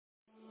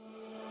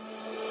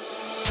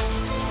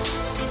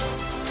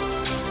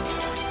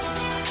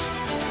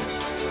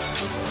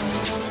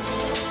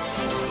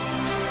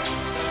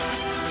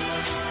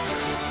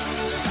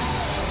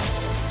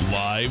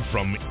Live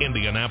from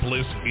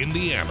Indianapolis,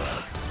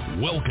 Indiana,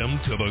 welcome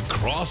to the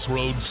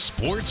Crossroads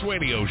Sports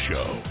Radio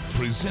Show,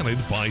 presented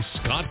by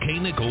Scott K.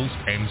 Nichols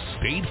and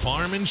State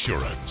Farm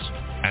Insurance.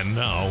 And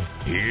now,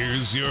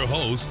 here's your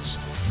hosts,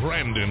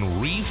 Brandon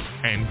Reef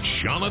and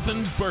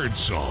Jonathan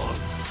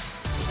Birdsong.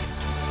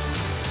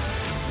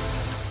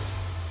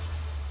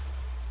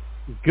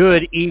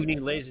 Good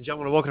evening, ladies and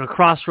gentlemen. Welcome to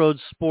Crossroads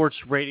Sports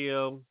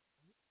Radio,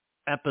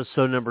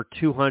 episode number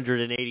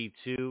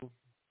 282.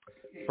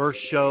 First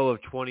show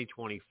of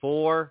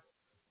 2024.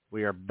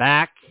 We are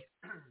back.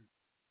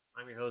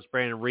 I'm your host,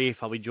 Brandon Reef.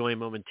 I'll be joined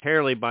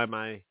momentarily by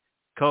my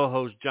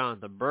co-host,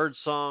 Jonathan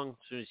Birdsong, as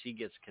soon as he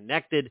gets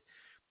connected.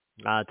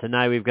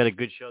 Tonight, we've got a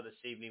good show this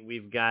evening.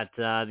 We've got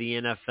the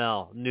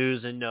NFL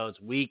news and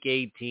notes, Week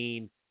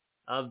 18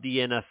 of the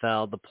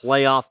NFL, the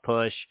playoff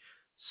push.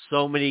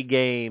 So many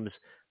games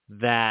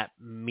that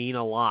mean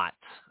a lot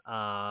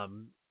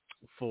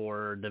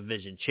for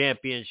division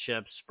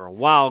championships, for a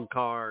wild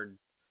card,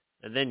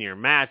 and then your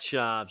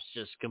matchups,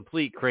 just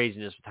complete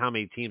craziness with how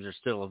many teams are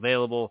still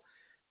available.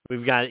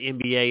 We've got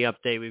NBA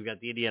update. We've got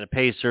the Indiana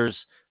Pacers,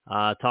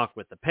 talk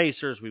with the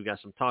Pacers. We've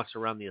got some talks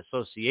around the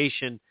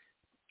association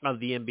of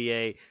the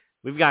NBA.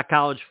 We've got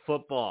college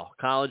football.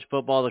 The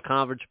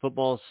conference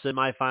football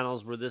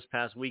semifinals were this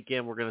past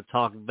weekend. We're going to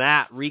talk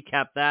that,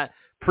 recap that,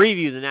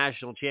 preview the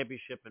national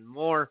championship, and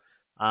more.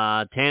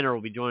 Tanner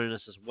will be joining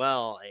us as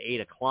well at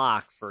 8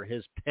 o'clock for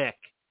his pick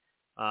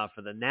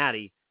for the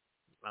Natty.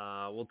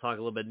 We'll talk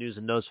a little bit news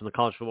and notes from the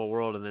college football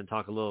world, and then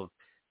talk a little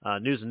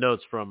news and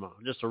notes from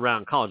just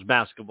around college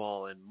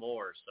basketball and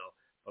more.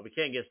 But we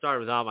can't get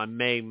started without my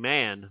main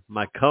man,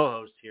 my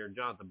co-host here,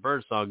 Jonathan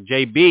Birdsong.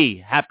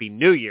 JB, Happy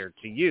New Year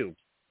to you.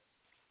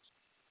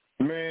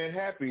 Man,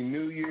 Happy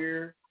New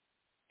Year.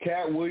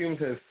 Cat Williams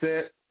has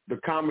set the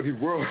comedy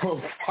world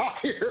on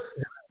fire.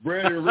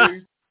 Brandon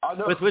Reed.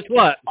 With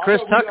what?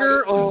 Chris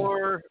Tucker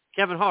or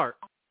Kevin Hart?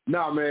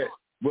 No, man.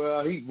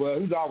 Well, he's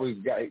always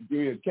got.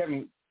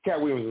 Cat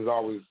Williams has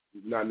always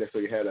not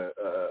necessarily had a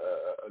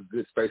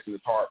good space in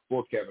his heart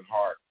for Kevin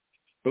Hart.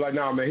 But like,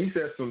 no, man, he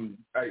said some.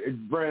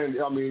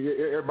 Brandon, I mean,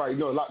 everybody,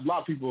 a lot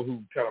of people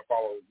who kind of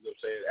follow,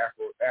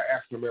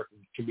 African American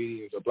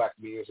comedians or black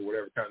comedians or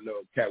whatever, kind of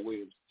know Cat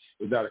Williams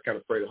is not kind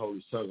of afraid to hold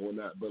his tongue or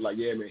whatnot. But like,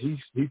 yeah, man, he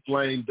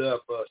flamed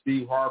up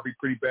Steve Harvey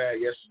pretty bad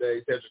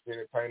yesterday. Cedric the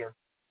Entertainer.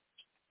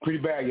 Pretty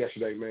bad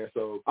yesterday, man.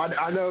 So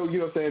I know,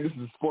 this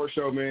is a sports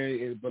show,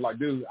 man. But like,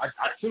 dude, as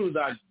soon as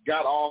I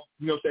got off,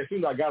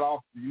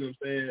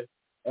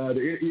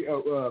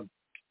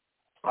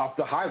 off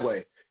the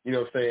highway,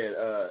 people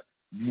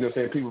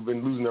have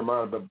been losing their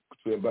mind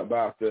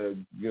about the,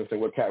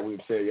 what Cat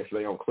Williams said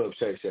yesterday on Club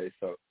Shay Shay.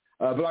 So,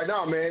 but like,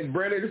 no, man,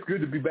 Brandon, it's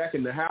good to be back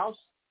in the house.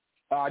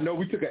 I know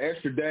we took an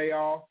extra day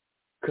off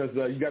because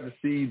you got to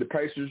see the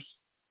Pacers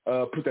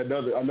put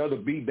another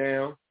beat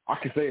down. I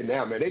can say it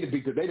now, man. They done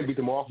beat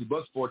the Milwaukee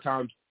Bucks 4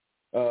 times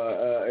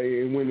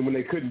when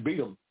they couldn't beat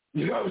them.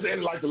 You know what I'm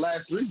saying? Like the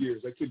last 3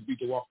 years, they couldn't beat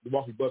the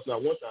Milwaukee Bucks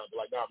not one time. But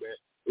like, nah, man,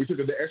 we took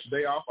the extra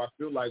day off. I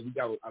feel like we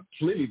got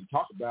plenty to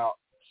talk about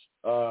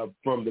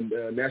from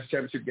the national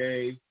championship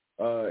game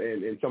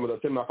and some of the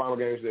semifinal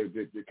games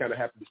that kind of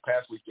happened this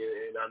past weekend.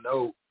 And I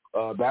know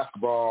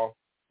basketball,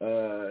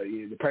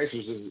 the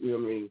Pacers is,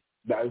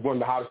 one of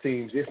the hottest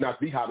teams, if not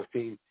the hottest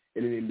team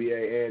in the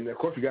NBA. And of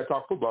course, we got to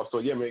talk football. So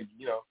yeah, man,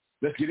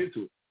 let's get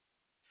into it.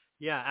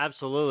 Yeah,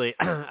 absolutely.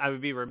 I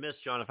would be remiss,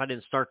 John, if I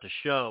didn't start the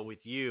show with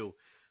you.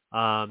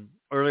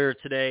 Earlier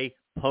today,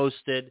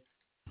 posted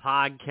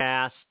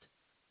podcast,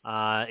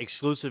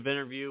 exclusive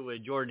interview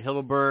with Jordan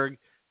Hillenberg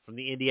from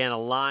the Indiana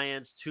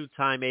Lions,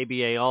 2-time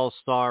ABA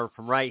All-Star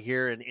from right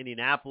here in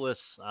Indianapolis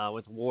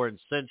with Warren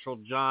Central.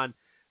 John,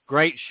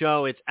 great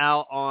show. It's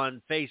out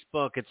on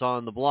Facebook. It's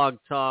on the blog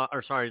talk,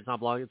 it's not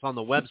blog. It's on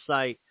the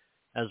website,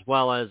 as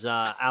well as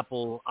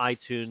Apple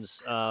iTunes,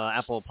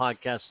 Apple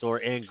Podcast Store,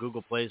 and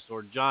Google Play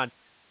Store. John,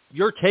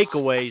 your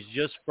takeaways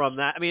just from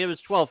that, it was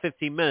 12,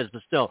 15 minutes,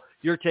 but still,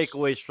 your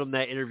takeaways from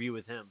that interview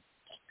with him.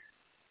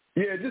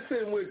 Yeah, just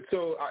sitting with,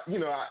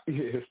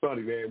 it's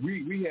funny, man.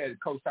 We had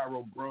Coach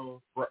Tyrone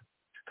Brown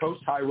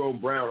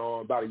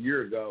on about a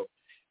year ago,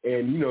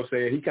 and,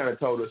 he kind of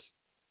told us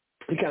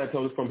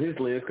from his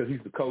lens, because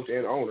he's the coach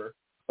and owner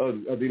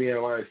of the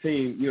Indiana Lions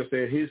team,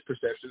 his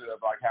perception of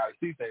like how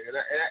he sees things.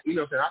 And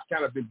I've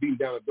kind of been beating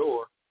down the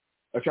door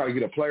of trying to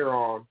get a player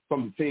on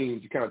from the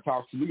team to kind of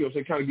talk to,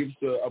 kind of give us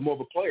a more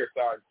of a player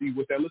side and see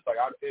what that looks like.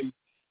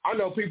 I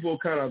know people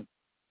kind of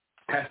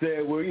have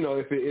said, well,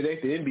 if it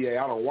ain't the NBA,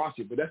 I don't watch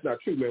it, but that's not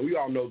true, man. We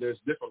all know there's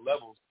different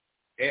levels,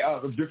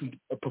 different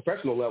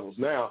professional levels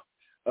now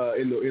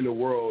in the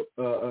world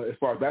as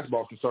far as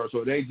basketball is concerned. So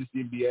it ain't just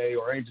the NBA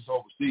or it ain't just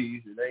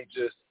overseas. It ain't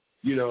just,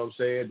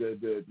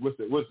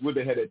 what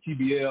they had at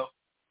TBL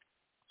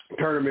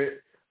tournament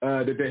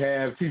that they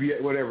have,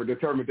 TBL, whatever, the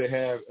tournament they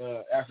have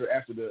after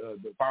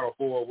the Final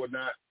Four or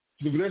whatnot.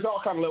 There's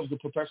all kind of levels of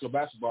professional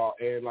basketball.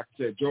 And like I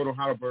said, Jordan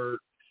Hillenberg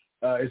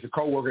is a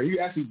coworker. He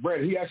actually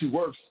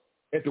works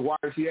at the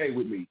YMCA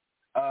with me.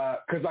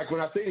 Because like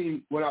when I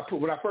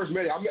first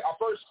met him, I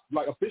first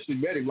like officially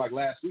met him like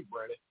last week,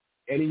 Brandon.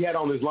 and he had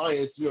on his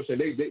Lions. You know, saying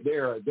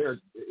they're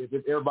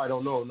if everybody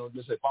don't know,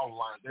 just say follow the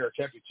Lions. They're a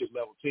championship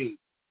level team.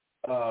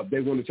 They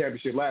won the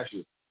championship last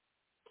year,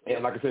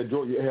 and like I said,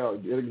 George,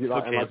 and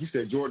like you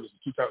said, George is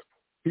a two-time.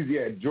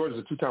 George is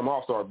a two-time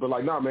All-Star. But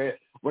like, nah, man.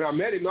 When I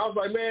met him, I was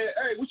like, man,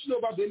 hey, what you know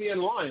about the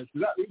Indiana Lions?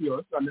 Because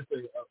it's not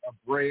necessarily a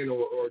brand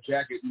or a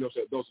jacket. You know,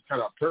 so those are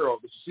kind of apparel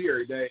that you see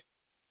every day.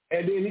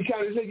 And then he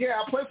kind of said, yeah,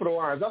 I play for the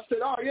Lions. I said,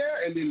 oh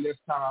yeah. And then that's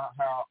kind of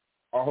how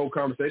our whole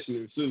conversation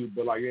ensued.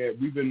 But like, yeah,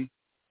 we've been,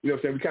 you know,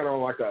 saying we kind of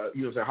on like a,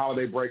 you know, saying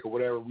holiday break or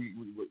whatever.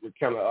 We're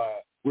kind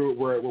of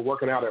we're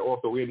working out at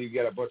Ortho Indy. We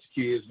got a bunch of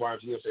kids.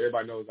 YMCA, so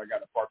everybody knows I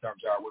got a part-time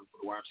job working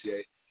for the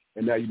YMCA.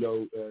 And now, you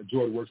know,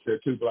 Jordan works there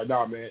too. But like,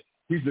 nah, man,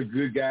 he's a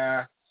good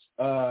guy.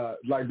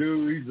 Like,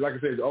 dude, he's, like I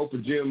said, the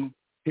open gym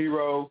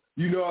hero.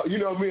 You know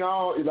me.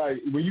 Like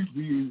when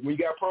you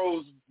got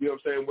pros, you know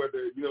what I'm saying,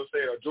 whether, you know what I'm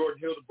saying, or Jordan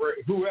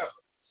Hildebrand, whoever,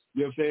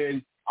 you know what I'm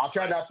saying. I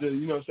try not to,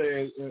 you know what I'm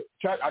saying,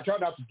 I try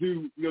not to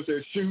do, you know what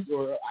I'm saying, shoot,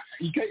 or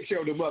you can't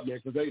show them up, man,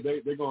 because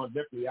they're going to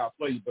definitely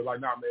outplay you. But like,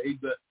 nah, man,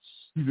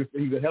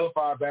 he's a hell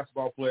of a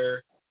basketball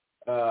player.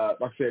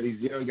 Like I said, he's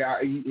a young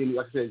guy, and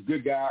like I said, he's a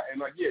good guy. And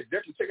like, yeah,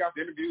 definitely check out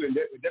the interview, and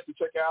definitely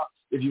check out,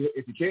 if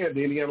you can,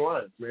 the Indiana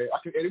Lions, man.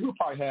 And we'll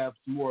probably have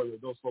some more of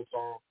those folks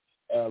on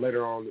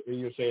later on, you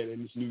know what I'm saying,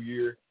 in this new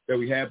year that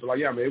we have. But like,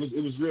 yeah, man,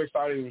 it was real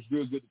exciting. It was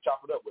real good to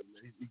chop it up with him,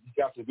 man. He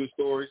got some good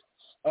stories.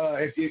 Like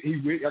I said,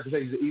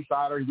 he's an East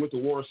Sider. He went to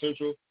Warren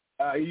Central.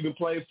 He even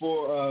played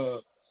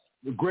for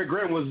Greg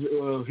Grant was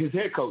his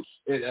head coach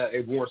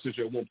at Warren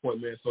Central at one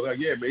point, man. So like,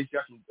 yeah, man, he's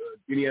got some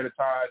Indiana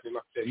ties, and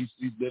like I said,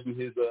 he's living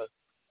his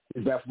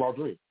basketball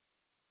dream.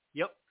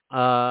 Yep.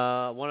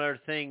 One other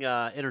thing,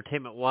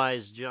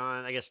 entertainment-wise,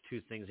 John. I guess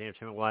two things,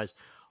 entertainment-wise.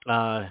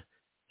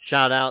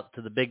 Shout out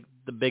to the big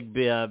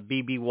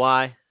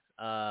BBY,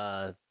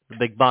 the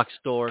big box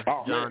store,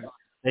 John. Man.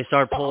 They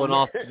started pulling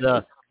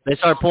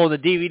the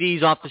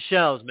DVDs off the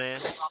shelves,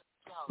 man.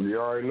 You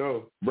already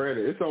know,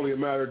 Brandon. It's only a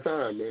matter of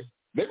time, man.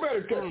 They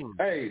better.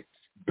 Hey,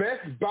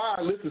 Best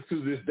Buy listens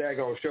to this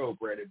daggone show,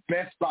 Brandon.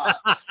 Best Buy.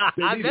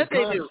 I bet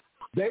they do.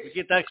 They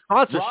get that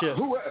sponsorship.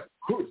 Who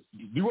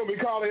you want me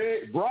to call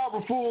it?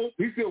 Robert Fool.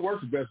 He still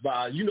works at Best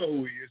Buy. You know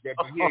who he is, man.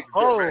 But he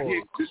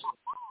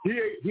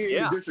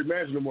ain't district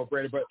manager no more,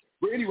 Brandon. But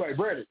anyway,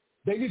 Brandon,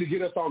 they need to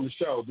get us on the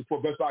show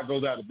before Best Buy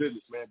goes out of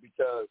business, man.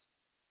 Because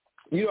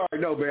you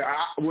already know, man.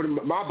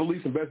 My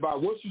beliefs in Best Buy,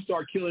 once you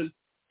start killing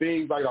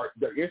things like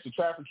the instant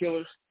traffic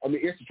killers,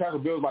 instant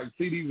traffic bills like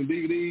CDs and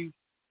DVDs,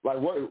 like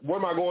what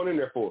am I going in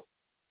there for?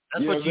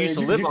 That's what you used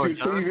to live on,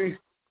 John.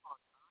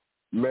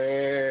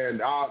 Man,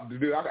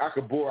 dude, I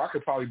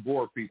could probably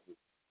bore people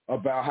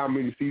about how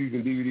many CDs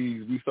and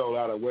DVDs we sold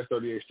out of West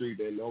 38th Street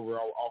and over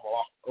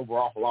off of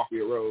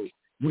Lafayette Road.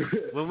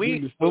 When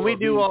we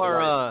do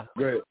our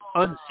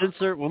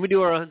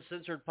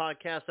uncensored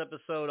podcast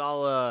episode,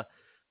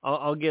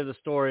 I'll give the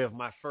story of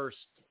my first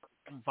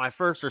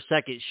or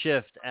second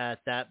shift at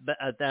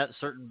that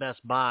certain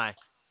Best Buy,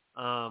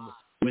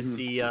 with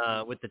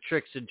the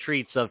tricks and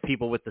treats of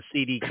people with the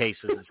CD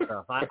cases and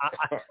stuff.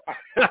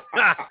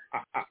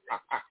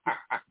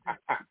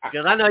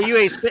 Because I know you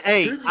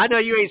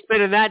ain't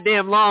spending that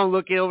damn long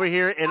looking over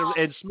here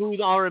and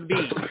smooth R&B.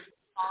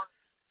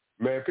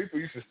 Man, people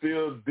used to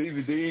steal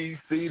DVDs,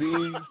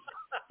 CDs.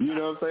 You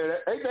know what I'm saying?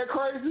 Ain't that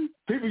crazy?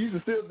 People used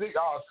to steal DVDs.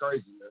 Oh, it's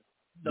crazy, man.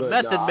 The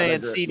Method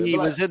Man CD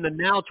was in the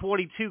Now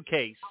 22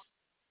 case.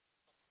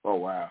 Oh,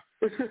 wow.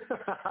 They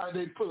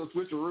put a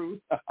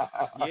switcheroo.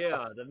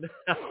 Yeah. Man,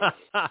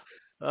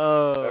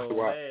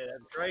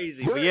 that's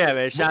crazy. But yeah,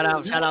 man, shout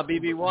out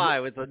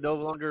BBY with the no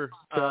longer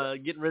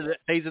getting rid of it,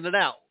 phasing it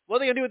out. What are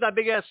they going to do with that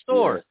big-ass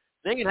store? Yeah.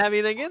 They ain't going to have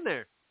anything in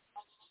there.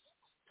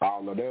 I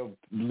don't know. They'll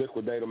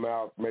liquidate them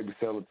out, maybe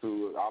sell it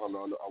to, I don't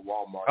know, a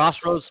Walmart.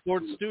 Crossroads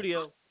Sports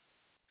Studio.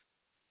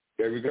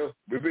 There we go.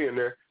 We'll be in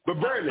there. But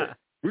Brandon,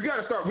 we got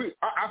to start.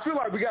 I feel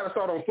like we got to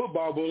start on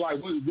football, but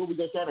like, what we going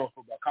to start on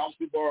football? College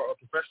football or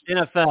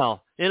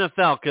professional?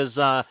 NFL, because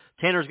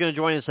Tanner's going to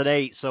join us at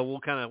 8, so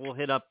we'll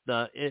hit up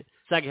the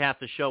second half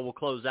of the show. We'll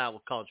close out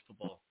with college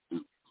football.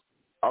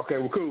 Okay,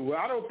 well, cool. Well,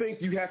 I don't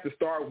think you have to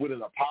start with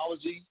an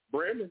apology,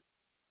 Brandon,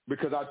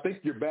 because I think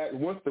you're back.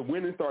 Once the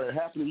winning started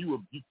happening,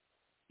 you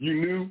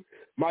knew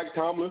Mike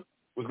Tomlin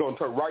was going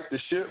to right the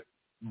ship,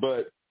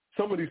 but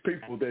some of these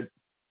people that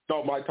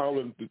thought Mike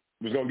Tomlin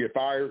was going to get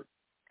fired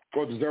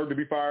or deserved to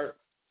be fired,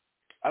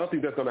 I don't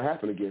think that's going to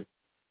happen again.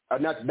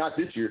 Not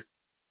this year.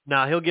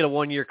 No, he'll get a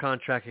 1-year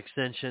contract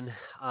extension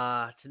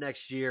to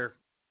next year.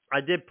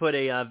 I did put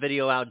a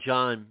video out,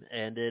 John,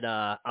 and it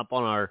up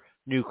on our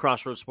new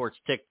Crossroads Sports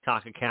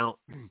TikTok account,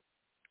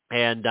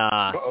 and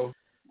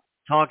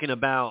talking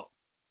about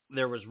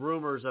there was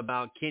rumors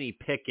about Kenny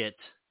Pickett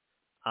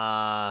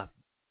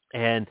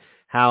and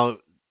how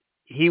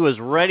he was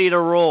ready to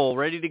roll,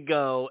 ready to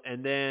go,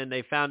 and then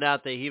they found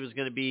out that he was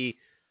going to be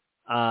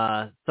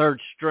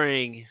third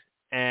string,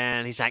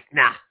 and he's like,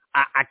 nah,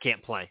 I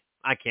can't play.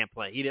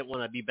 He didn't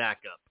want to be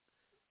backup.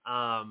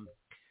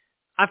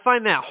 I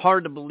find that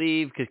hard to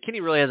believe because Kenny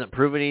really hasn't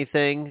proven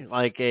anything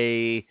like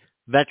a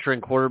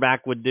veteran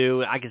quarterback would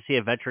do. I can see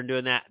a veteran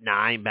doing that. Nah,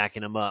 I ain't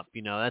backing him up.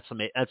 That's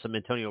some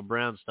Antonio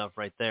Brown stuff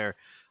right there.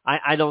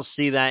 I don't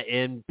see that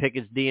in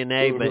Pickett's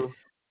DNA, but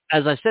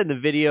as I said in the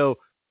video,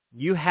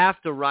 you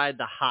have to ride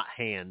the hot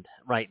hand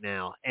right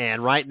now.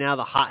 And right now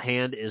the hot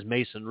hand is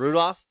Mason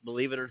Rudolph,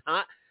 believe it or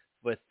not,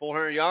 with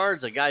 400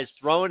 yards. The guy's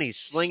throwing, he's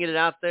slinging it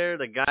out there.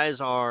 The guys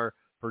are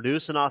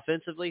producing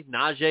offensively.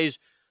 Najee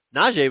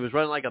was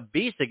running like a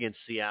beast against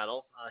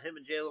Seattle. Him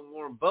and Jalen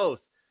Warren both.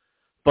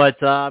 But,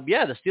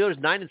 the Steelers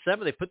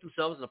 9-7. They put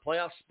themselves in a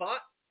playoff spot.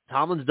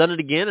 Tomlin's done it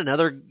again.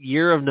 Another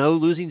year of no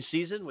losing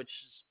season, which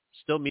is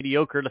still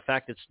mediocre. The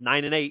fact it's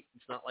 9-8.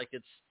 It's not like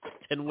it's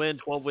 10-win,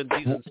 12-win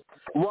seasons.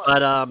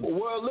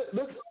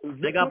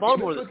 They got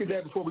Baltimore. Let's look at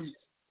that before we.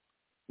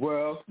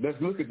 Well,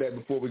 let's look at that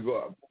before we go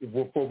up,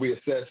 before we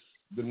assess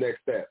the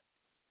next step.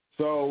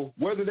 So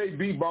whether they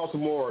beat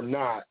Baltimore or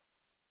not,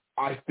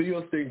 I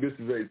still think this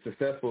is a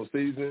successful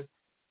season.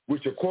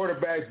 With your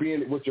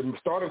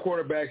starting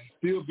quarterback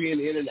still being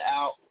in and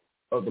out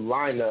of the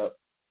lineup,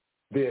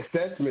 the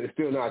assessment is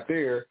still not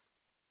there.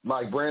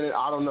 Like Brandon,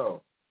 I don't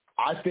know.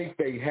 I think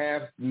they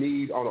have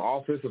need on the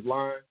offensive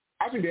line.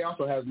 I think they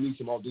also have need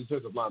some on the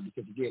defensive line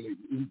because, again,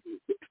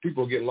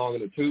 people are getting long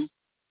in the tooth.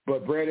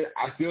 But, Brandon,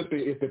 I still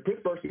think if the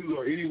Pittsburgh Steelers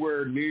are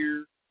anywhere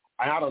near,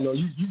 I don't know,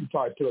 you can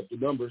probably put up the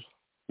numbers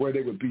where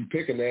they would be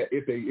picking at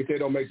if they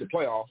don't make the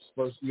playoffs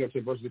versus if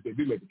they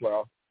do make the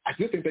playoffs. I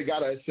still think they got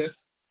to assess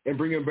and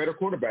bring in better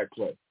quarterback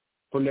play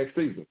for next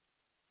season.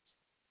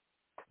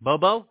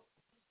 Bobo?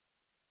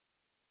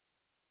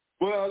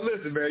 Well,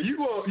 listen, man, you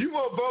want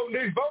Bo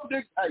Nix? Bo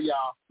Nix, hey,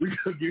 y'all, we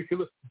gonna give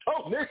you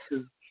Bo Nix.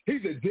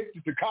 He's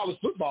addicted to college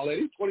football.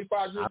 And he's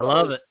 25 years old. I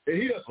love it.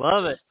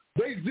 Love it.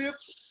 They zipped.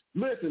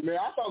 Listen, man,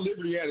 I thought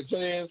Liberty had a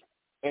chance,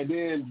 and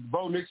then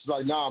Bo Nix was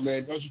like, nah,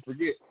 man, don't you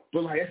forget.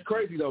 But, like, that's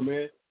crazy, though,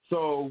 man.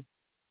 So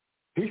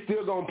he's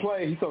still going to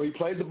play. So he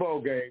played the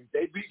bowl game.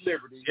 They beat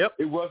Liberty. Yep.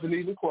 It wasn't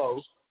even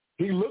close.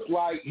 He looked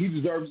like he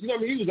deserves – he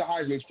was a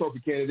Heisman Trophy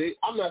candidate.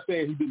 I'm not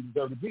saying he didn't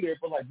deserve to be there,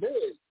 but, like, man,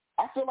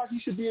 I feel like he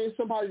should be in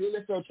somebody's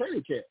NFL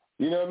training camp.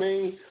 You know what I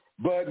mean?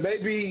 But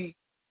maybe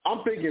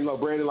I'm thinking,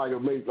 Brandon, I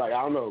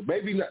don't know.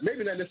 Maybe not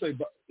necessarily,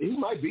 but he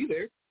might be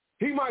there.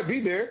 He might be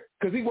there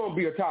because he won't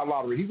be a top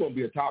lottery. He won't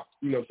be a top,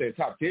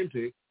 top 10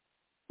 pick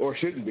or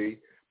shouldn't be.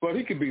 But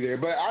he could be there.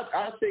 But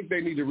I think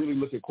they need to really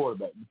look at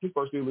quarterback. The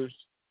Pittsburgh Steelers,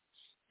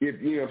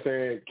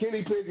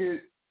 Kenny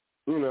Pickett,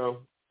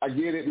 I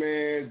get it,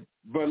 man.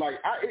 But,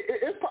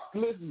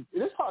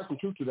 there's probably some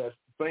truth to that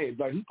saying.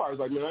 Like, he probably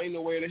was like, man, I ain't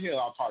no way in the hell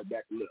I'll probably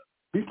back him up.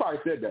 He probably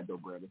said that, though,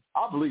 Brandon.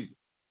 I believe it.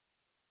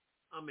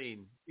 I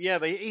mean, yeah,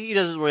 but he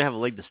doesn't really have a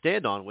leg to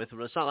stand on with.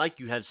 It's not like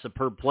you had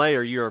superb play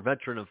or you're a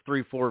veteran of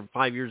 3, 4,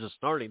 5 years of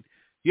starting.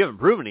 You haven't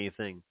proven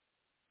anything,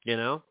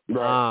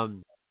 Right.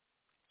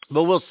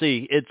 But we'll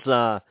see. It's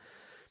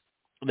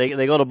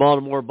they go to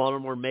Baltimore.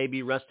 Baltimore may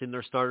be resting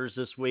their starters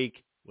this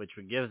week, which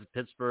would give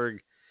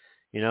Pittsburgh,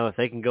 if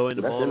they can go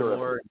into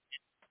Baltimore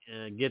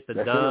and get the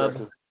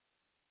dub.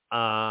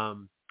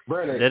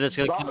 Brandon, then it's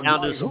going to come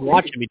down to some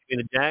watching between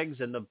the Jags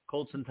and the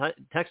Colts and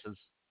Texans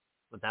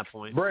at that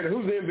point. Brandon,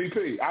 who's the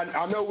MVP?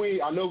 I know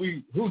we.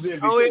 Who's the MVP?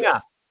 Oh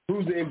yeah.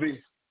 Who's the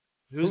MVP?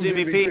 Who's the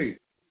MVP?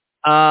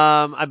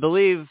 I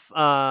believe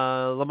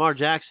Lamar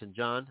Jackson,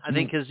 John. I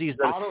think because his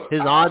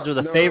odds are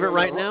the favorite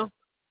right now.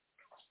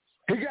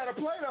 He got to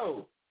play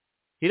though.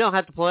 He don't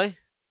have to play.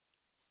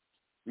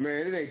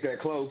 Man, it ain't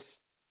that close.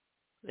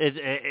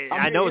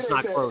 I know it's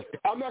not close.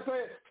 I'm not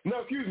saying. No,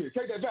 excuse me.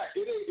 Take that back.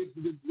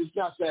 It's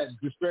not that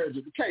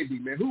disparaging. It can't be,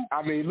 man.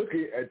 Look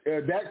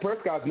at Dak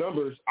Prescott's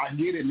numbers. I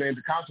get it, man.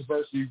 The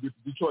controversy with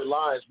the Detroit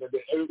Lions, man.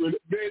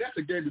 That's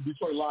a game the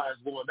Detroit Lions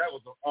won. That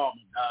was oh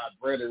my God,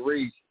 Brandon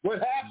Reed. What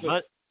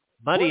happened?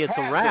 Buddy, it's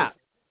a wrap.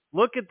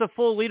 Look at the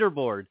full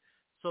leaderboard.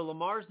 So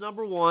Lamar's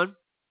number one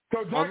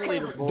on the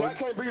leaderboard. Dak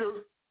can't beat her.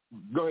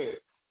 Go ahead.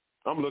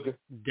 I'm looking.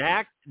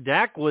 Dak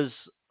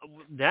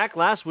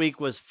last week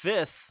was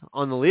 5th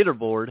on the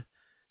leaderboard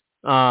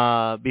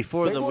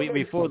before the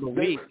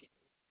week.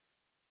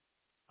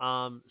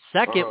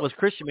 Second was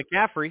Christian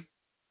McCaffrey.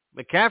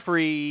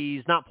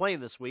 McCaffrey's not playing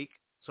this week,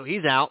 so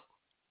he's out.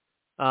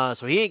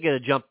 So he ain't going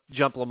to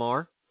jump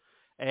Lamar.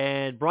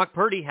 And Brock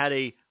Purdy had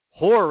a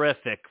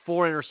horrific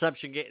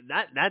 4-interception game.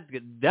 That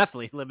could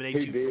definitely eliminate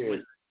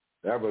you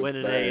from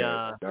winning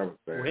a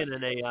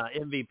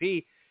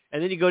MVP.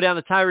 And then you go down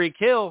to Tyreek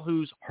Hill,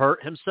 who's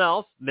hurt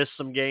himself, missed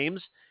some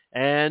games,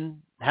 and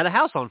had a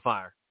house on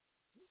fire.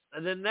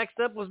 And then next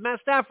up was Matt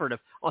Stafford,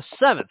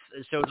 7th.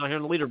 It shows on here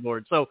on the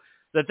leaderboard. So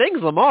the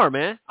thing's Lamar,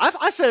 man.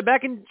 I said it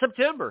back in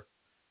September.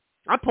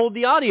 I pulled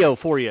the audio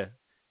for you.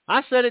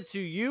 I said it to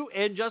you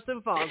and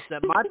Justin Fox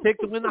that my pick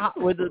to win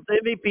the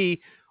MVP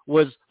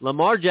was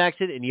Lamar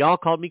Jackson, and y'all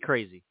called me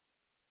crazy.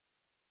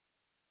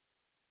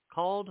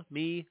 Called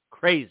me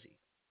crazy.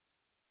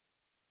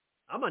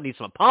 I'm gonna need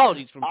some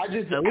apologies from. I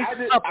just think,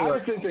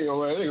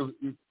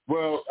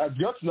 well,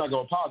 Justin's not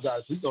gonna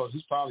apologize. He's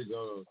probably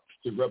gonna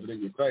rub it in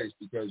your face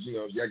because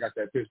I got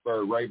that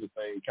Pittsburgh Ravens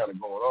thing kind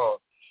of going on.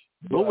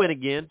 We'll win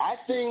again. I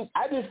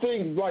just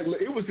think like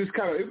it would be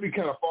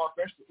kind of far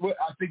fetched. Well,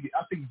 I think he's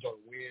gonna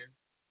win.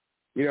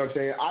 You know what I'm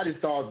saying? I just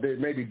thought that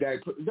maybe Dak,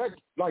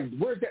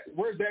 where's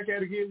Dak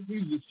at again?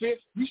 He's the fifth.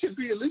 He should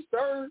be at least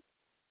third.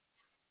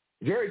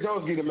 Jerry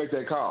Jones get to make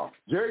that call.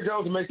 Jerry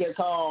Jones will make that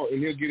call,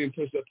 and he'll get him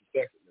pushed up to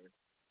second, man.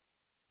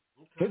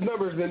 Okay. His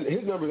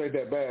numbers ain't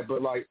that bad,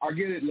 but like I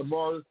get it.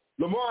 Lamar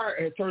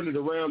has turned it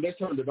around. They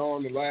turned it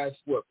on the last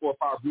 4 or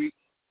 5 weeks.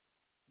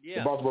 Yeah,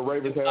 the Baltimore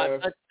Ravens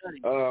have.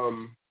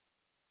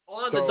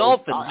 On the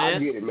Dolphins, man. I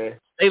get it, man.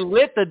 They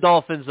lit the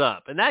Dolphins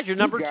up, and that's your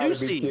number 2 seed. You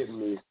gotta be kidding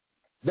me.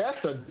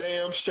 That's a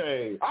damn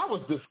shame. I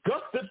was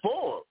disgusted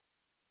for him.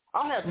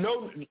 I have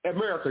no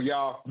America,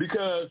 y'all,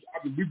 because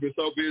we've been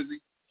so busy,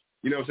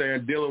 you know what I'm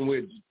saying, dealing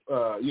with,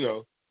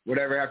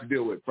 whatever I have to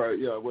deal with, whether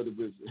it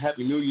was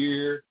Happy New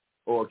Year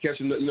or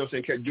catching, you know what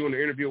I'm saying, doing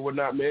the interview or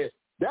whatnot, man.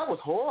 That was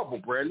horrible,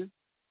 Brandon.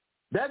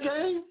 That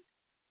game,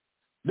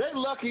 they're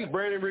lucky,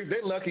 Brandon Reed,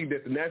 they're lucky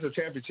that the national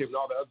championship and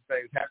all the other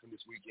things happened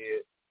this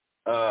weekend.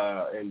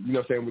 And you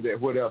know what I'm saying,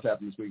 what else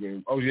happened this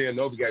weekend? OJ and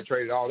Novi got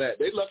traded, all that.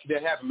 They lucky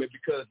that happened, man,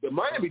 because the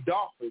Miami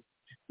Dolphins,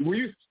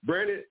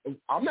 Brandon,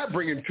 I'm not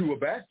bringing Tua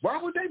back. Why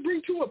would they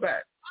bring Tua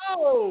back?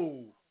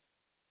 Oh.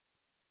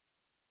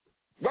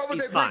 Why would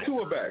they bring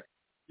Tua back?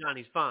 John,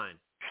 he's fine.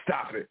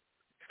 Stop it.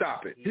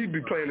 He'd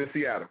be playing in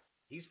Seattle.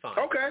 He's fine.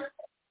 Okay.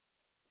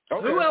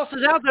 Who else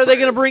is out there they're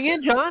going to bring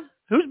in, John?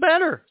 Who's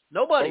better?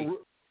 Nobody.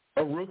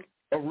 A rookie?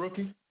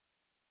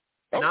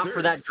 Not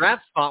for that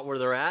draft spot where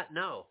they're at,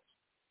 no.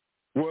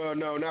 Well,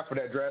 no, not for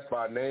that draft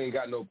spot. And they ain't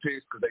got no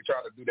picks because they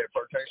tried to do that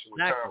flirtation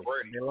with Tom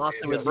Brady. They lost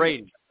it with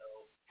Brady.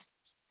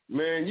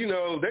 Man,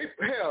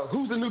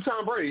 who's the new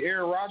Tom Brady?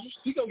 Aaron Rodgers?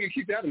 He's going to get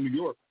kicked out of New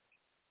York.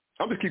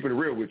 I'm just keeping it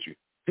real with you.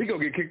 He's going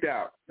to get kicked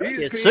out.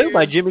 It's sued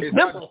by Jimmy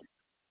Kimmel.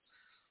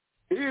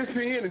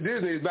 ESPN and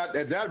Disney is not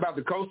about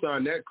to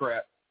co-sign that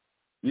crap.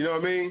 You know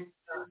what I mean?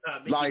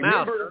 Like,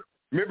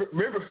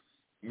 remember,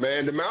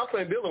 man, the Mouse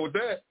ain't dealing with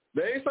that.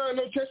 They ain't signing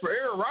no checks for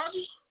Aaron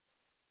Rodgers.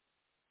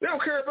 They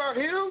don't care about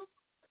him.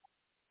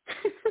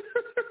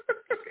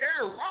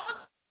 Aaron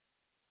Rodgers.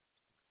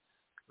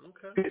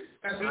 Okay.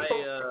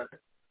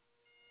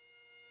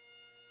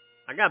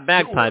 I got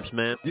bagpipes,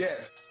 man. Yes.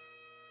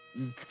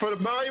 For the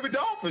Miami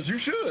Dolphins, you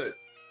should.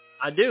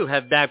 I do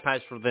have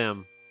bagpipes for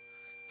them.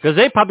 Because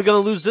they're probably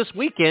going to lose this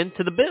weekend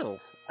to the Bills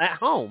at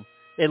home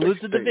and lose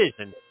the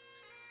division.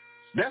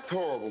 That's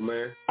horrible,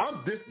 man.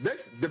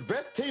 The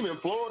best team in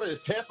Florida is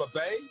Tampa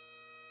Bay.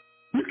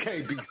 You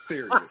can't be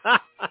serious.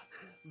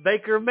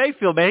 Baker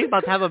Mayfield, man, he's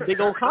about to have a big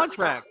old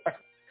contract.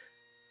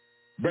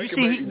 You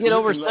see, he can get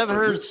over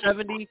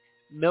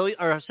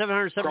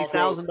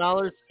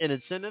 $770,000 in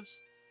incentives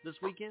this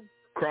weekend.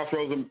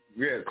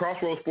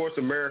 Crossroads Sports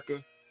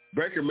America.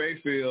 Baker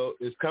Mayfield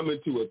is coming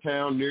to a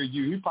town near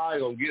you. He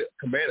probably gonna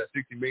command a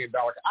 $60 million.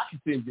 I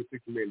can see him get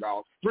 $60 million.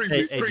 Three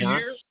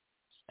years.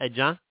 Hey,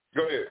 John.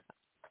 Go ahead.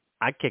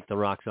 I'd kick the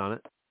rocks on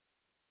it.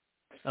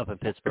 Up in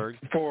Pittsburgh.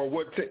 For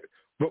what?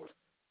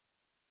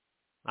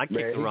 I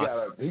kick the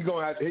rocks. He's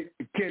gonna have.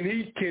 Can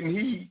he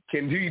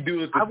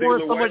do it? I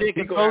want somebody that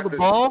can throw the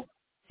ball.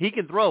 He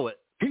can throw it.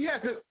 He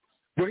hasn't.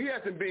 Well, he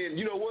hasn't been.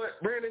 You know what,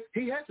 Brandon?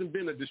 He hasn't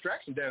been a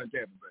distraction down in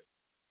Tampa Bay.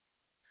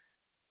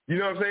 You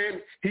know what I'm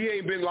saying? He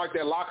ain't been like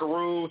that locker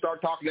room,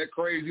 start talking that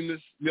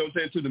craziness, you know what I'm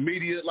saying, to the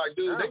media. Like,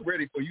 dude, they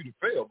ready for you to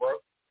fail, bro.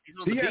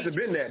 He hasn't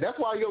been that. That's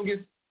why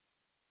him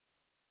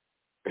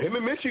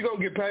and Mitch going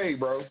to get paid,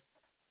 bro.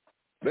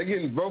 They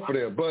getting both of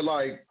them. But,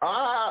 like,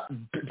 how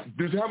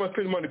much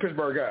money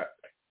Pittsburgh got?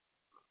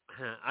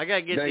 I got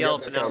to get the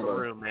elephant out of the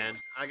room, man.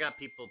 I got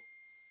people.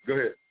 Go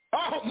ahead.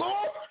 Oh,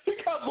 more? He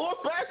got more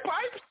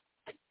bagpipes?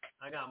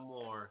 I got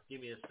more. Give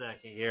me a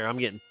second here. I'm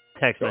getting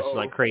text messages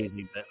like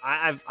crazy, but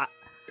I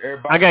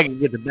got to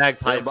get the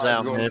bagpipes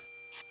out, man.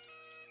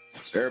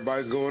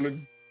 Everybody's going to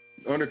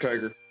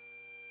Undertaker.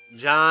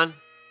 John,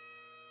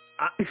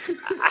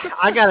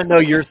 I got to know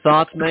your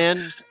thoughts,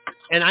 man,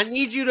 and I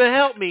need you to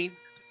help me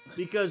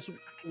because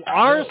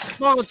our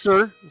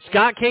sponsor,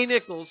 Scott K.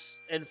 Nichols,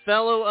 and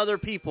fellow other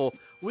people,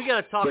 we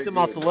got to talk them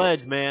off the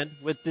ledge, man,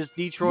 with this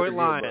Detroit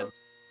Lions.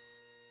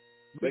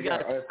 We got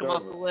to come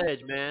off the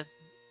ledge, man.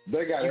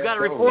 You got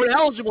to report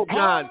eligible,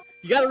 John.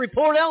 You got to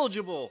report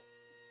eligible.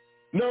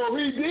 No,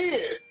 he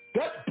did.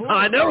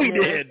 I know he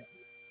did.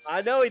 The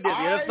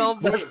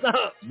NFL messed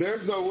up.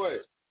 There's no way.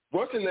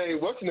 What's his name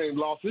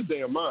lost his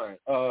damn mind.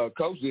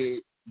 Coach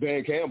did,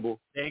 Dan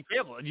Campbell. Did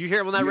you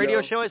hear him on that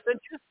radio show I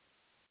sent you?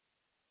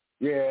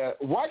 Yeah.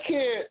 Why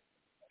can't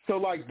 – so,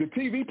 like, the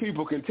TV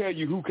people can tell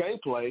you who can't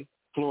play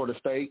Florida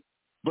State,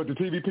 but the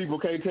TV people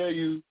can't tell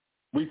you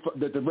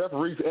that the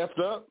referees effed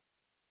up?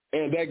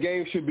 And that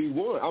game should be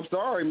won. I'm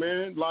sorry,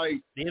 man.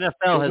 Like the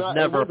NFL has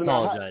never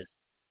apologized.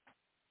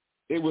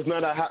 It was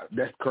not a high.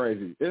 That's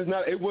crazy. It's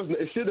not. It wasn't.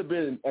 It should have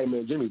been. Hey,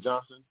 man, Jimmy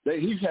Johnson.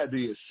 He's had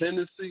the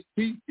ascendancy.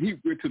 He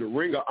went to the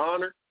Ring of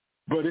Honor,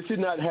 but it should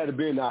not have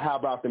been a how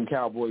about them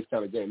Cowboys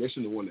kind of game. They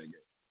shouldn't have won that game.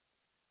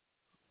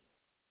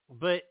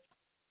 But,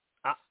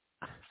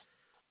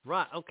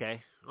 right,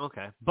 okay,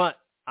 but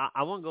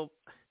I want to go.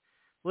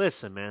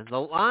 Listen, man, the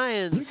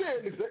Lions. You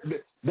can't.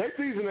 That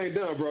season ain't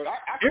done, bro.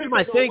 Here's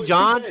my thing,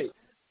 John.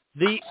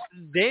 The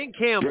Dan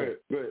Campbell.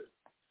 Right.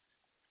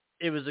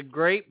 It was a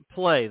great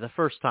play the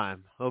first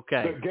time.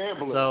 Okay. The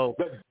gambler. So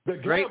the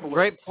gambler.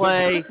 great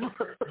play.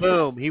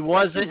 Boom. He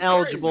wasn't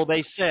eligible.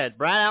 They said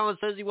Brad Allen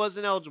says he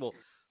wasn't eligible.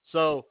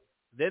 So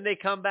then they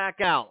come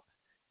back out,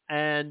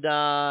 and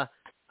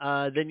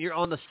then you're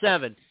on the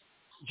 7.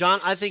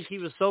 John, I think he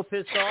was so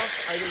pissed off.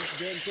 I think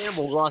Dan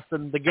Campbell lost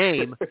them the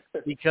game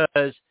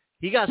because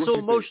he got so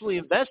emotionally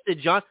invested.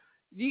 John,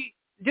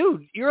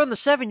 dude, you're on the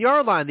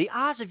 7-yard line. The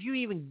odds of you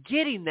even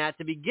getting that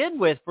to begin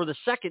with for the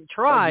second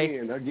try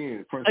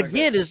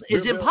again is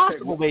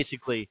impossible,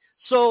 basically.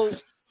 So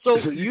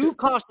you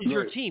costed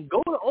your team.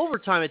 Go to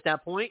overtime at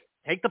that point.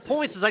 Take the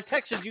points, as I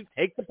texted you.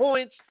 Take the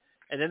points,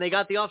 and then they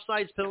got the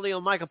offsides penalty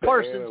on Micah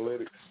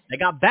Parsons. They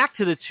got back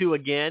to the 2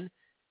 again,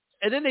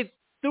 and then they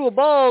threw a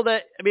ball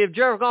that, if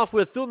Jared Goff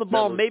would have thrown the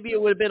ball, maybe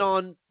it would have been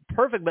on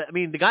perfect. But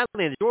the guy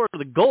landed short of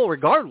the goal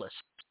regardless.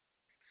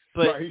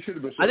 But he should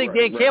have been I think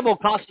Dan Campbell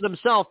costed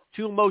himself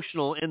too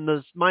emotional in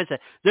this mindset.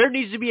 There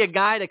needs to be a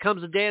guy that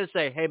comes to Dan and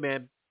say, "Hey,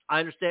 man, I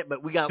understand,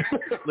 but we got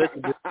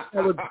listen,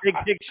 big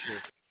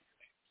picture."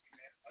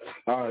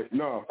 All right,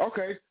 no,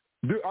 okay.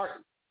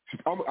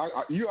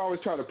 You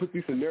always try to put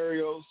these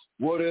scenarios.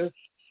 What if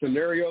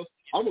scenarios?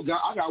 I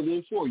got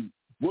one for you.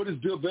 What does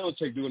Bill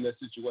Belichick do in that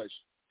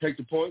situation? Take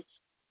the points?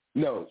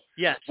 No.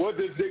 Yes. What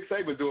does Nick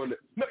Saban do in that?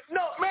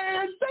 No,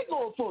 man, they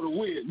going for the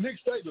win. Nick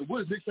Saban. What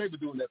does Nick Saban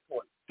do in that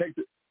point? Take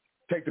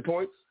the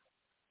points?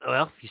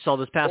 Well, you saw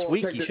this past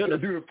week. He should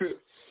have.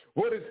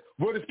 What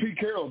does Pete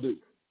Carroll do?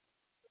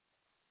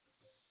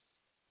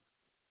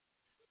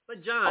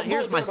 But John,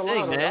 here's my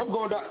thing, man.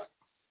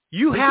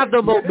 You have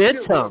the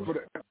momentum.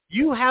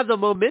 You have the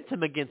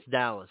momentum against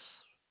Dallas.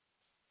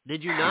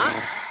 Did you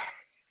not?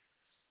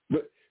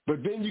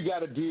 But then you got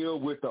to deal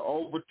with the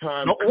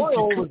overtime. The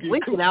oil was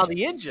leaking out of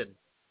the engine.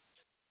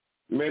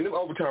 Man, them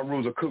overtime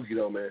rules are kooky,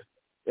 though, man.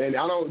 And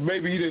I don't.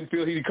 Maybe you didn't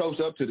feel he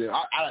coached up to them.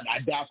 I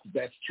doubt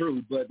that's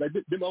true. But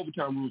them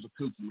overtime rules are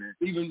kooky, man.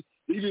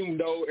 Even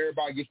though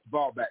everybody gets the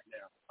ball back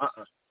now.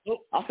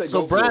 I say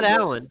so. Brad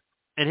Allen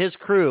and his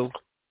crew,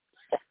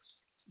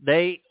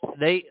 they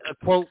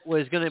quote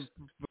we're going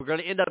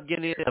to end up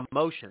getting a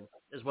demotion.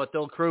 Is what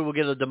their crew will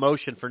get a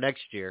demotion for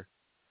next year,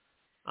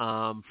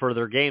 for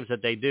their games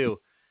that they do.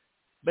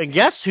 But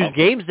guess whose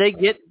games they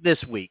get this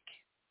week?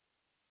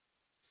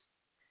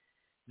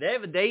 They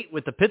have a date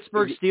with the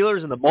Pittsburgh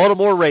Steelers and the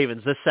Baltimore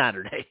Ravens this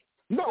Saturday.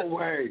 No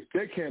way.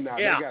 They cannot.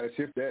 Yeah. They got to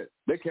shift that.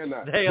 They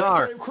cannot. They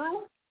are. Same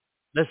crew?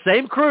 The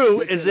same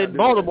crew is in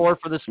Baltimore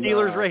for the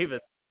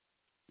Steelers-Ravens.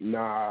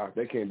 Nah,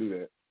 they can't do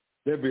that.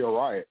 There'd be a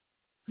riot.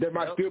 There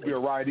might still be a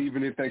riot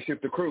even if they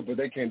shift the crew, but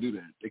they can't do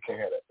that. They can't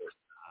have that.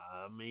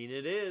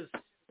 It is.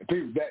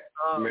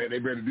 Man, they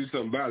better do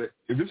something about it.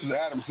 If this is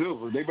Adam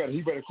Silver,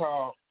 he better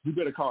call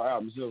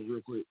Adam Silver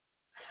real quick.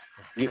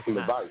 Get some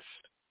advice.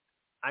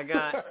 I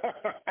got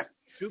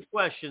 2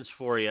 questions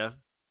for you.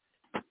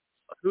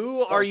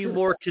 Who are you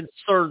more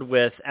concerned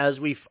with as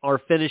we are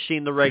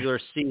finishing the regular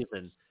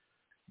season?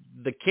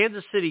 The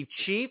Kansas City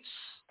Chiefs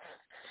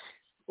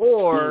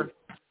or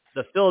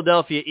the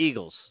Philadelphia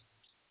Eagles?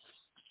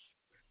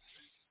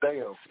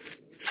 Damn.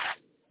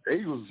 The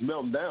Eagles is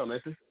melting down,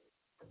 ain't they?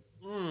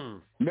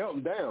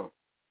 Melting down.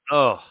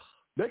 Oh.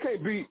 They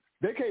can't beat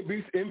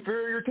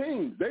inferior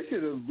teams. They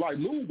should have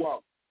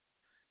moonwalked.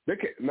 They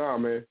can't. Nah,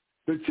 man.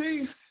 The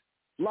Chiefs,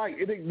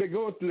 they're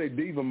going through their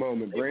diva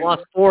moment, Brandon. They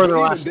lost 4 in their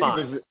last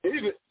 5.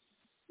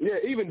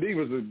 Even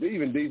divas,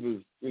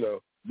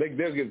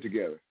 they'll get it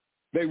together.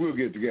 They will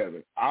get it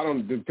together.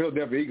 The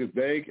Philadelphia Eagles,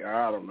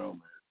 I don't know,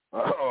 man.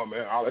 Oh,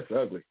 man, that's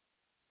ugly.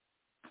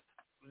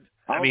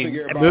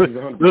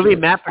 Moving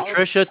Matt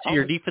Patricia to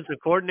your defensive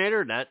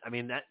coordinator,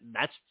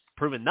 that's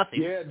proven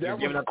nothing. Yeah,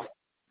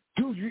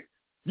 dude, you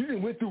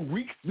didn't went through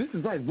weeks. This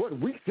is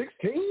week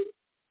 16?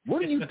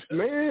 What are you,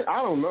 man?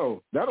 I don't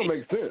know. That don't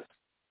make sense.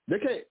 They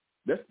can't.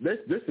 That's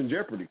in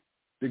jeopardy.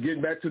 They're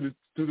getting back to the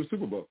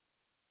Super Bowl.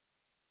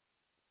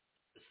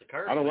 It's the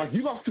curse. I don't like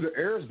you lost to the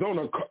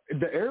Arizona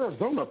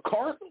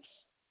Cardinals.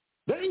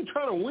 They ain't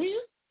trying to win.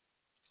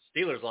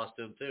 Steelers lost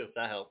to them too. If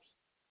that helps.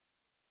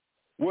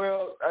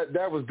 Well,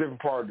 that was a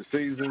different part of the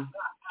season.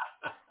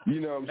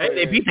 You know what I'm saying?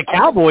 They beat the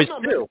Cowboys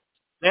too.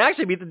 They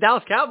actually beat the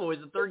Dallas Cowboys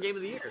the 3rd game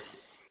of the year.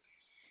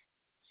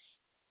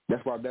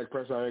 That's why Dak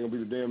Prescott ain't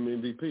gonna be the damn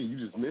MVP. You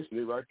just missed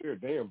it right there.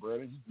 Damn,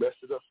 Brandon, you messed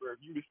it up for him.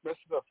 You just messed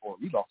it up for him.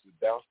 You lost to the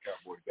Dallas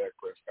Cowboys, Dak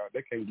Prescott.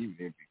 They can't give you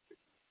the MVP.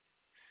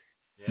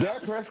 Yeah.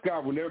 Dak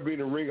Prescott will never be in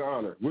the Ring of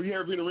Honor. Will he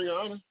ever be in the Ring of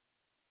Honor?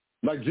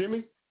 Like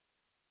Jimmy?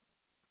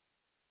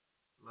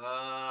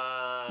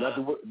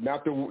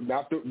 Not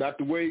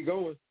the way he's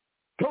going.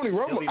 Tony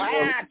Romo.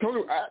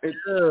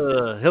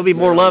 He'll be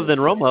more loved than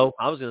Romo.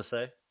 I was gonna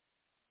say.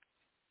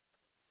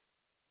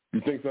 You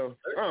think so?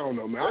 I don't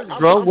know, man.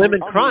 Grown women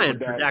crying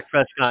for Dak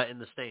Prescott in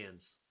the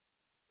stands.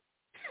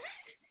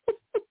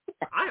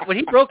 When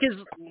he broke his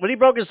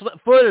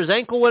foot or his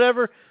ankle,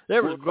 whatever,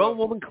 there was grown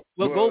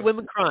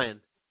women crying.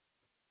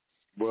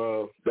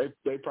 Well,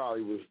 they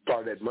probably was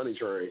part of that money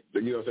train.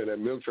 You know what I'm saying? That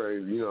milk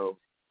train, you know.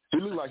 He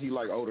looked like he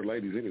liked older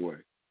ladies anyway.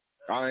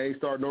 I ain't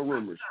starting no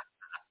rumors.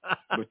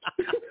 But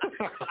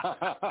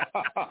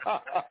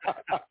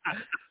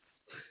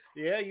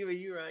yeah,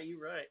 you're right.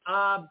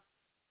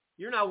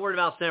 You're not worried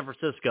about San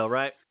Francisco,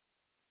 right?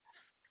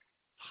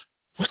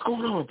 What's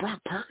going on with Brock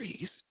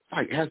Purdy?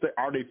 Like,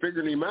 are they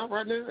figuring him out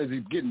right now? Is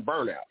he getting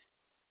burnt out?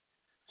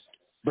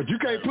 But you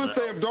can't put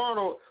Sam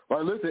Darnold.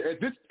 Like, listen, at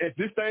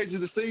this stage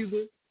of the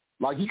season,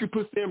 like you can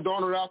put Sam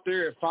Darnold out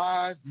there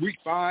at week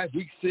 5,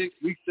 week 6,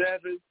 week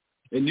 7,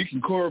 and you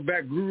can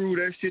quarterback guru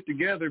that shit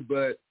together.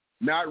 But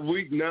not in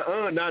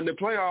the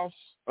playoffs.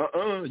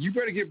 You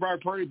better get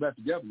Brock Purdy back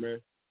together,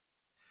 man.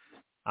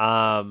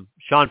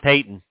 Sean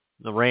Payton,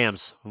 the Rams.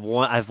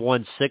 I've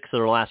won 6 of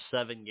their last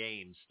 7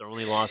 games. Their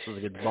only loss was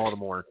against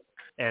Baltimore,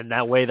 and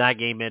that way that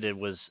game ended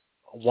was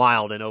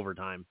wild in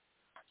overtime.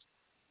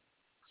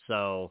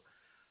 So,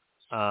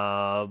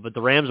 but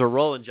the Rams are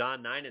rolling,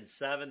 John,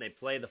 9-7. They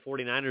play the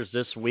 49ers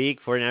this week.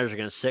 49ers are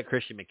going to sit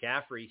Christian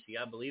McCaffrey. See,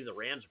 I believe the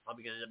Rams are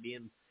probably going to end up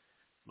being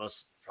most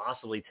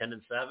possibly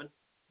 10-7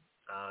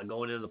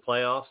 going into the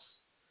playoffs.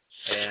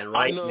 And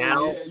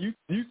now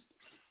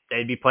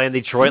they'd be playing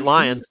the Detroit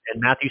Lions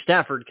and Matthew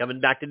Stafford coming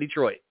back to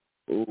Detroit.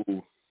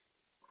 Ooh.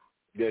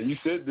 Yeah, you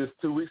said this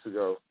 2 weeks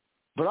ago.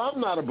 But I'm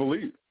not a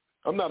believer.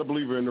 I'm not a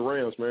believer in the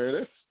Rams,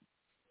 man.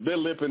 They're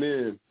limping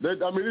in. They're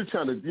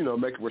trying to,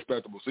 make a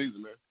respectable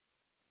season, man.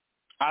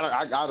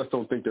 I just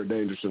don't think they're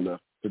dangerous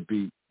enough to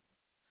beat.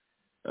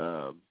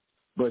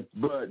 But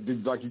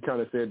like you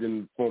kind of said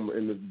in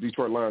the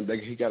Detroit Lions,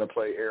 he got to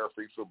play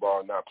error-free football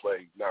and not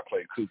play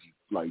cookie.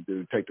 Like,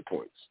 dude, take the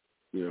points.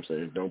 You know what I'm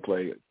saying? Don't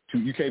play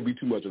you can't be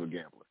too much of a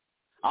gambler.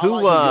 I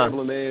like the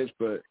gambling edge,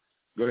 but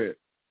go ahead.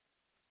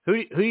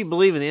 Who do you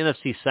believe in the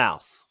NFC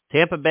South?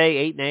 Tampa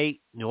Bay 8-8,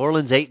 New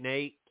Orleans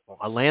 8-8,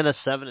 Atlanta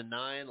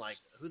 7-9. Like,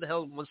 who the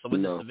hell wants to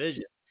win this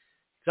division?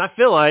 Because I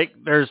feel like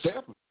there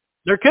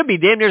could be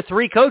damn near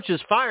 3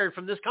 coaches fired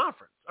from this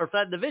conference or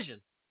from that division.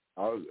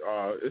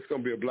 It's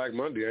gonna be a Black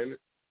Monday, ain't it?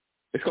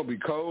 It's gonna be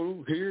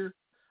cold here.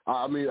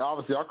 I mean,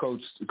 obviously, our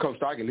coach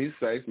Steichen, he's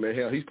safe, man.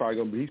 Hell, he's probably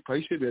gonna be.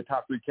 He should be a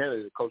top 3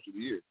 candidate, coach of the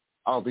year.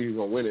 I don't think he's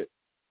gonna win it,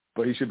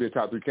 but he should be a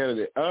top 3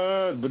 candidate.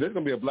 But there's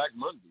gonna be a Black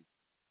Monday.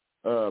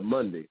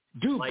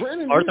 Dude, like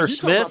Brandon, Arthur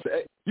Smith,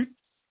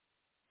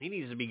 he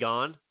needs to be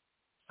gone.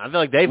 I feel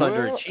like they've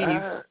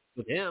underachieved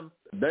with him.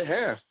 They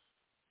have,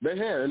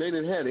 and they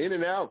didn't have in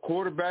and out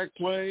quarterback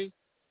play,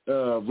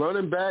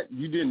 running back.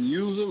 You didn't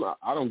use them.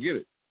 I don't get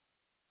it.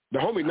 The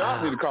homie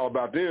Nas need to call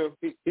about them.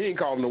 He ain't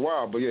called in a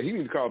while, but yeah, he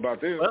needs to call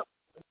about them.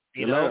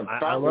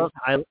 Well,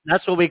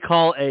 that's what we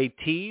call a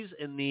tease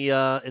in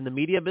the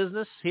media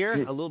business here.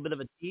 A little bit of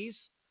a tease.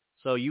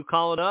 So you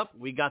call it up.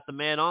 We got the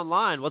man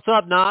online. What's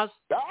up, Nas?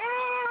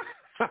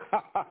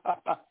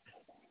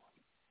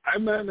 Hey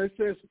man, they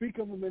said speak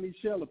of him and he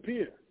shall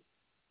appear.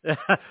 When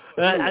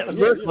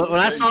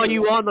I saw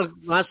you on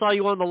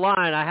the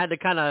line, I had to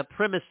kind of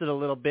premise it a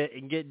little bit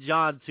and get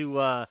John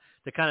to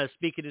kind of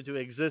speak it into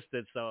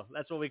existence. So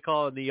that's what we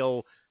call in the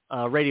old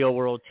radio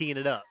world, teeing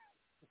it up.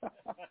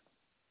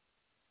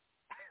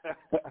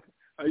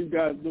 How you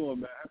guys doing,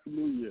 man? Happy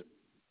New Year.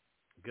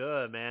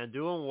 Good, man.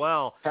 Doing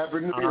well. Happy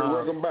New Year.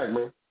 Welcome back,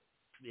 man.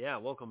 Yeah,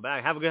 welcome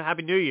back. Have a good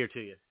Happy New Year to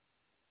you.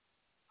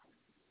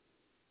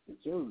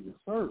 Yes,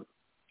 sir.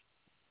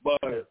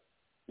 But,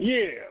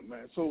 yeah,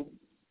 man. So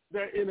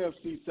that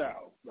NFC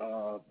South,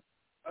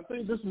 I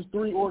think this is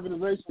 3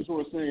 organizations who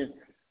are saying,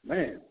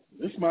 man,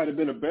 this might have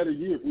been a better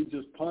year if we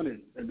just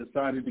punted and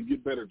decided to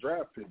get better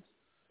draft picks.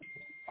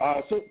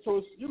 So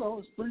it's,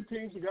 it's 3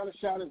 teams who got a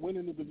shot at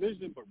winning the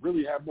division but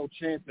really have no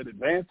chance at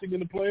advancing in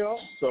the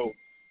playoffs. So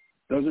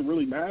does it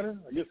really matter?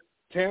 I guess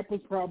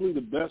Tampa's probably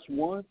the best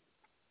one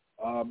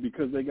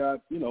because they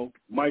got,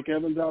 Mike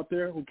Evans out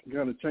there who can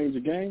kind of change the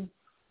game.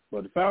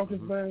 But the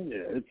Falcons, man,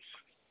 yeah,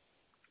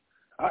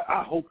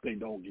 I hope they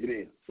don't get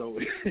in. So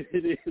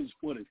it is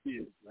what it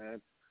is, man.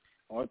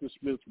 Arthur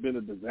Smith's been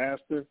a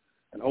disaster,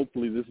 and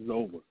hopefully this is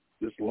over.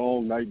 This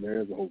long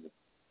nightmare is over.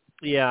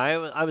 Yeah,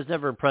 I was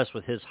never impressed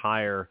with his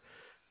hire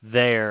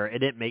there. It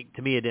didn't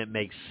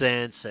make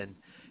sense. And,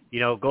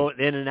 going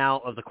in and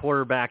out of the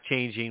quarterback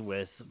changing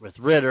with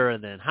Ritter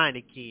and then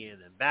Heineke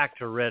and then back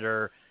to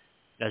Ritter.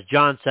 As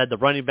John said, the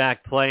running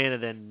back playing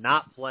and then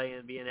not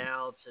playing, being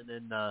out, and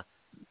then the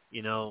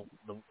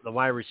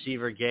wide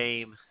receiver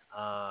game.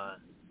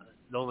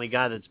 The only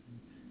guy that's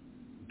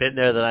been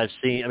there that I've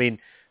seen. I mean,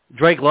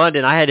 Drake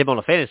London, I had him on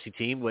a fantasy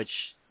team, which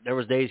there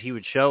was days he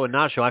would show and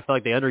not show. I feel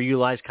like they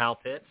underutilized Kyle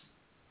Pitts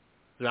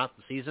throughout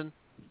the season.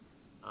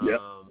 Yeah.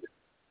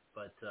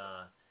 But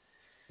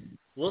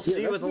we'll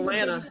see with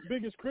Atlanta. The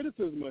biggest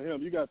criticism of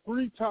him, you got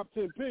 3 top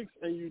 10 picks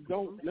and you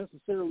don't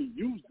necessarily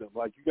use them.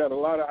 Like, you got a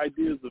lot of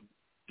ideas of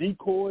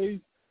decoys,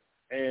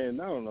 and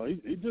I don't know,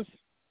 he just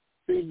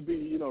seems to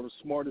be, the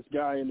smartest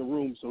guy in the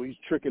room, so he's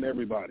tricking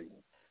everybody.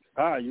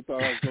 You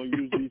thought I was going to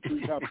use these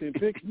 3 top 10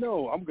 picks?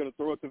 No, I'm going to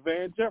throw it to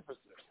Van Jefferson.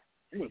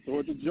 I'm going to throw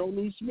it to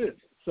Jonnu Smith.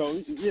 So,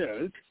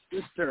 yeah,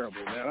 it's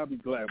terrible, man. I'll be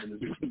glad when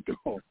this is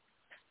gone.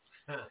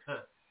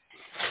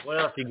 What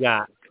else you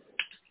got?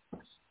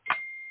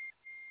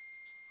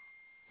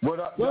 You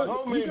guys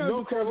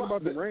were talking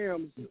about the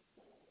Rams.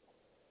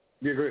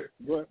 Yeah, great.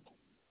 Go ahead.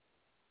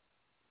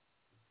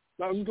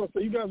 I was just going to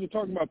say, you guys were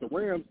talking about the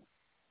Rams.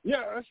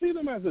 Yeah, I see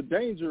them as a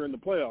danger in the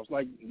playoffs.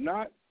 Like,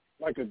 not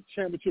like a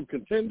championship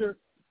contender,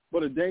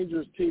 but a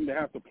dangerous team to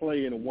have to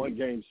play in a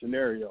one-game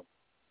scenario.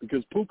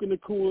 Because Puka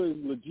Nacua is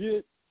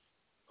legit.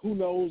 Who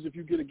knows if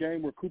you get a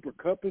game where Cooper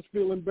Kupp is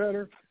feeling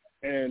better.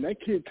 And that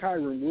kid,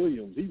 Kyron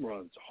Williams, he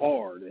runs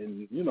hard.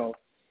 And,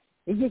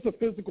 it's just a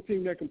physical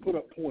team that can put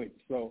up points.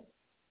 So,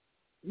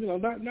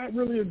 not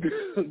really a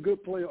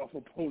good playoff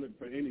opponent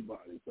for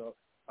anybody. So,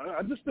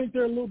 I just think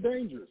they're a little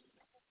dangerous.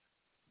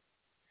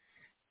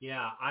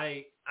 Yeah,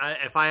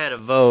 if I had a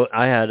vote,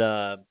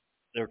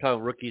 they were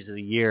talking rookies of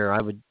the year.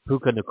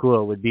 Puka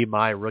Nacua would be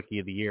my rookie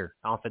of the year,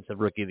 offensive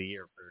rookie of the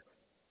year.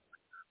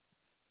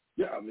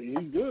 Yeah, I mean,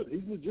 he's good.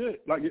 He's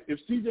legit. Like, if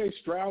C.J.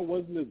 Stroud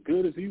wasn't as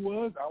good as he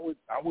was, I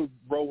would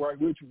roll right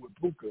with you with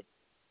Puka.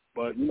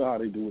 But you know how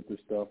they do with this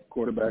stuff,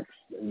 quarterbacks,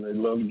 and they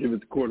love to give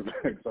it to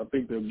quarterbacks. I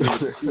think they'll give it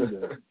to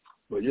C.J.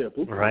 But yeah,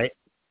 Puka, right?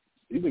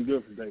 He's been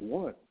good from day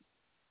one.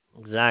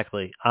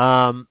 Exactly.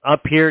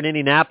 Up here in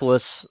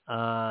Indianapolis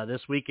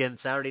this weekend,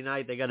 Saturday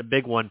night, they got a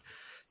big one.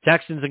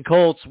 Texans and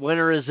Colts,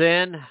 winner is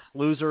in,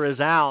 loser is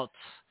out.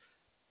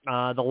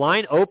 The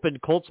line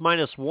opened Colts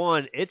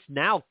 -1. It's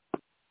now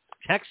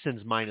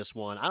Texans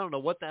 -1. I don't know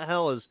what the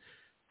hell has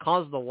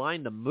caused the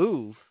line to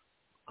move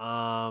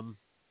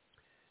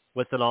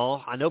with it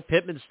all. I know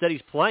Pittman said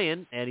he's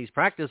playing, and he's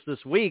practiced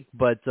this week,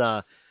 but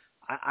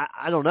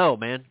I don't know,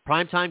 man.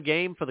 Primetime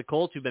game for the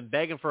Colts, who've been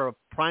begging for a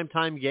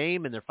primetime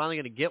game, and they're finally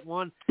going to get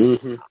one.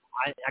 Mm-hmm.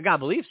 I got to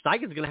believe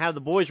Steichen's going to have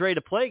the boys ready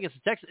to play against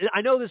the Texans.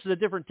 I know this is a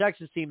different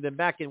Texans team than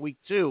back in week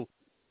 2,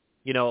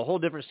 a whole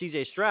different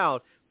C.J.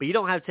 Stroud, but you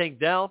don't have Tank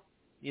Dell.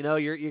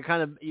 You're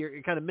kind of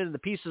mending the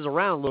pieces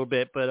around a little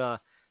bit, but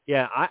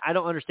yeah, I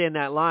don't understand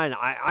that line.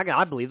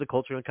 I believe the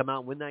Colts are going to come out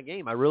and win that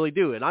game. I really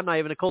do, and I'm not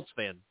even a Colts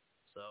fan,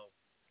 so.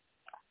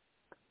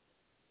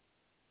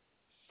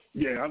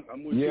 Yeah,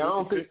 I'm with you. I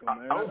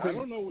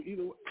don't know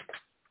either way.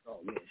 Oh,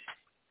 yeah.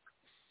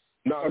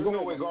 No, there's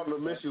no way Gardner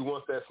Minshew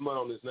wants that smut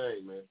on his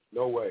name, man.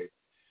 No way.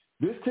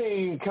 This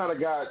team kind of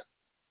got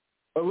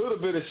a little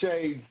bit of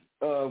shade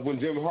when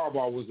Jim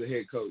Harbaugh was the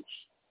head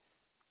coach.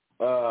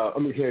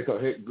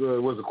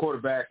 Was a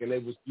quarterback, and they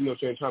was,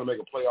 trying to make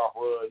a playoff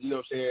run.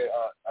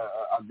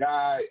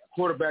 A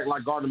quarterback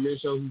like Gardner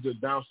Minshew who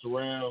just bounced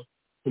around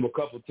from a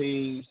couple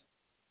teams.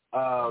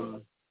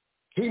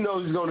 He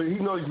knows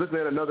he's looking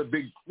at another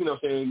big,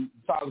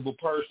 sizable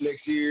purse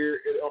next year,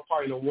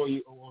 probably on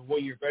a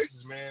one-year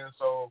basis, man.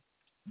 So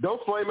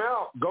don't flame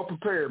out. Go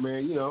prepared,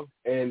 man.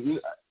 And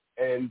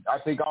I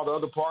think all the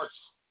other parts,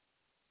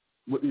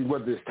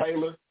 whether it's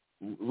Taylor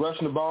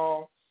rushing the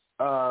ball,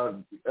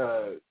 and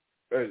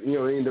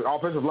the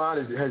offensive line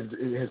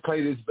has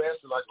played its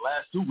best in like the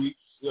last 2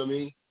 weeks. You know what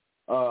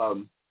I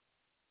mean?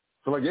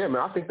 So yeah,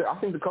 man. I think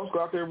the Colts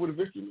go out there with a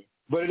victory, man.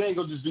 But it ain't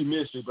gonna just be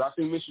Minshew. But I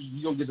think Minshew,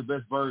 you're gonna get the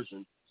best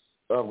version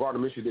of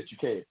Gardner Minshew that you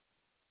can.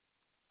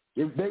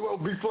 They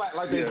won't be flat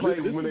like they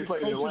played when they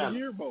played in Atlanta. Coach of the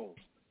Year Bowl.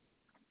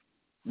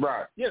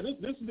 Right. Yeah,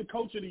 this is the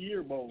Coach of the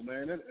Year Bowl,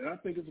 man, and I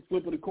think it's a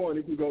flip of the coin.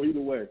 It can go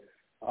either way.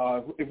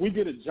 If we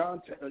get a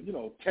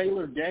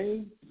Taylor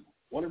game,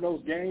 one of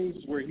those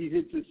games where he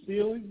hits his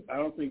ceiling, I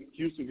don't think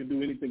Houston can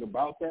do anything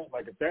about that.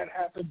 Like, if that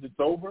happens, it's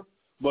over.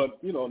 But,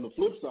 on the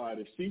flip side,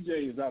 if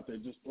CJ is out there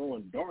just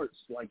throwing darts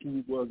like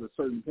he was at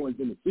certain points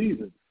in the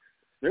season,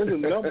 there's a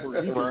number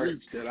he can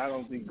reach that I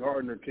don't think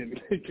Gardner can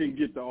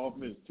get the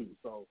offense to.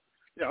 So,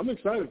 yeah, I'm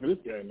excited for this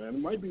game, man. It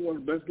might be one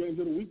of the best games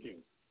of the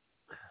weekend.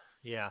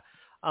 Yeah.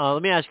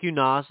 Let me ask you,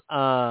 Nas.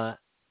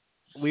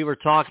 We were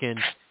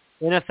talking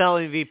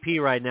NFL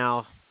MVP right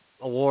now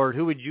award.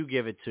 Who would you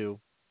give it to?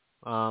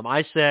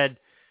 I said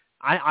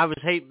I was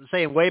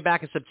saying way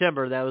back in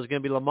September that it was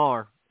going to be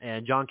Lamar,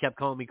 and John kept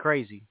calling me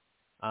crazy.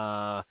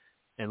 And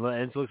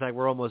it looks like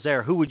we're almost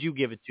there. Who would you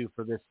give it to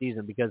for this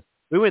season? Because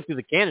we went through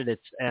the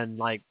candidates, and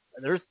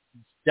there's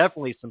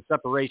definitely some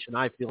separation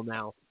I feel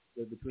now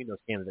between those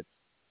candidates.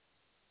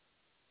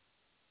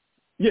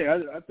 Yeah,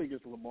 I think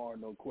it's Lamar,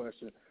 no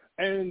question.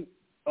 And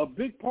a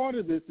big part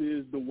of this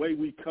is the way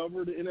we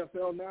cover the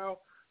NFL now,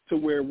 to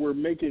where we're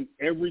making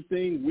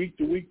everything week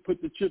to week,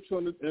 put the chips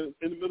in the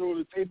middle of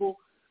the table.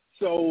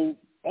 So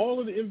all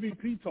of the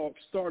MVP talk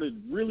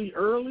started really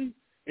early,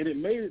 and it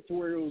made it to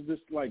where it was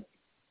just like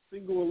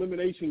single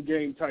elimination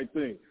game type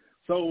thing.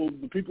 So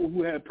the people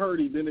who had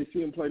Purdy, then they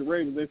see him play the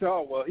Ravens, they say,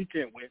 oh, well, he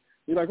can't win.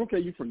 You're like, okay,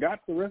 you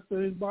forgot the rest of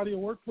his body of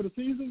work for the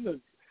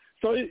season?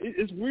 So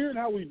it's weird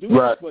how we do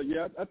it, but,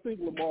 yeah, I think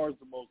Lamar's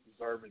the most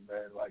deserving,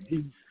 man. Like,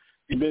 he's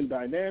been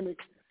dynamic.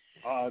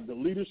 The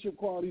leadership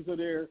qualities are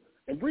there.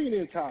 And bringing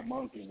in Todd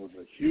Monken was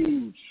a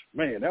huge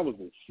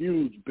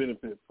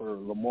benefit for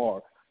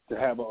Lamar to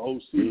have an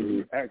OC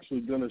who's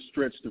actually going to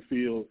stretch the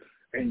field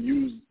and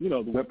use,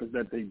 the weapons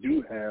that they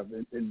do have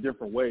in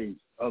different ways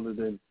other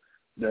than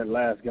that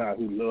last guy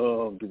who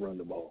loved to run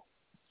the ball.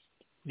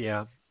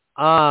 Yeah.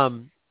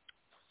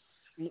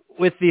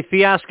 with the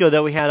fiasco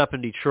that we had up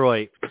in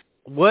Detroit,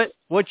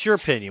 what's your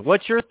opinion?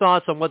 What's your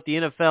thoughts on what the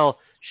NFL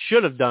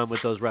should have done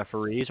with those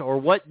referees, or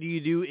what do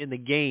you do in the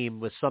game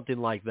with something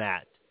like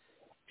that?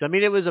 I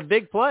mean, it was a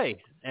big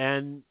play,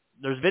 and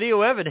there's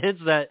video evidence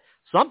that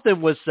something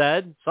was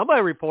said.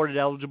 Somebody reported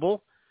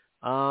eligible.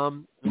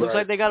 Looks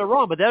like they got it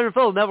wrong, but the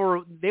NFL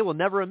will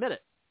never admit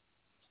it.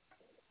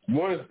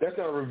 That's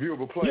not a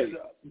reviewable play.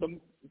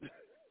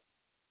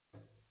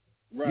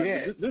 Right.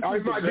 Yeah,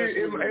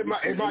 it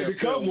might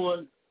become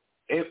one.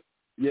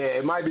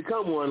 It might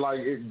become one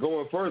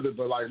going further,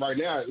 but like right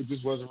now, it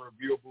just wasn't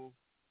reviewable.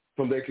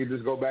 They could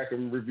just go back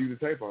and review the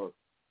tape on it,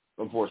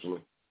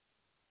 unfortunately.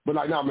 But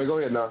man, go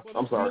ahead now.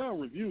 I'm sorry.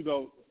 Beyond review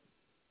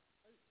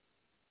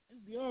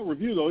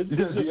though. It's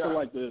just for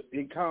like the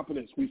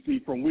incompetence we see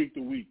from week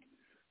to week.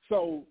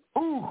 So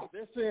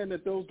they're saying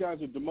that those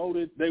guys are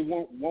demoted. They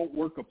won't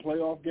work a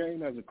playoff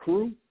game as a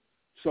crew.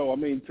 So, I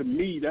mean, to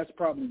me, that's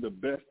probably the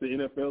best the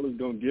NFL is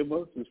going to give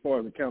us as far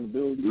as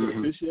accountability for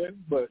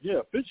officiating. But, yeah,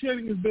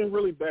 officiating has been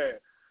really bad.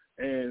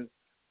 And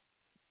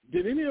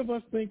did any of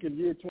us think in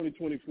year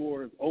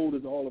 2024, as old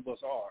as all of us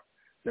are,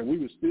 that we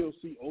would still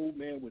see old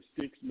men with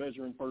sticks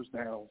measuring first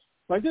downs?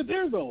 Like,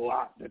 there's a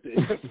lot that the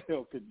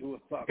NFL could do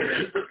about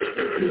that.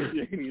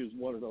 Officiating is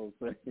one of those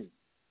things.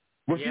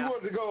 But you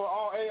wanted to go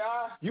all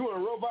AI? You want a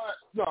robot?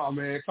 No,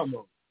 man, come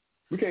on.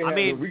 We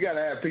can't we got to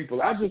have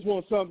people. I just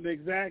want something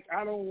exact.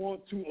 I don't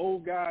want two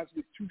old guys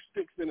with two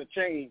sticks and a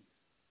chain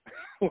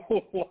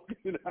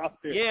walking out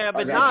there. Yeah,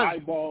 but I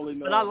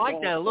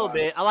like that a little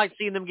bit. I like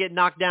seeing them get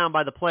knocked down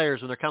by the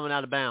players when they're coming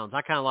out of bounds.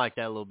 I kind of like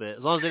that a little bit.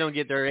 As long as they don't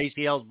get their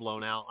ACLs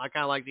blown out. I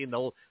kind of like seeing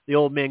the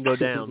old men go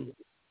down.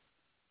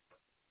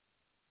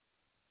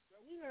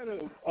 We had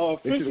an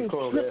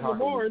official trip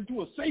Lamar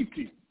into a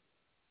safety.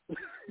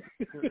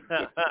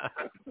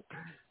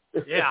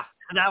 Yeah,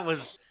 that was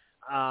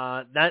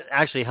that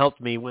actually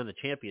helped me win the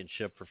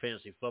championship for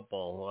fantasy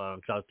football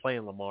because I was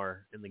playing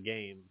Lamar in the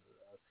game,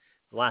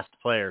 the last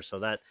player, so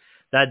that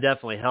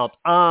definitely helped.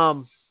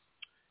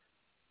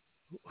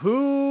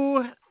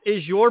 Who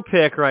is your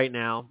pick right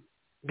now?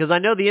 Because I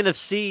know the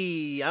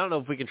NFC, I don't know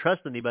if we can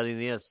trust anybody in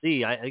the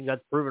NFC. I think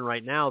that's proven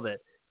right now that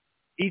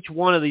each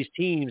one of these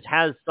teams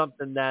has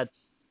something that's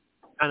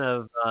kind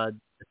of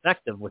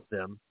effective with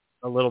them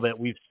a little bit.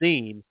 We've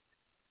seen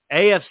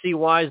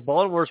AFC-wise,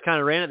 Baltimore's kind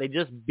of ran it. They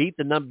just beat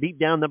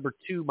down number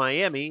 2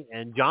 Miami,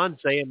 and John's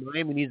saying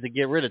Miami needs to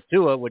get rid of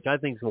Tua, which I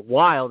think is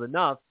wild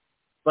enough.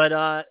 But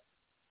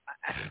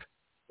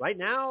right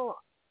now,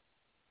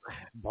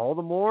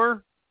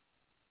 Baltimore,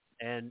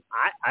 and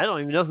I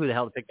don't even know who the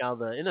hell to pick out of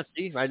the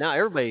NFC right now.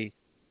 Everybody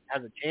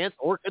has a chance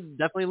or could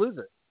definitely lose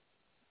it.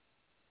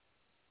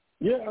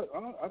 Yeah,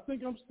 I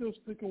think I'm still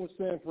sticking with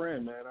San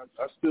Fran, man.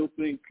 I still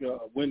think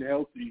when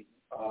healthy,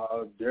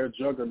 they're a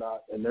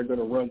juggernaut, and they're going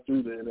to run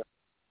through the NFL.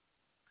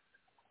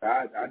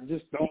 I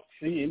just don't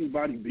see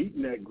anybody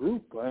beating that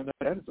group, man.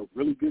 That is a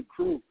really good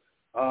crew.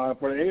 For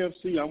the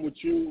AFC, I'm with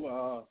you.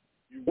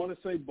 You want to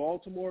say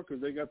Baltimore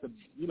because they got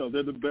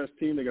they're the best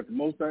team. They got the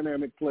most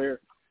dynamic player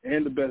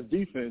and the best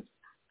defense.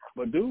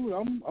 But, dude,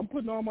 I'm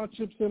putting all my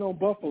chips in on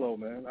Buffalo,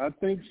 man. I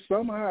think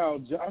somehow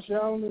Josh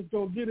Allen is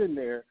going to get in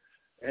there,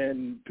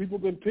 and people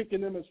have been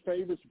picking them as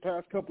favorites the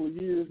past couple of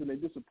years, and they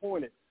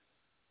disappointed.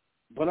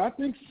 But I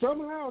think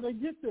somehow they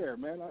get there,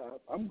 man.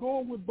 I'm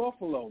going with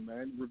Buffalo,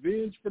 man.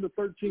 Revenge for the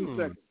 13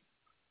 seconds.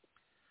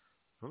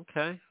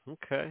 Okay.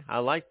 I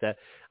like that.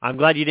 I'm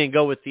glad you didn't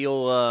go with the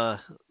old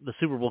the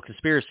Super Bowl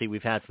conspiracy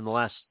we've had from the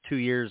last 2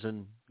 years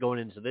and going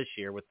into this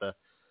year with the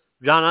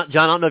John. I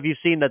don't know if you've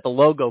seen that the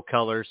logo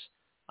colors,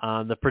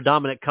 the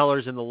predominant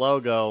colors in the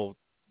logo,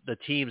 the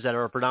teams that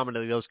are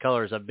predominantly those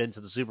colors have been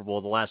to the Super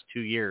Bowl the last 2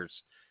 years,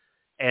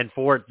 and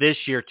for it this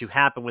year to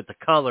happen with the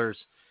colors,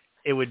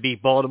 it would be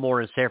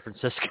Baltimore and San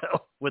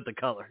Francisco with the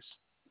colors.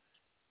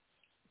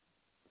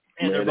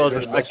 And they're both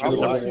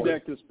respectable. I see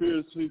that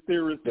conspiracy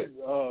theorist. They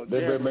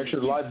better make sure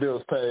the light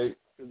bill's paid.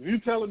 If you're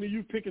telling me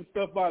you picking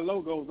stuff by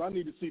logos, I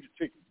need to see the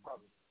tickets,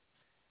 probably.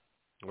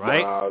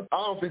 Right? I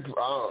don't think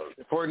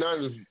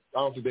 49ers, I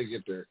don't think they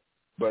get there.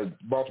 But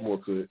Baltimore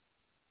could.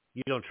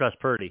 You don't trust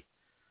Purdy?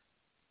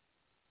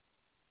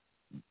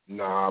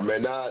 Nah,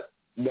 man, not.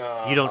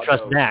 Nah. You don't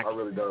trust Dak? I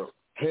really don't.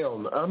 Hell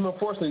no.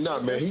 Unfortunately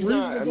not, man. He's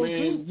not. I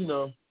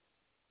mean,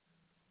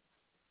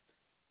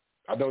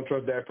 I don't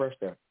trust Dak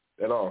Prescott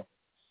at all.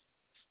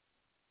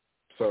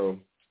 So.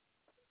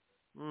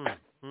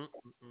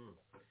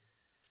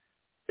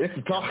 It's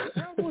a toss.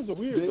 That was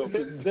weird,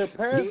 though. Their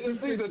pass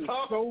defense is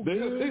so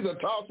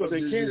good, but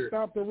they can't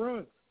stop the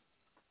run.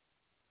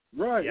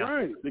 Right.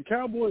 The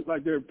Cowboys,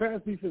 their pass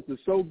defense is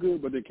so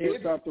good, but they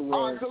can't stop the run.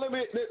 All right, so if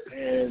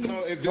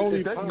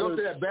they can go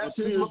to that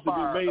baptism of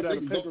fire, I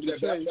think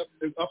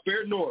it's up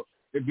there north.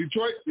 If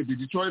the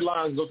Detroit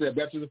Lions go to that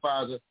baptism of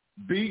fire,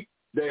 beat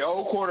their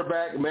old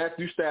quarterback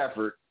Matthew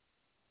Stafford,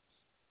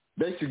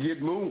 they should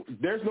get moved.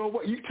 There's no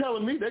way. You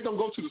telling me they're gonna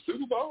go to the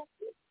Super Bowl?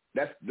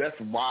 That's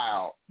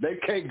wild. They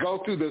can't go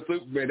to the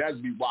Super Bowl.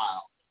 That'd be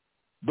wild.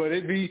 But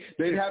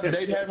they'd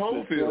have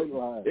home field.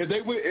 If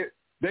they would,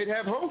 they'd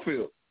have home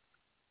field.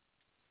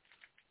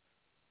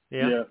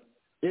 Yeah.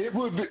 It'd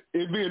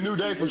be a new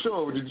day for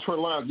sure with the Detroit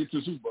Lions get to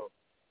the Super Bowl.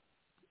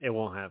 It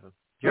won't happen.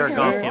 I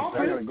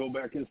gotta go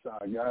back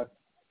inside, guys.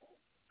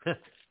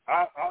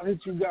 I'll hit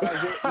you guys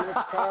next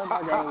time.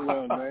 I gotta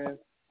run, man.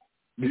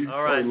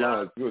 All right,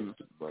 Nas.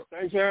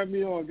 Thanks for having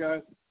me on,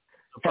 guys.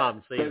 No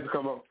problem. See you.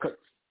 Come on.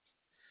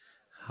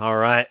 All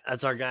right,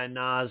 that's our guy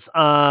Nas.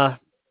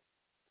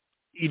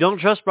 You don't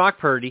trust Brock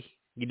Purdy.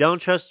 You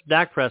don't trust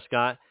Dak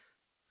Prescott.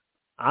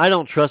 I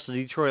don't trust the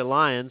Detroit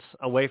Lions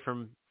away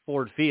from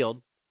Ford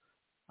Field.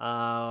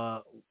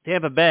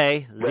 Tampa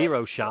Bay,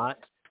 0 shot.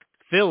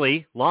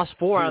 Philly lost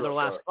 4 out of their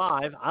last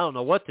 5. I don't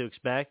know what to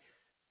expect.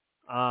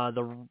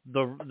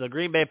 The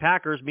Green Bay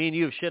Packers, me and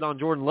you have shit on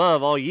Jordan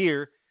Love all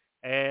year,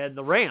 and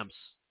the Rams,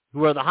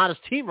 who are the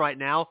hottest team right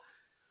now.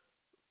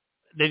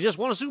 They just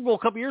won a Super Bowl a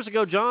couple years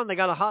ago, John. They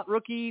got a hot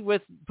rookie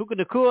with Puka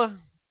Nacua.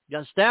 You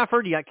got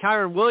Stafford. You got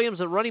Kyron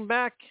Williams at running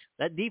back.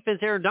 That defense,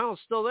 Aaron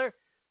Donald's still there.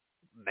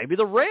 Maybe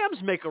the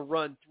Rams make a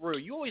run through.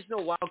 You always know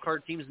wild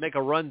card teams make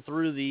a run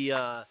through the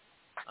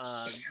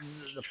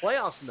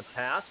playoffs in the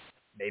past.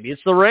 Maybe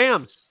it's the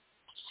Rams.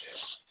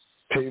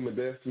 Team of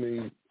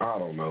destiny. I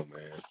don't know,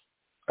 man.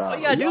 All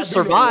you gotta do is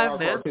survive,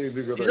 man.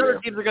 These other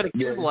teams are gonna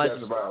capitalize. Yeah,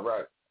 survive,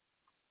 right?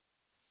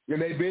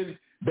 And they've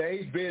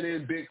been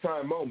in big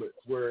time moments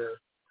where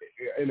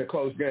in a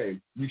close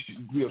game, you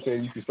know what I'm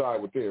saying, you can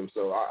side with them.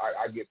 So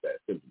I get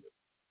that sentiment.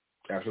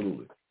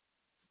 Absolutely.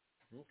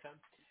 Okay.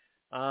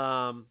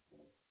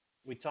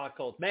 We talk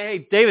Colts. Man,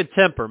 hey, David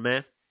Temper,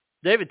 man.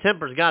 David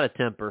Temper's got a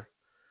temper.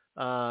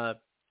 I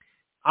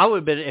would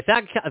have been if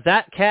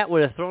that cat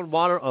would have thrown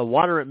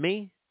water at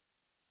me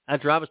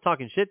after I was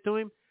talking shit to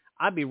him,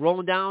 I'd be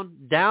rolling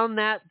down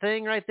that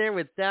thing right there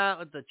with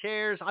the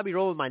chairs. I'd be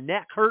rolling my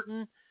neck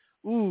hurting.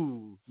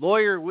 Ooh,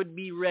 lawyer would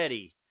be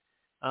ready.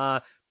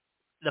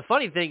 The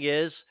funny thing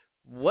is,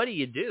 what do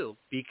you do?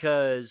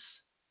 Because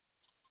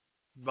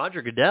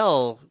Roger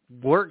Goodell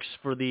works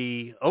for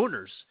the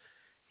owners.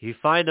 You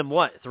find them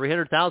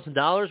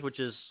 $300,000, which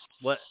is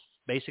what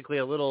basically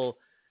a little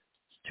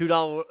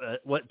 $2.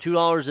 What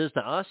 $2 is to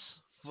us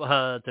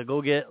to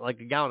go get like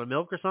a gallon of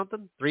milk or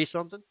something, $3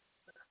 something.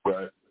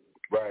 Right.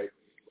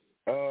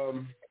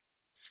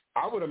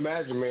 I would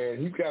imagine, man,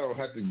 he's got to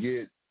have to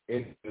get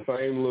into the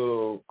same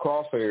little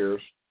crosshairs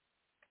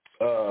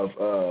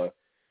of,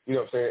 you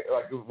know what I'm saying,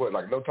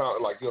 like no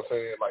time, like, you know what I'm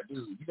saying, like,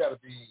 dude, you got to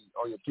be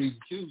on your P's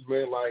and Q's,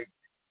 man. Like,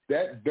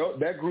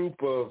 that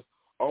group of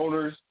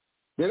owners,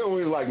 they don't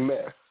really like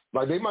mess.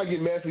 Like, they might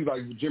get messy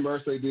like Jim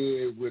Irsay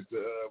did with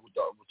the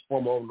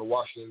former owner of the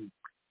Washington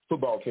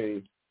football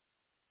team,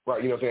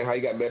 right? You know what I'm saying, how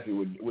he got messy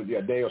with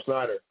Daniel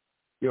Snyder,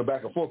 you know,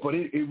 back and forth. But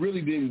it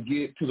really didn't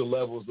get to the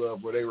levels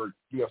of where they were,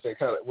 you know what I'm saying,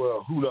 kind of,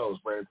 well, who knows,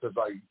 man, because,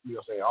 like, you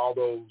know what I'm saying, all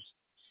those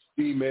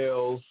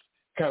emails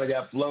kind of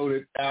got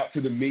floated out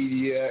to the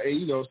media. And,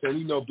 you know what I'm saying,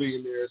 we know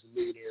billionaires and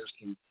millionaires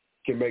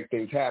can make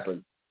things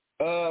happen.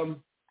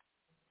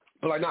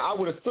 But, like, now I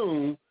would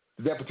assume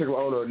that particular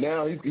owner,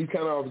 now he's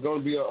kind of going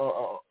to be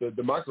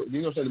the micro,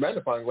 you know what I'm saying, the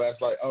magnifying glass,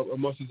 like,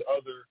 amongst his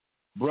other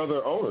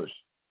brother owners.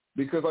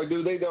 Because, like,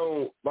 dude, they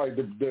don't, like,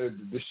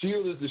 the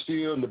shield is the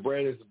shield and the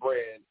brand is the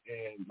brand.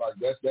 And, like,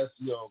 that's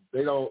you know,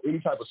 they don't, any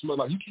type of smell,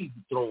 like, you can't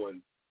be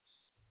throwing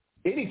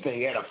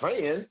anything at a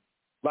fan.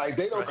 Like,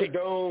 they don't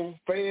condone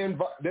fan,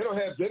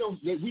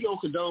 we don't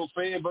condone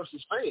fan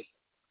versus fan.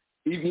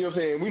 Even, you know what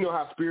I'm saying, we know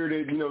how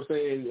spirited, you know what I'm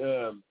saying,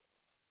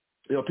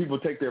 you know, people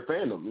take their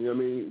fandom, you know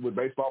what I mean, with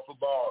baseball,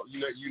 football, you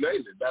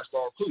name it,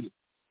 basketball included.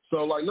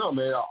 So, like, no,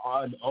 man,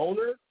 an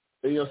owner,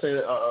 you know what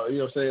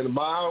I'm saying,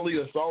 mildly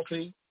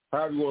assaulting,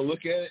 however you want to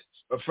look at it,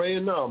 a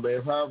fan, no,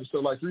 man. However, so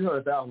like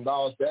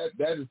 $300,000,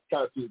 that is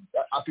kind of,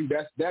 I think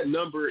that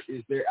number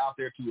is there out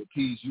there to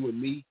appease you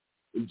and me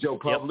and Joe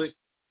Public. Yep.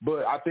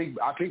 But I think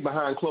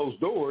behind closed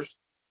doors,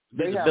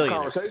 they have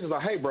conversations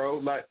like, hey, bro,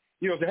 like,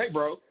 you know, say, hey,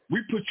 bro,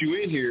 we put you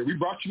in here, we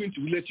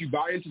we let you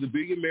buy into the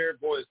Billionaire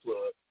Boys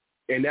Club,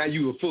 and now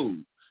you a fool.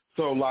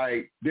 So,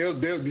 like, they'll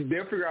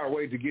figure out a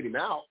way to get him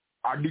out.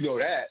 I do know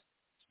that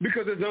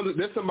because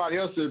there's somebody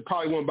else that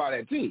probably won't buy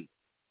that team.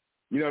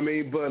 You know what I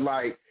mean? But,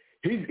 like,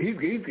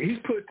 he's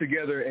put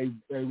together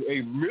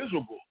a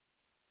miserable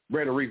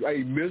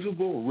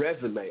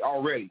resume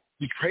already.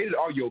 You traded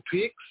all your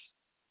picks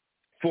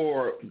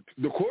for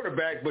the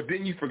quarterback, but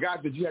then you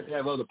forgot that you had to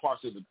have other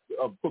parts of the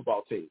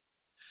football team.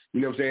 You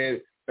know what I'm saying?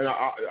 And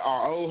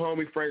our old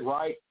homie Frank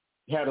Wright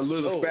had a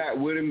little spat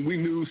with him. We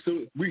knew as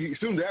soon as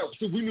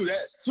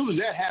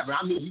that happened,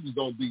 I knew he was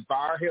going to be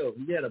fire. Hell,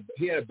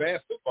 he had a bad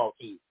football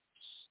team,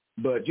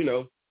 but you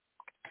know,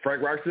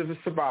 Frank Wright is a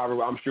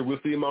survivor. I'm sure we'll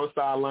see him on the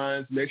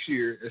sidelines next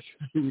year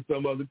with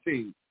some other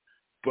team.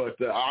 But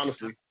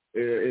honestly,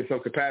 in some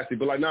capacity.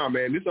 But like, nah,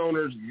 man, this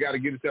owner's got to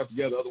get himself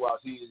together. Otherwise,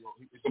 he's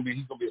gonna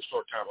be a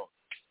short time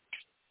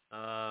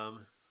owner.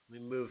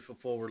 Let me move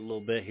forward a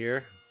little bit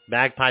here.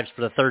 Bagpipes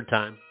for the third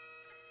time.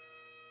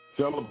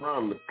 Tell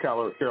LeBron, the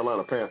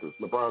Carolina Panthers,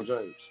 LeBron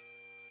James.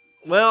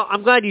 Well,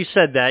 I'm glad you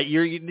said that.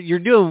 You're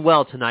doing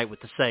well tonight with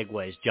the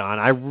segues, John.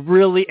 And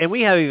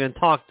we haven't even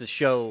talked the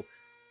show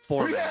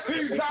format. I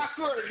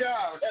swear to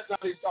God, that's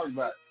not what he's talking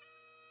about.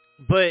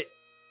 But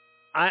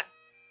I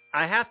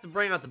have to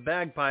bring out the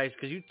bagpipes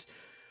because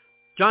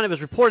John, it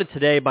was reported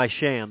today by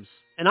Shams,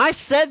 and I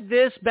said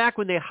this back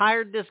when they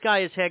hired this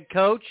guy as head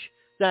coach,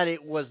 that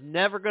it was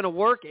never going to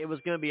work. It was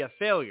going to be a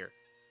failure.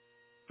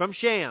 From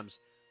Shams,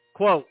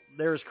 quote,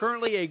 there is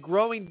currently a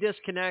growing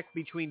disconnect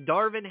between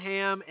Darvin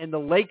Ham and the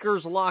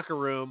Lakers locker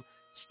room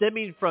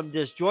stemming from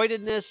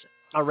disjointedness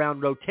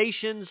around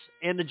rotations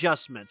and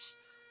adjustments.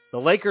 The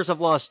Lakers have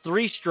lost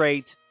 3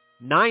 straight,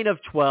 9 of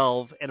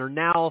 12, and are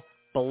now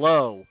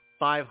below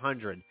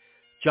 500.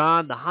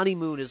 John, the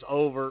honeymoon is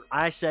over.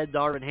 I said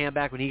Darvin Ham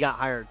back when he got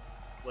hired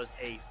was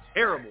a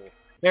terrible,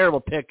 terrible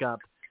pickup,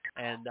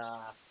 and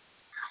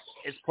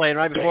it's playing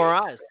right before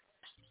our eyes.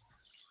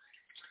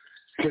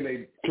 Can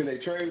they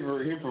trade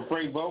for him for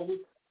Frank Vogel?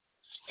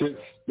 Since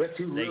that's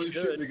who really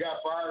should have got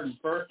fired in the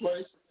first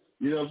place.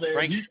 You know what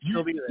I'm saying?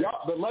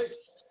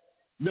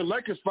 The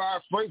Lakers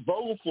fired Frank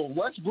Vogel for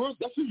Westbrook.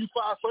 That's who you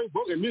fired Frank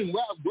Vogel. And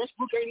meanwhile,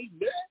 Westbrook ain't even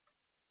there.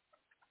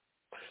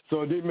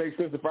 So it didn't make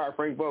sense to fire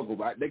Frank Vogel.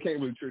 But they can't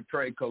really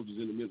trade coaches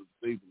in the middle of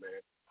the season,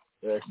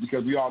 man.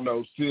 Because we all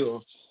know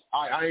still,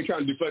 I ain't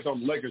trying to deflect on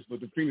the Lakers,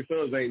 but the Phoenix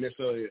Suns ain't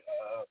necessarily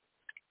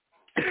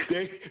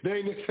they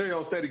ain't necessarily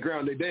on steady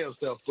ground they damn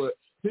self. But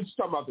just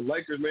talking about the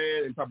Lakers,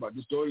 man, and talking about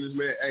this Jordan,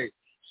 man. Hey,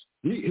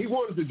 he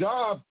wanted the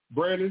job,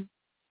 Brandon.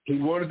 He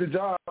wanted the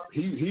job.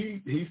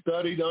 He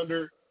studied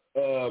under.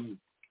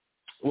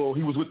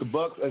 He was with the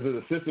Bucks as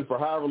an assistant for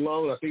however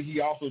long. I think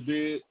he also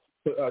did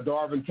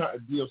Darvin.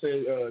 You know,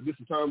 saying this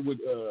is time with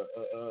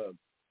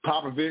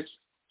Popovich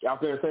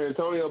out there in San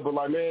Antonio. But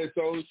like, man,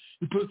 so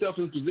he put himself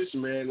in this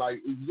position, man.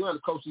 Like, you got to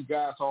coach these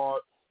guys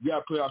hard. You got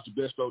to play off the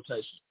best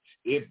rotation.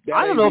 If that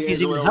I don't know if he's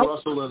even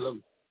healthy.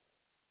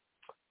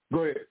 Go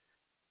ahead.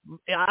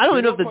 I don't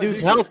even know if the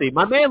dude's healthy.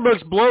 My man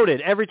looks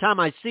bloated every time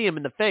I see him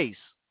in the face.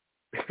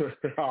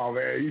 Oh,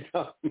 man.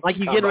 Like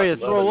he's getting ready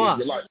to throw up.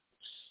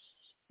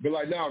 But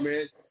like, no,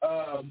 man.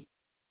 I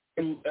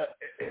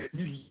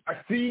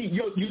see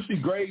you see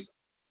great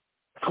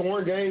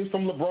scoring games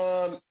from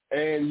LeBron,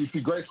 and you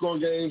see great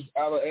scoring games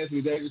out of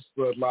Anthony Davis,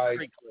 but like,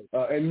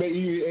 and maybe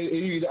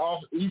even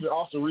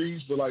Austin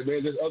Reeves, but like,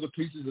 man, there's other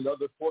pieces and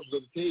other portions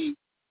of the team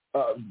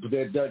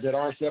that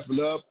aren't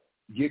stepping up.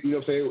 You know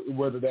what I'm saying?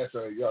 Whether that's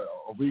a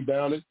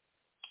rebounding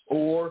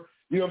or,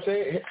 you know what I'm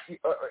saying,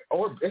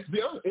 or let's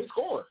be honest, it's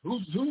scoring.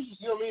 Who's you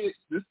know what I mean?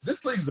 This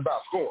league is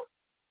about scoring.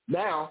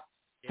 Now,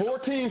 4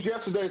 teams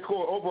yesterday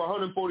scored over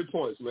 140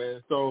 points,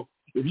 man. So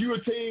if you're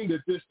a team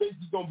that just thinks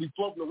you're gonna be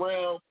floating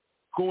around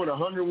scoring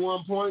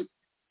 101 points,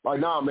 like,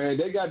 nah, man,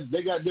 they got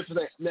different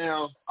things.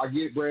 Now, I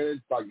get,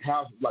 Brandon,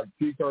 like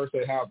T. Kerr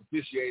said, how it's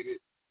officiated.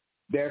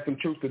 There's some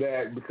truth to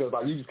that because,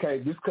 like, you just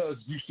can't, just because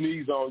you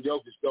sneeze on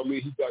Jokic don't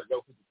mean he's got to go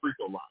to the free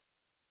throw line.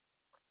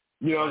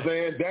 You know what I'm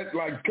saying? That's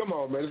like, come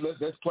on, man,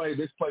 let's play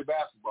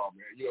basketball,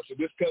 man. You know, so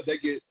just because they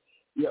get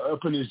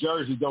up in his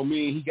jersey don't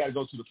mean he got to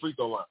go to the free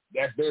throw line.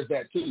 There's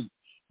that too.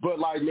 But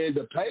like, man,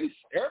 the pace,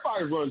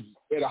 everybody runs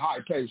at a high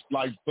pace.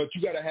 Like, but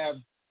you got to have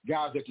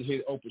guys that can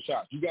hit open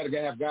shots. You got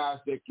to have guys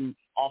that can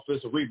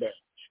offensive rebound,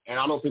 and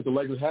I don't think the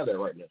Lakers have that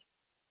right now.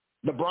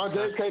 LeBron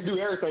James can't do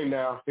everything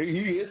now. He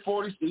is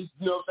 40. You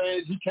know what I'm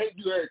saying? He can't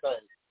do everything.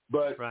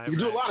 But he can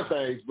do a lot of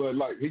things, but,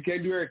 like, he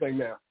can't do everything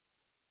now.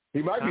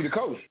 He might be the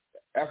coach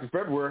after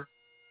February.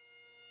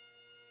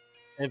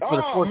 Man,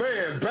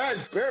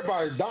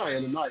 everybody's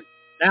dying tonight.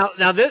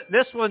 Now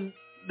this one's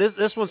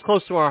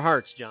close to our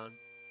hearts, John.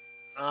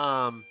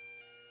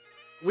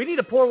 We need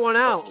to pour one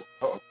out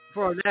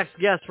for our next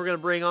guest we're going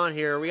to bring on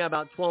here. We got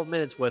about 12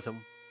 minutes with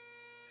him.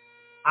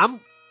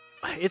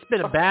 It's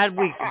been a bad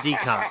week for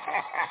Decott.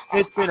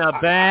 It's been a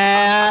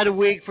bad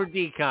week for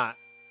Decott.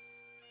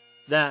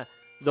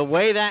 The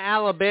way that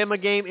Alabama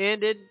game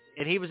ended,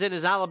 and he was in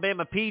his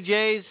Alabama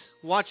PJs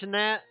watching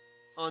that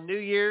on New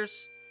Year's,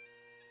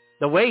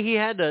 the way he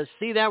had to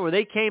see that where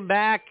they came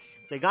back,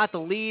 they got the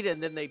lead,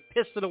 and then they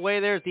pissed it away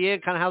there at the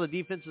end, kind of how the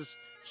defenses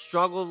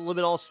struggled a little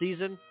bit all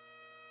season.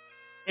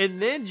 And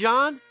then,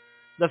 John,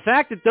 the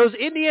fact that those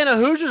Indiana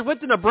Hoosiers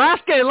went to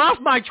Nebraska and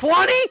lost by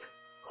 20,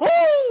 whoo!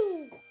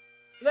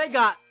 They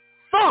got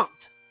thumped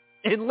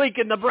in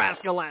Lincoln,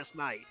 Nebraska last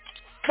night.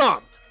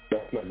 Thumped.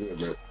 That's not good,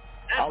 man.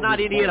 That's not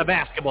Indiana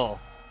basketball.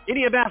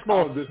 Indiana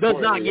basketball does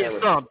not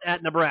get thumped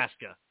at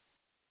Nebraska.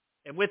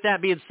 And with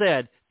that being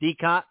said,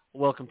 Decott,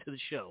 welcome to the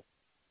show.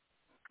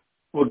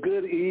 Well,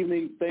 good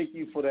evening. Thank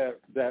you for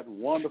that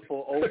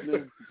wonderful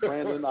opening,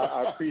 Brandon.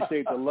 I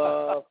appreciate the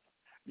love.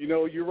 You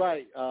know, you're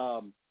right.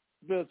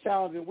 It's been a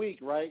challenging week,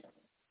 right?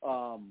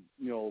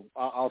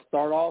 I'll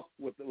start off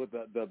with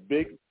the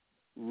big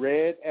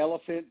red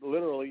elephant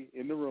literally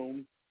in the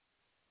room.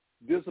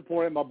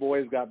 Disappointed my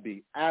boys got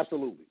beat.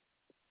 Absolutely.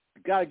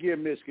 Got to give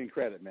Michigan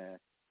credit, man.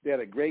 They had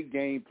a great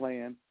game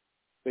plan.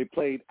 They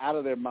played out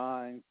of their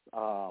minds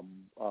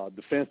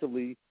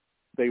defensively.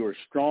 They were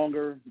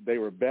stronger. They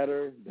were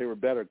better. They were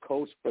better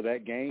coached for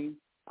that game.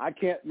 I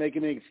can't make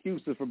any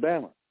excuses for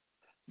Bama.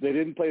 They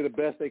didn't play the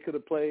best they could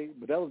have played,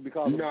 but that was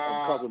because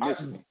of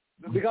Michigan.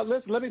 Because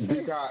let me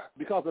finish.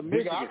 Because of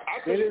Michigan,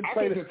 they didn't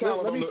play the.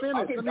 Let me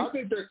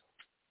finish.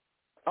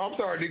 I'm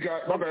sorry,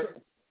 Decott. My bad.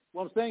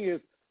 What I'm saying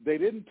is they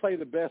didn't play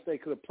the best they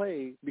could have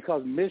played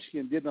because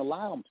Michigan didn't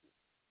allow them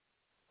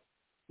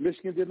to.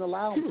 Michigan didn't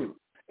allow them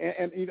to.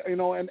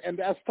 And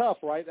that's tough,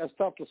 right? That's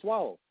tough to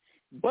swallow.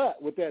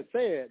 But with that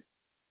said,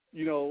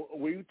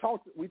 we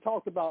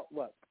talked about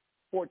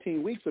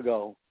 14 weeks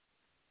ago,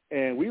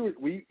 and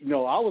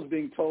I was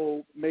being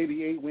told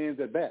maybe 8 wins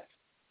at best.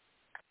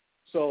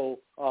 So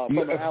from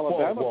an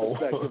Alabama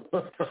perspective,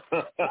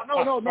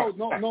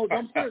 no,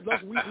 I'm serious.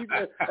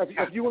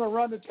 If you want to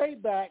run the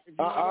tape back,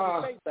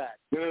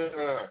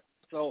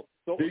 So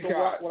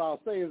what I'll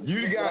say is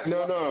you get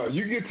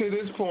to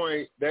this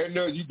point.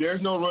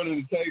 There's no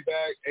running the tape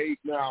back 8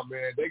 now,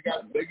 man. They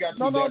got the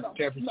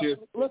championship.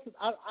 No, listen,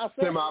 I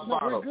said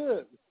semifinals. We're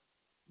good.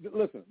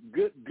 Listen,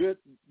 good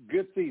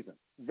season,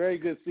 very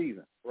good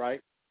season,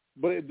 right?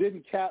 But it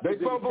didn't cap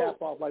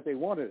off like they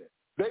wanted it.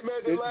 They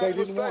made the last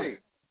mistake.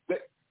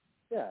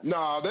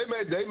 No, they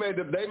made.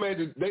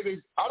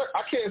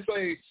 I can't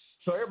say.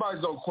 So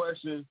everybody's gonna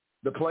question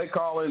the play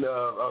calling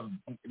of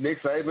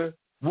Nick Saban.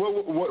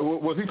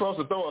 Was he supposed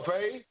to throw a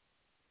fade?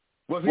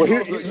 Was he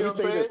supposed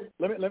to?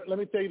 Let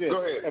me tell you this.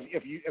 Go ahead.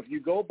 If you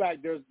go back,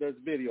 there's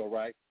video,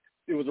 right?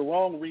 It was a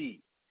wrong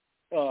read.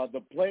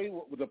 The play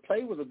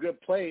was a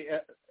good play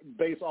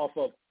based off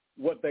of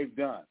what they've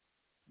done.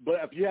 But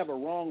if you have a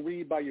wrong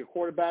read by your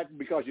quarterback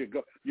because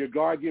your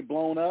guard get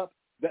blown up,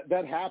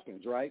 that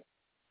happens, right?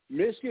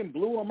 Michigan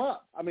blew them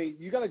up. I mean,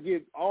 you got to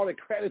give all the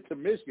credit to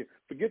Michigan.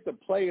 Forget the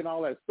play and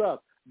all that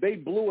stuff. They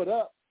blew it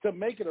up to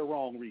make it a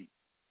wrong read.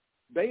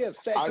 They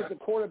affected the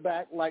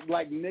quarterback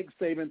like Nick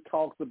Saban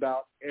talks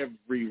about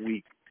every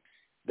week.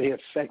 They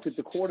affected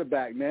the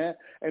quarterback, man.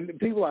 And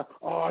people are like,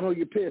 oh, I know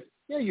you're pissed.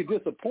 Yeah, you're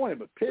disappointed,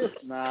 but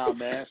pissed? Nah,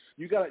 man.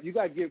 You got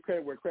to give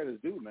credit where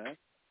credit's due, man.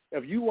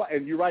 And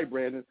you're right,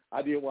 Brandon.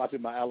 I did watch it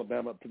in my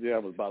Alabama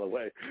pajamas, by the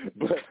way.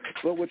 But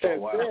with that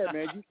said,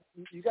 man,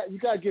 you got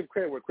to give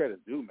credit where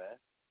credit's due, man.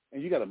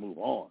 And you got to move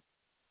on.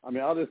 I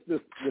mean, all this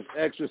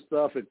extra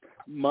stuff and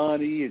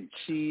money and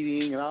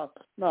cheating and all.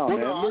 No,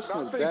 man.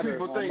 I think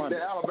people think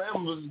that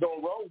Alabama was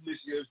going to roll this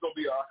year. It's going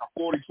to be like a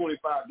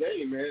 40-25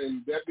 game, man.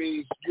 And that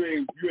means you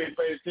ain't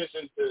paying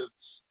attention to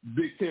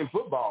Big Ten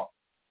football.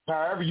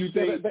 However, you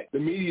think the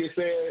media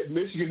said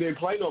Michigan didn't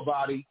play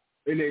nobody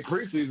in their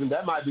preseason,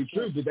 that might be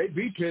true. But they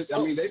beat Penn. I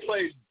mean, they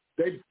played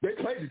the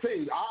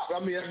team.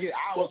 Again,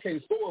 Iowa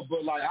can't score,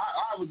 but like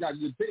Iowa got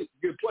good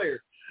players.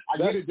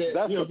 That's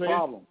the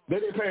problem. They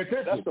didn't pay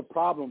attention. That's the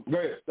problem.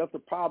 That's the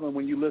problem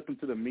when you listen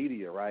to the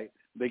media, right?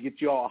 They get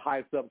you all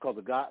hyped up because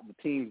the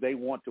teams they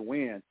want to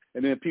win,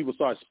 and then people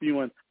start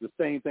spewing the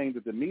same thing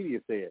that the media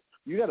said.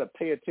 You got to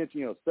pay attention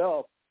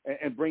yourself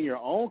and bring your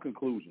own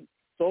conclusions.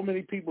 So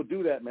many people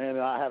do that, man.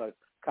 And I had a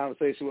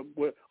conversation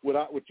with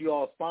you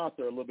all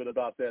sponsor a little bit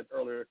about that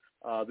earlier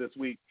this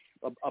week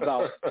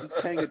about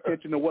paying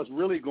attention to what's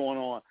really going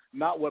on,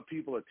 not what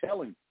people are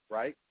telling you,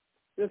 right?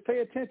 Just pay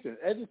attention,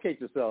 educate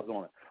yourselves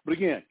on it. But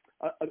again,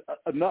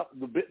 enough.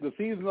 The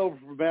season's over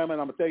for Bama, and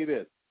I'm gonna tell you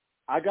this: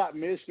 I got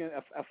Michigan.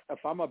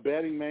 If I'm a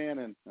betting man,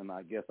 and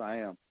I guess I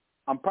am,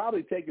 I'm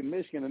probably taking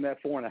Michigan in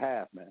that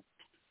 4.5, man.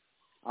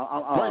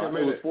 Wait a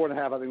minute, it was 4.5.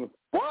 I think it was.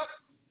 What?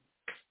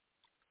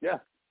 Yeah,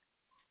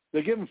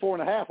 they're giving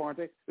 4.5, aren't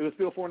they? Is it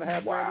still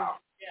 4.5? Wow.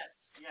 Yes.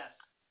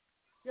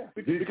 Yeah,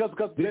 because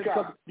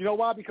you know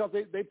why? Because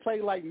they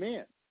play like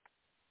men.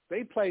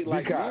 They played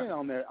like men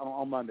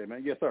on Monday,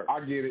 man. Yes, sir.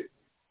 I get it.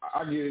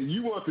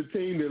 You want the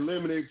team to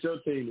eliminate your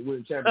team to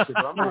win championship.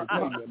 I'm going to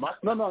tell you that.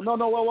 No.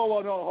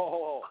 Whoa.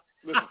 No.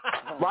 Listen,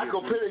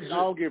 Michael Penix. I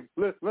don't give.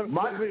 Let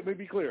me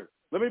be clear.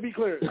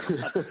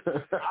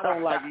 I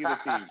don't like either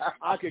team.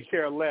 I could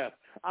care less.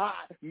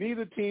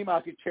 Neither team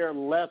I could care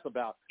less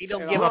about. He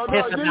don't give a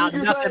piss about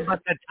nothing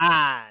but the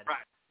Tide.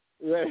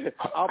 Right.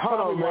 I'll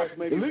probably watch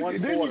maybe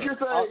one quarter.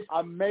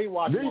 I may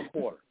watch one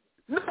quarter.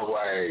 No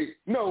way.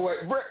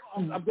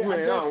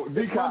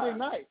 It's Monday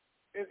night.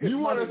 You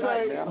want to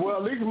say, well,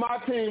 at least my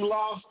team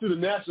lost to the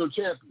national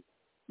champion.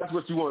 That's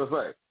what you want to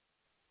say.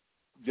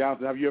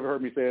 Jonathan, have you ever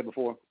heard me say it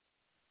before?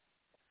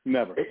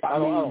 Never. We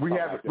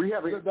haven't.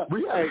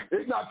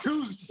 It's not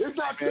Tuesday. It's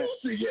not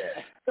Tuesday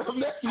yet.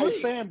 Next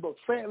week.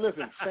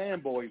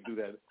 Fanboys do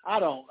that. I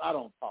don't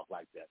talk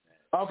like that, man.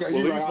 Okay,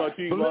 No.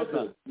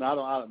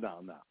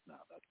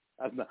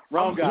 That's not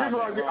wrong guy.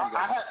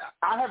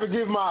 I haven't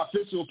given my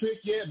official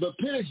pick yet, but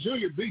Penix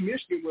Jr. beat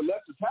Michigan with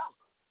lesser talent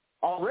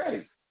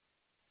already.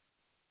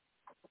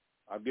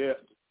 I get.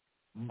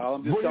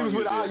 When he was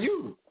with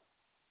IU.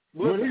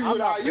 When he was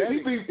with IU,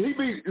 he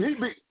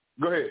beat.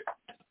 Go ahead.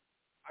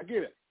 I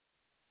get it.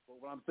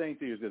 But what I'm saying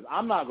to you is this: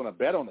 I'm not going to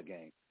bet on the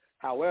game.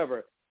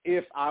 However,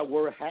 if I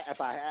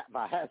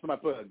had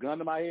somebody put a gun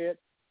to my head,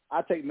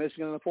 I'd take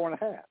Michigan in the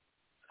 4.5.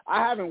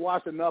 I haven't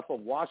watched enough of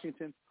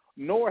Washington,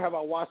 nor have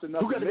I watched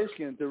enough of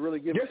Michigan to really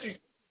give.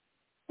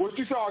 What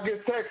you saw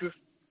against Texas,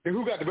 and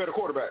who got the better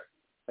quarterback?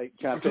 Hey,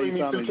 can I tell you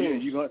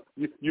something?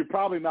 You're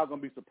probably not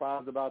going to be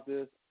surprised about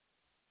this.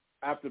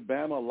 After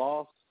Bama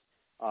lost,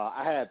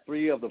 I had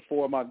 3 of the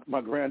 4 of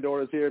my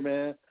granddaughters here,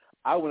 man.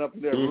 I went up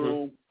in their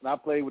room and I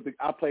played with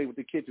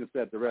the kitchen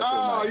set the rest of the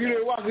night. Oh, you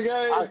didn't watch the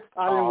game?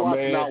 I didn't watch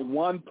man. not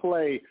one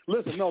play.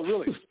 Listen, no,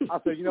 really. I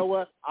said, you know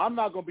what? I'm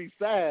not going to be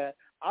sad.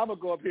 I'm going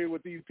to go up here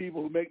with these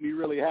people who make me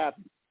really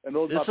happy. And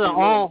those I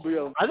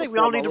think we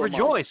all need to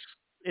rejoice.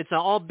 It's an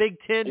all Big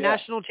Ten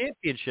national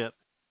championship.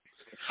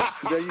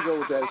 There you go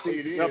with that.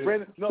 See, now,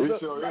 Brandon,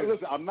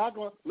 listen, I'm not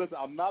going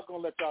to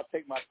let y'all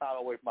take my time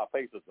away from my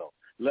Pacers though.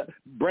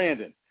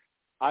 Brandon,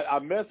 I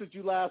messaged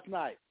you last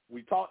night.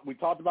 We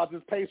talked about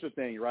this Pacer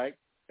thing, right?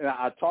 And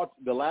I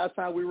talked the last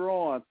time we were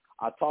on.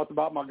 I talked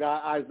about my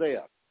guy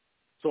Isaiah.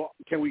 So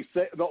can we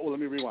say? No, let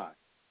me rewind.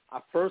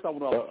 First, I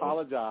want to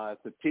apologize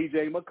to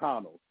T.J.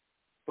 McConnell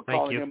for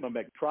calling him a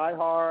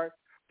McTryhard,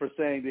 for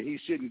saying that he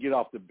shouldn't get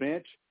off the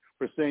bench,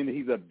 for saying that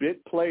he's a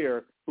bit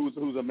player who's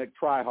a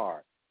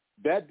McTryhard.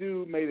 That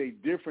dude made a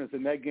difference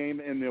in that game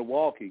in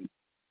Milwaukee,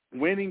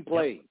 winning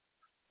plays.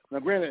 Now,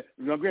 granted,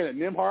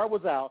 Nembhard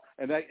was out,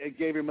 and it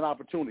gave him an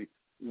opportunity.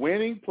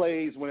 Winning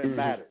plays when it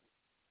mattered.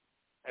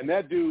 And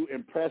that dude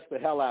impressed the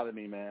hell out of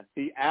me, man.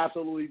 He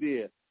absolutely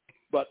did.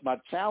 But my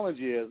challenge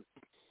is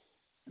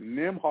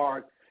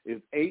Nembhard is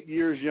 8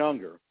 years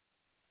younger,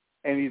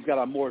 and he's got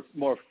a more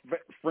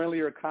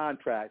friendlier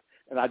contract,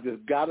 and I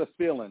just got a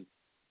feeling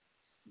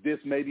this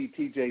may be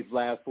TJ's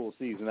last full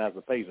season as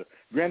a Pacer.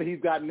 Granted, he's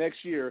got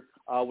next year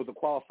with a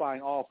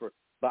qualifying offer,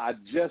 but I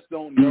just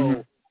don't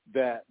know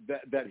that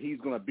he's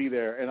going to be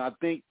there. And I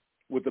think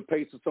with the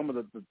Pacers, some of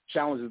the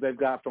challenges they've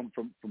got from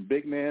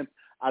big men,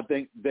 I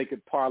think they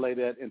could parlay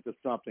that into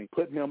something.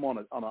 Put him on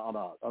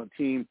a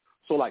team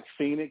so like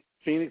Phoenix.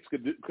 Phoenix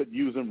could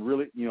use him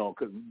really,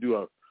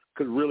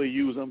 could really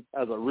use him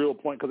as a real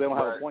point because they don't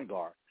have a point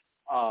guard.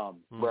 I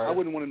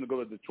wouldn't want him to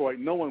go to Detroit.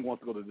 No one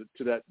wants to go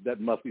to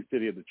that musty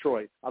city of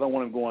Detroit. I don't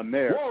want him going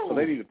there. So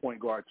they need a point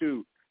guard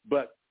too.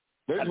 But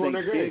I think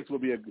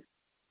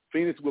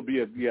Phoenix will be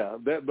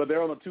but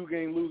they're on a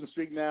 2-game losing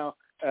streak now,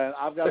 and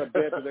I've got a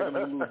bet that they're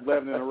going to lose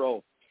 11 in a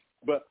row.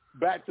 But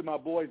back to my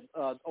boys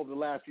over the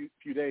last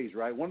few days,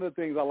 right? One of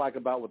the things I like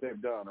about what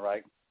they've done,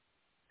 right?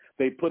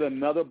 They put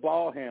another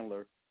ball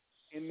handler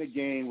in the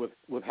game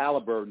with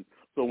Halliburton.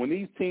 So when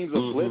these teams are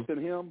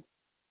blitzing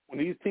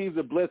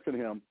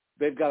him,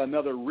 they've got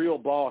another real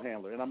ball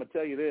handler. And I'm going to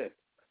tell you this,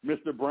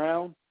 Mr.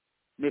 Brown,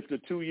 Mr.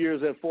 2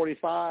 years at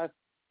 45,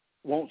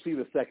 won't see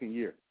the second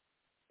year.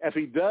 If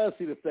he does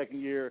see the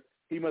second year,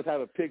 he must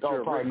have a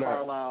picture of Rick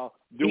Carlisle.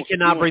 He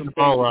cannot bring the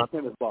ball up.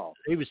 Ball.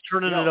 He was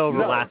turning it over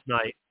last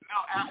night.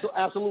 No,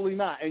 absolutely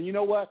not. And you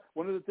know what?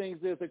 One of the things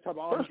is they talk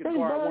about, he can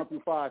guard 1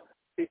 through 5.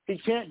 He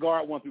can't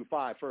guard 1 through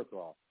 5, first of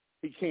all.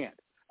 He can't.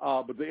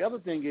 But the other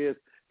thing is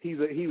he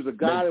was a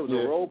guy that was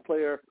a role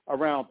player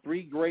around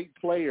 3 great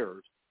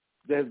players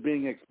that's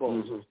being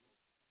exposed.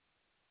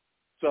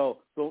 So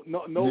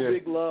no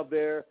big love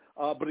there.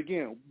 But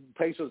again,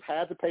 Pacers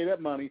had to pay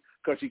that money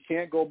because you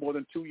can't go more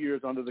than 2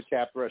 years under the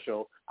cap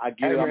threshold. I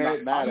get it. I'm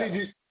not mad at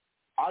it.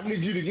 I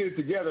need you to get it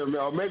together,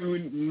 man. Maybe we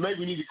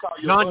need to call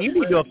you. John, you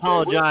need to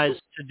apologize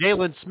to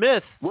Jalen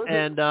Smith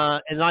and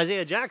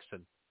Isaiah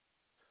Jackson.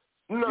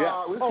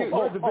 No,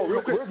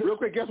 real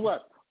quick. Guess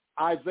what?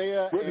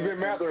 Isaiah. Where's Ben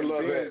Mather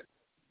love at?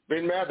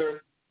 Ben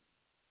Mather.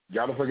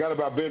 Y'all forgot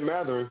about Ben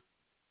Mather.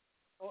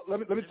 Let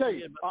me tell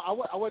you,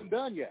 I wasn't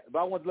done yet, but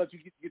I wanted to let you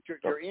get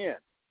your in.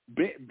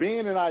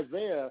 Ben and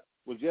Isaiah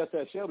was just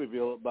at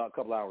Shelbyville about a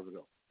couple hours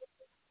ago.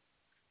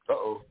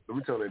 Let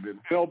me tell you,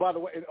 didn't. And by the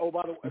way,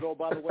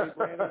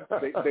 Brandon,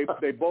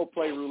 they both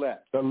play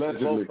roulette. Allegedly.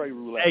 They both play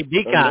roulette. Hey,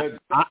 Deacon,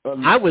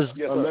 I was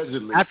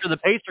allegedly after the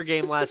Pacer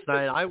game last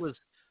night. I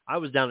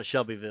was down at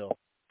Shelbyville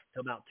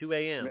till about 2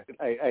 a.m.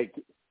 Hey,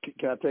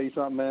 can I tell you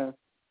something, man?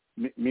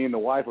 Me and the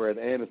wife were at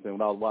Anderson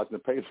when I was watching the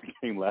Pacer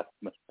game last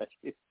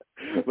night.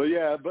 but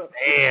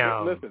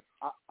listen,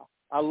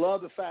 I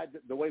love the fact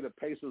that the way the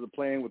Pacers are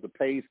playing with the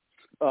pace.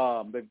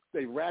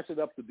 They ratchet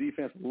up the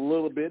defense a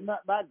little bit,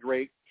 not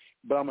great,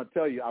 but I'm gonna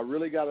tell you, I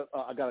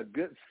got a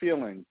good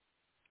feeling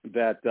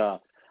that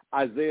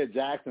Isaiah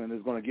Jackson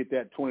is going to get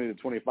that 20 to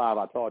 25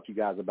 I talked to you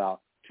guys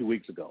about 2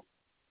 weeks ago.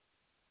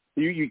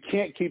 You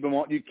can't keep him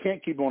on. You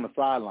can't keep him on the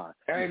sideline.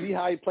 And see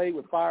how he played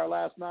with fire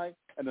last night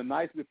and the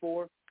nights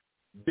before.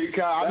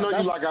 Because I know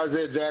you like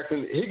Isaiah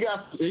Jackson. He's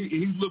a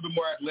little bit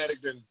more athletic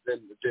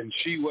than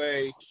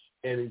Sheway,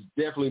 and he's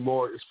definitely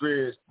more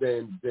experienced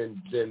than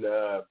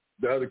the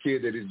other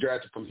kid that he's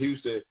drafted from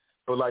Houston.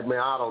 But like,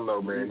 man, I don't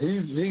know, man.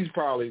 He's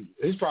probably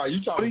you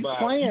talk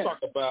about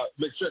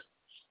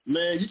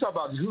man. You talk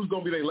about who's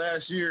gonna be their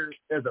last year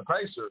as a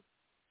Pacer.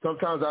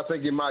 Sometimes I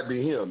think it might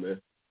be him,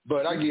 man.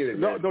 But I get it.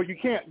 Man. No, you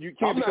can't. You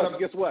can't because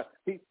guess what?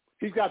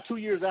 He's got 2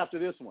 years after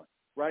this one.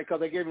 Right, because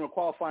they gave him a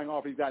qualifying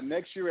offer. He's got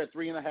next year at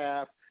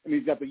 3.5, and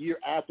he's got the year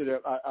after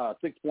that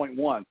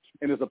 6.1,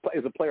 and it's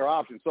a player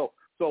option.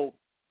 So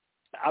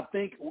I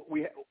think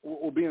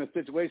we'll be in a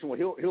situation where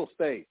he'll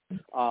stay.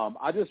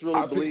 I just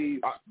really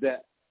believe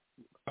that.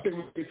 I think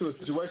we'll get to a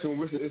situation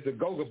where it's a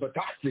Goga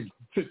Bataki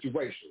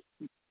situation.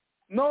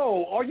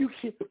 No, are you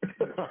kidding?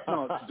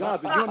 No,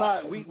 Jonathan, you and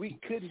I, we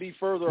couldn't be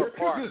further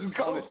apart.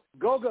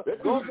 Goga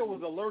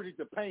was allergic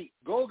to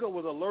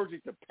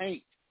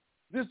paint.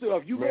 This dude,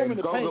 if you go him in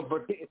the paint,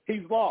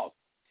 he's lost.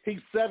 He's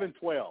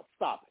 7'12".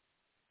 Stop it.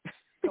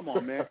 Come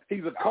on, man.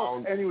 He's a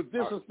coach, and he was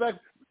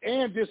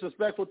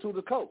disrespectful to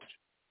the coach.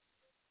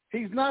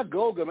 He's not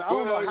Goga, man. I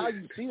don't know how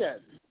you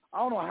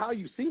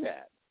see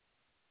that.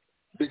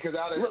 Because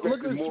I'd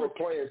expect more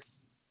players.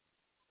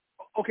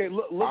 Okay,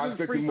 look at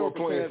his free throw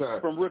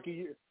percentage from rookie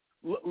year.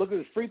 Look at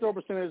his free throw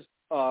percentage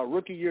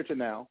rookie year to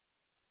now.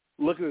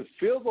 Look at his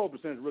field goal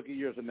percentage rookie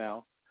year to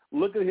now.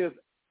 Look at his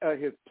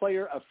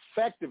player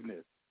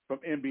effectiveness from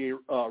NBA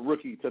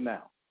rookie to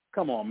now.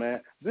 Come on,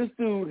 man. This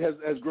dude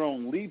has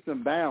grown leaps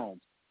and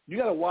bounds. You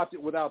got to watch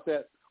it without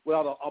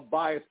a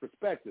biased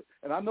perspective.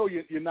 And I know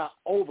you're not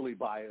overly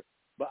biased,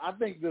 but I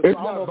think this. I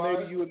don't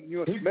know.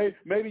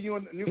 Maybe you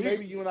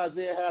and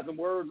Isaiah have some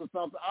words or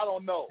something. I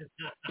don't know.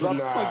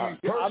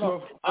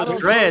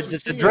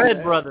 It's the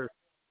Dread brothers.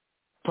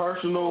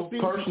 Personal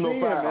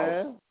foul.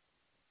 Man.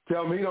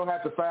 Tell him he don't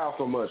have to foul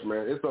so much,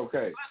 man. It's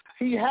okay.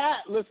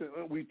 Listen,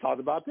 we talked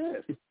about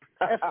this. If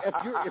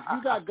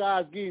you got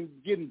guys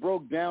getting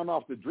broke down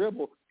off the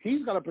dribble,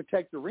 he's got to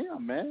protect the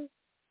rim, man.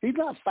 He's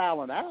not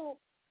fouling out.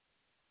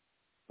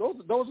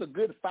 Those are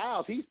good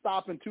fouls. He's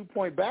stopping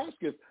 2-point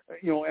baskets,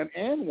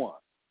 and one.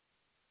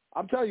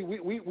 I'm telling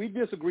you, we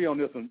disagree on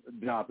this one,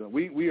 Jonathan.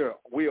 We are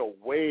way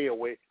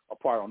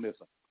apart on this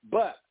one.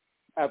 But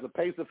as a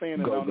Pacer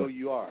fan, and I know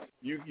you are,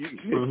 you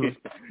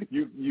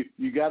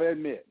got to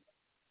admit,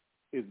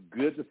 it's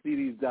good to see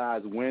these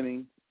guys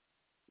winning,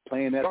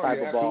 playing that type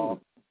of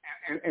ball,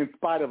 in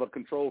spite of a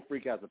control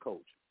freak as a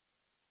coach.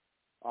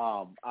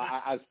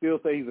 I still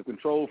say he's a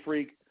control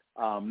freak.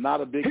 Not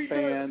a big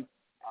fan.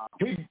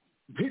 He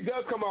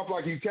does come off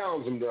like he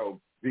challenges him,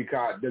 though,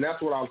 because then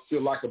that's what I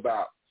still like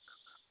about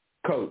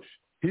Coach.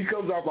 He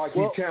comes off like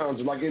he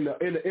challenges, like in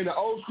the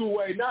old school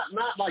way, not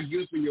like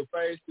gets in your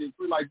face and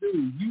feel like,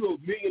 dude, you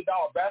 $1 million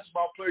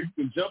basketball player, you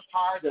can jump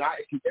higher than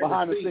I can ever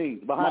behind the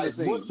scenes.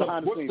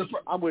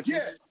 I'm with you.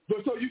 Yeah,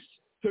 but so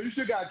you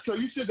should got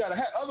to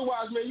have.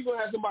 Otherwise, man, you're gonna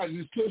have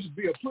somebody just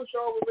be a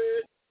pushover,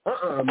 man.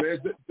 Man,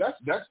 that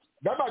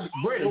might be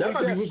Brandon. That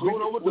might be what's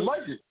going on with the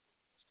Lakers.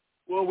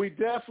 Well, we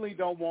definitely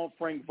don't want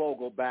Frank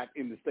Vogel back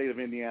in the state of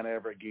Indiana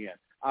ever again.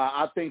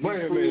 I think he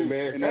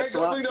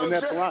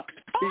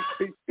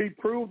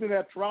proved in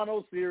that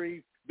Toronto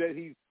series that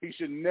he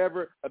should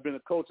never have been a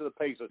coach of the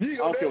Pacers. I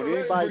don't care what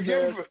anybody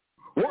says.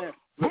 What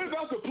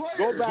about the players?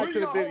 Go back to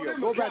the video.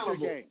 Go back to the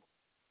game.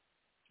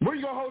 Where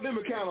you going to hold them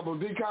accountable,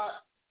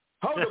 D-Cot?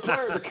 Hold the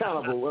players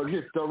accountable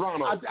against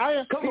Toronto.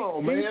 Come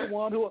on, man.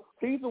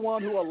 He's the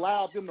one who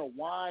allowed them to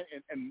whine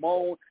and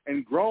moan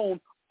and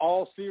groan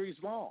all series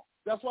long.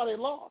 That's why they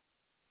lost,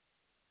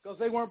 because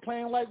they weren't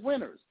playing like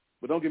winners.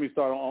 But don't get me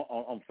started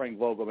on Frank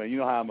Vogel, man. You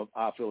know how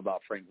I feel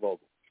about Frank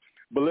Vogel.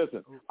 But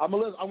listen, I'm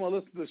gonna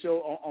listen to the show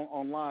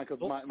online because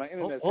my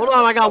internet. Hold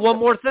on, I got one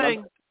more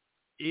thing.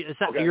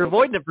 You're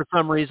avoiding it for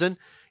some reason.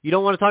 You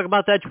don't want to talk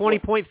about that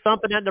 20-point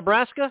thumping at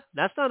Nebraska?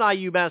 That's not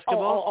IU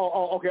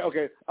basketball.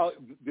 Okay.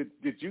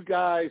 Did you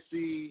guys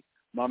see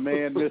my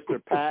man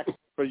Mr. Pack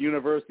for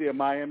University of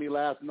Miami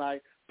last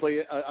night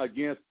play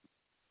against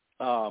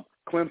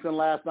Clemson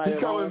last night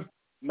at home?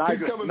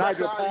 Nigel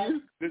Pack.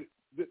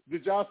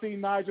 Did y'all see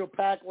Nigel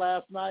Pack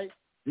last night?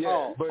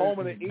 Yeah, home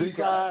in the East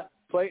Side.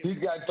 He's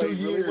got 2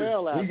 years. Really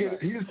well last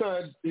night. He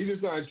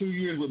just signed 2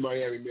 years with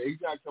Miami, man.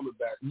 He's not coming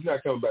back. He's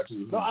not coming back to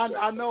the. No,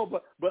 I know,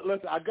 but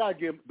listen, I gotta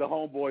give the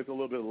homeboys a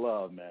little bit of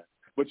love, man.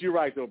 But you're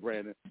right though,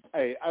 Brandon.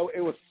 Hey,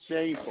 it was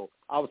shameful.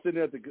 I was sitting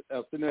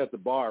there at the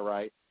bar,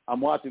 right?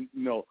 I'm watching,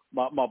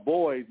 my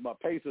boys, my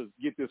Pacers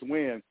get this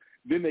win.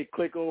 Then they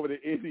click over to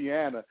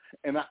Indiana,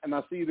 and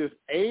I see this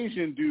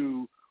Asian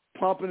dude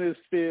pumping his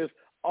fist,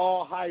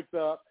 all hyped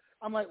up.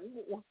 I'm like,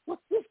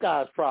 what's this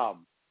guy's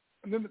problem?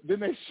 And then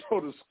they show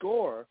the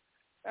score.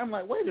 I'm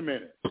like, wait a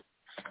minute. Is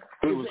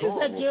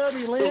that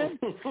Jeremy Lin?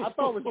 I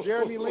thought it was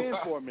Jeremy Lin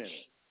for a minute.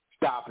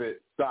 Stop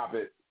it.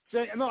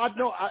 No, I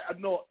know. I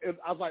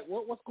was like,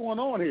 what's going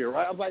on here,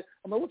 right? I'm like,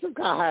 what's this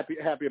guy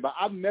happy about?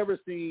 I've never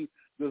seen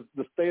the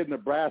state of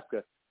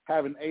Nebraska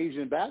have an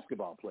Asian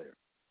basketball player,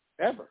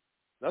 ever.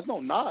 That's no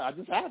nod. I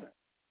just haven't.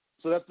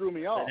 So that threw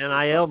me off.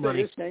 NIL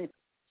money.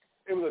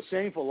 It was a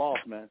shameful loss,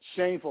 man.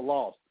 Shameful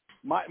loss.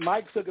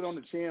 Mike took it on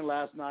the chin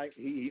last night.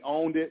 He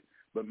owned it,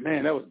 but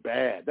man, that was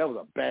bad. That was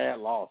a bad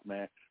loss,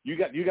 man. You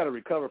got to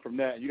recover from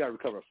that, and you got to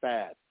recover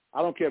fast.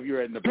 I don't care if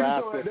you're at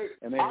Nebraska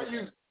I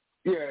used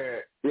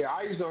to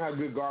don't have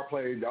good guard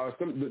play.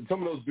 Some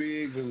of those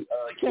bigs and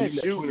they can't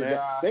shoot, man.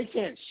 They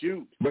can't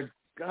shoot. But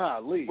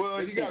golly,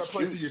 well, you got to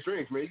play to your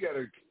strengths, man. You got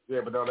to,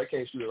 but no, they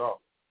can't shoot at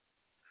all.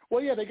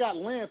 Well, yeah, they got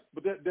length,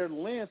 but their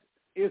length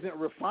isn't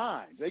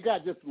refined. They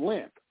got just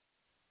length.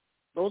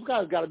 Those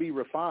guys got to be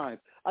refined.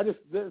 This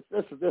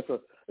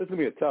gonna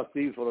be a tough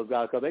season for those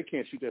guys because they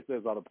can't shoot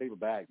themselves out of a paper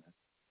bag,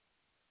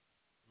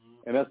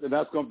 man. And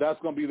that's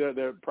gonna be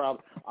their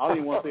problem. I don't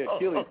even want to say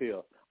Achilles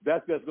heel.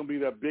 That's just gonna be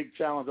their big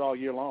challenge all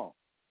year long.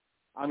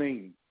 I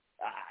mean,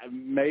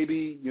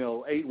 maybe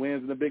 8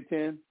 wins in the Big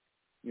Ten.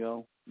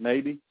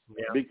 Maybe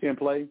Big Ten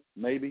play,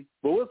 maybe.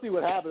 But we'll see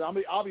what happens.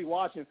 I'll be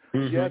watching.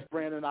 Mm-hmm. Yes,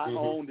 Brandon, I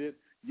owned it.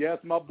 Yes,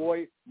 my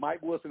boy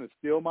Mike Wilson is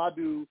still my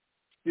dude,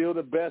 still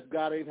the best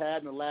guy they've had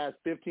in the last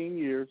 15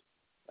 years.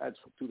 That's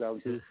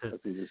 2002.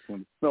 Let's see, this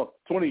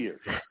 20 years.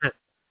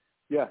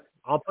 Yeah,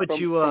 I'll put from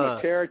you.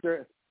 A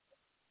character.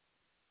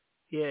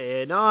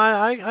 Yeah. No,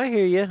 I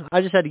hear you.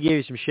 I just had to give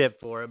you some shit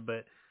for it,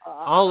 but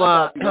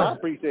I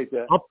appreciate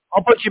that.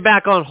 I'll put you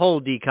back on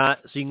hold, D-Cot,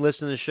 so you can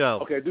listen to the show.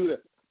 Okay, do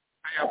that.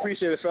 I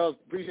appreciate it, fellas.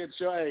 Appreciate the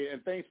show. Hey,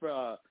 and thanks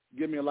for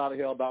giving me a lot of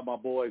hell about my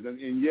boys.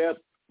 And yes,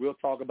 we'll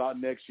talk about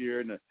next year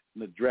and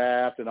the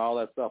draft and all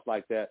that stuff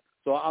like that.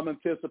 So I'm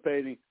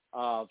anticipating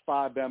 5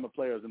 Bama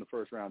players in the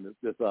first round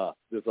this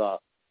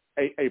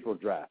April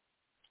draft.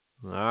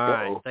 All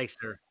right. Thanks,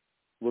 sir.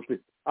 We'll see.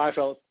 All right,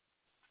 fellas.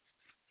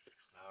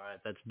 All right.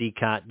 That's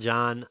D-Cot.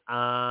 John.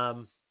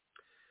 John,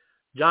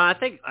 I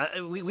think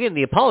we in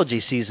the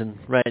apology season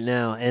right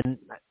now, and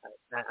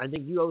I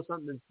think you owe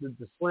something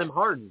to Slim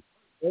Harden.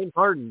 James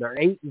Harden, they're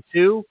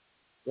 8-2,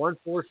 won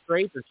 4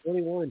 straight. They're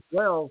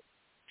 21-12,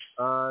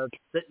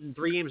 sitting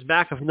 3 games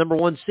back of number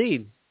 1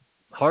 seed.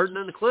 Harden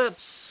and the Clips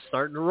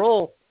starting to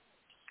roll.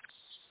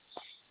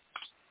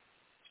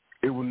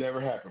 It will never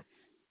happen.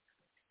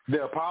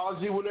 The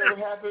apology will never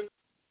happen,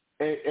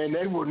 and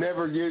they will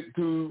never get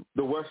to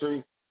the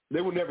Western.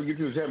 They will never get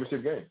to the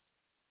championship game.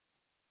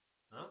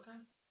 Okay.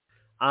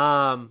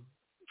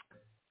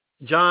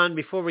 John,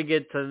 before we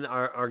get to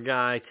our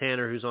guy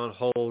Tanner, who's on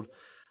hold,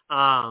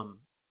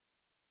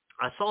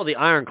 I saw the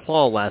Iron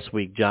Claw last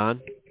week,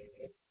 John,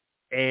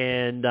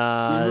 and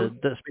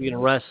speaking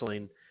of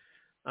wrestling,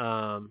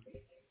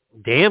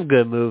 damn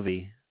good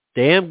movie,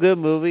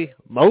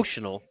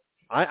 emotional.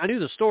 I knew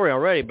the story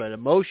already, but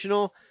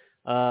emotional.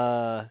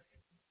 I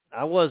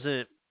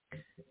didn't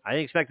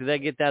expect that they'd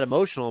get that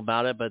emotional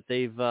about it, but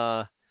they've,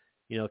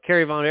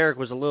 Kerry Von Erich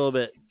was a little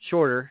bit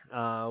shorter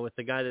with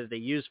the guy that they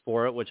used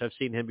for it, which I've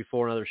seen him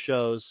before in other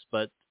shows,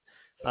 but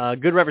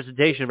good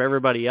representation of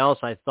everybody else,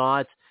 I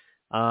thought.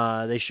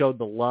 They showed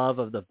the love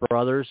of the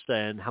brothers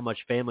and how much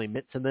family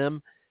meant to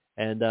them,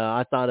 and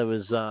I thought it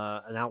was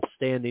an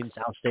outstanding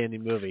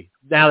movie.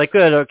 Now, they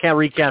could have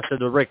recasted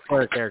the Ric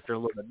Flair character a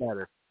little bit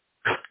better.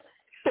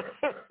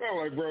 I'm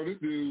like, bro, this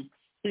dude,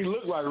 he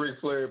looked like Ric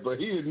Flair, but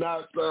he did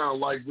not sound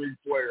like Ric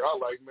Flair. I'm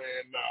like,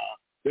 man, nah.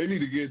 They need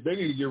to get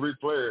Ric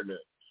Flair in there.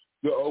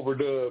 The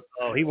overdub.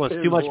 Oh, he wants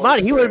too much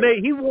money.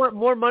 He want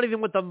more money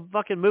than what the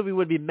fucking movie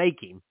would be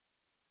making.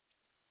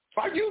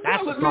 Are you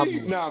telling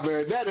me? Nah,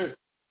 man,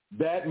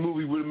 that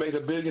movie would have made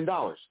 $1 billion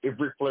if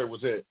Ric Flair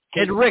was in.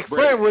 And Ric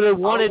Flair would have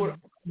wanted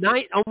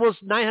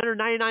almost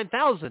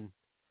 $999,000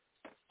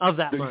 of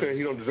that money. Say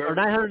he don't deserve or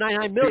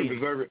 $999 million. He don't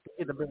deserve it.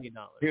 Get $1 billion.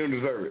 He don't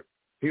deserve it.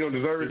 He don't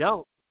deserve it. He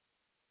don't.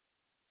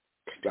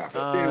 Stop it.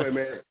 Anyway,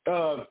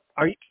 man.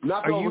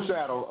 Not to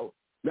overshadow.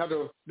 No,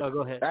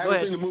 go ahead. I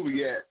haven't seen the movie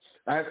yet.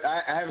 I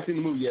haven't seen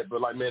the movie yet,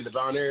 but like, man, the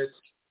Von Erich.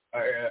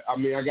 I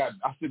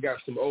still got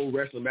some old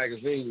wrestling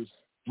magazines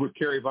with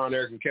Kerry Von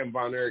Erich and Kevin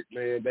Von Erich.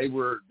 Man, they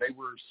were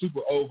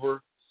super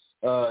over.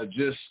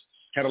 Just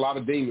had a lot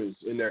of demons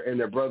in there, and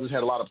their brothers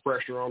had a lot of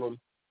pressure on them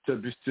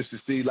to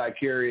see like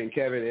Kerry and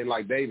Kevin and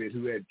like David,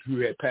 who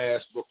had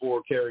passed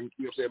before Kerry.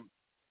 You know what I'm saying?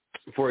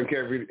 Before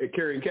Kerry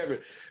and Kevin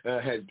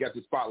had got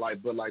the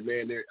spotlight, but like,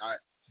 man,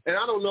 and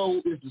I don't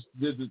know if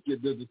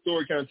the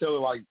story kind of tell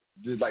it like,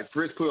 did like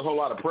Fritz put a whole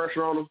lot of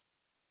pressure on him,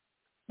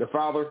 the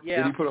father?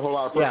 Yeah. Did he put a whole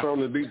lot of pressure on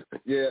him to be?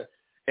 Yeah.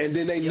 And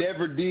then they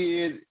never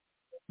did.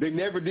 They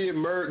never did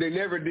They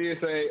never did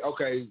say,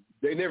 okay.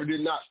 They never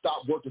did not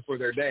stop working for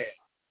their dad,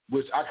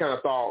 which I kind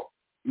of thought,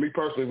 me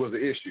personally, was the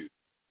issue.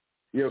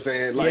 You know what I'm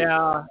saying? Like,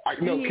 yeah.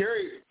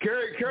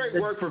 Kerry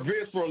worked for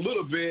Vince for a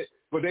little bit,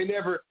 but they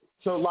never.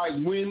 So like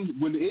when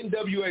the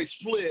NWA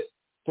split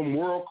from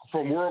World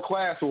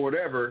Class or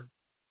whatever,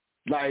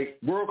 like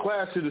World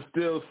Class should have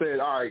still said,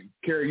 all right,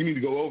 Kerry, you need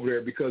to go over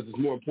there because it's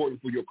more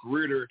important for your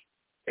career.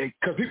 And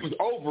because he was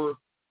over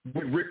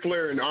with Ric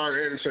Flair and Arn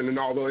Anderson and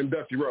all the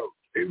Dusty Rhodes.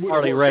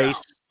 Harley Race.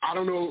 I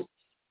don't know.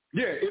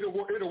 Yeah, it'll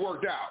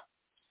worked out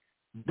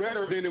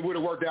better than it would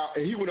have worked out.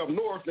 And he went up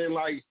north and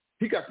like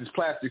he got this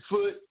plastic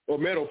foot or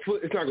metal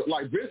foot. It's not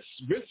like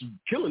Vince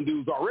killing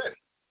dudes already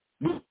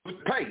with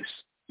pace.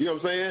 You know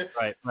what I'm saying?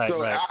 Right.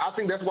 So I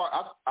think that's why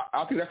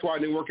I think that's why it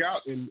didn't work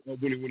out when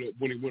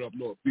he went up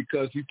north,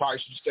 because he probably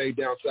should have stayed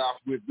down south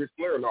with Ric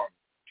Flair and all.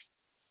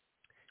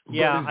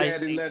 Yeah, but his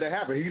dad didn't let that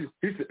happen.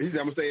 He's I'm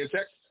gonna stay in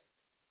Texas.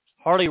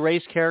 Harley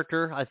Race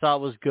character I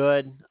thought was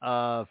good.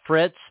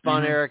 Fritz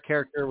Von Erich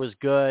character was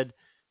good.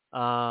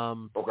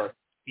 Okay.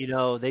 You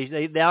know,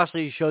 they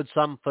actually showed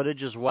some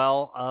footage as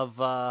well of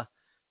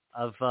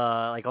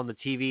like on the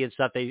TV and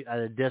stuff. They at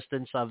a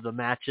distance of the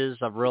matches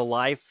of real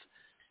life.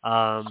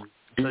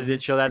 So they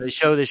did show that.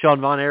 They showed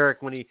Von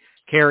Erich when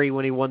Kerry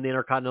won the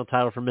Intercontinental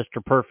title for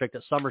Mr. Perfect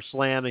at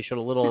SummerSlam. They showed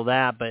a little of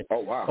that, but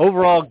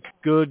overall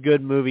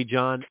good movie,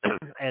 John.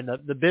 And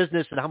the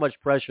business and how much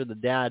pressure the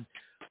dad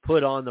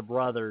put on the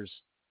brothers.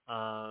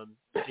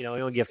 He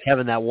only gave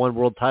Kevin that one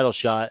world title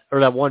shot or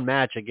that one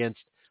match against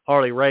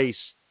Harley Race,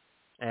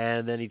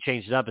 and then he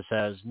changed it up and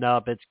says,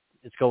 "Nope,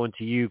 it's going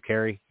to you,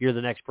 Kerry. You're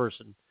the next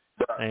person."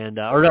 And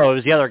it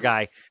was the other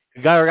guy.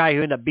 The guy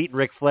who ended up beating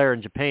Ric Flair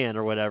in Japan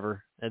or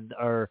whatever,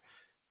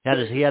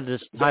 he had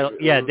this title.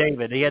 Yeah,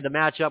 David. He had the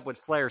matchup with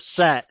Flair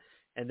set,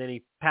 and then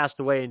he passed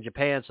away in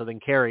Japan. So then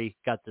Kerry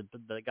got the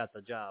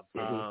job.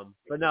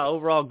 But no,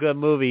 overall good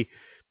movie.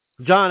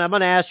 John, I'm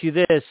going to ask you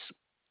this: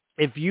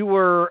 if you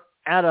were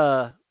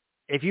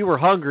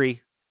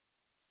hungry,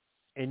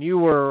 and you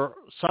were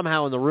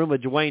somehow in the room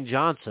with Dwayne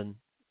Johnson,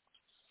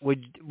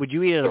 would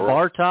you eat at a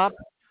bar top,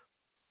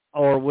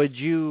 or would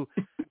you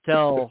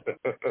tell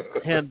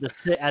him to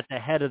sit at the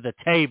head of the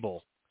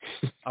table?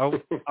 Are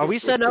we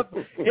setting up?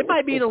 It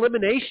might be an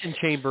elimination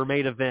chamber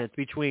main event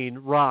between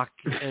Rock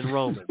and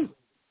Roman.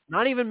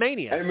 Not even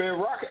Mania. Hey man,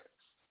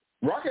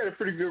 Rock had a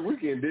pretty good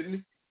weekend, didn't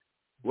he?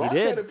 Rock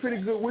did. had a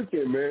pretty good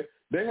weekend, man.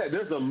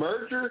 There's a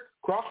merger,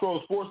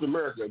 Crossroads Sports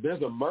America.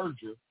 There's a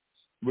merger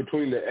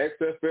between the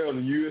XFL and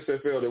the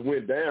USFL that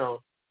went down,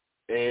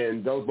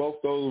 and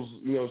both those,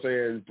 you know what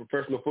I'm saying,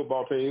 professional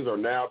football teams are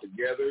now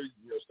together.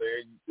 You know what I'm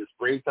saying? The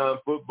springtime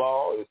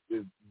football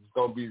is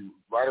going to be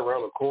right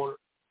around the corner.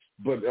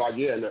 But,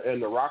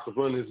 and the Rock was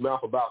running his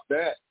mouth about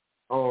that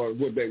on,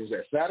 what day was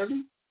that,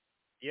 Saturday?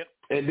 Yep.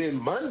 And then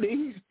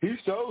Monday, he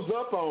shows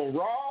up on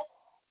Raw.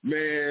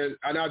 Man,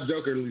 and I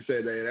jokingly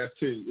said that. That's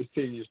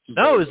 10 years too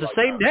late. No, it was the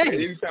same day.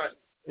 Anytime,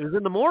 it was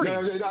in the morning. No,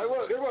 it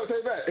was.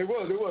 Take that. It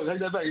was. Take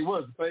that back. It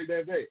was the same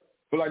damn day.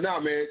 But like,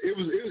 man,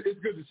 it's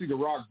good to see The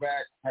Rock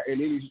back in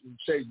any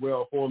shape,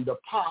 well form. The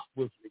pop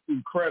was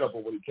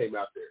incredible when he came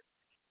out there.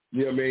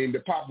 You know what I mean? The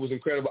pop was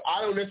incredible.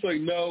 I don't necessarily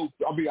know.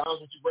 I'll be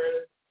honest with you,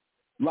 Brandon.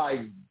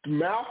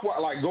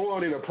 Like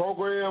going in a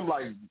program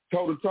like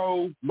toe to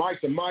toe,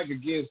 mic to mic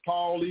against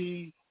Paul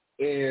Lee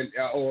and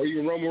or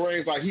even Roman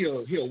Reigns, like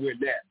he'll win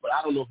that. But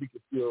I don't know if he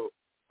can still.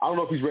 I don't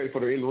know if he's ready for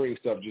the in ring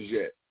stuff just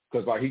yet.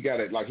 Because,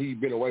 he's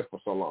been away for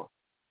so long.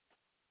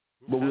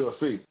 But we'll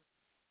see.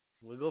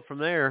 We'll go from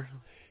there.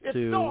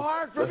 It's so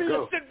hard for me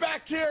to sit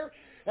back here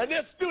in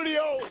this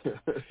studio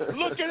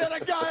looking at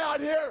a guy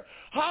out here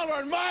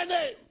hollering my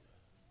name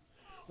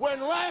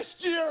when last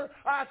year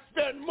I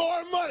spent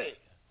more money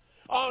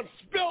on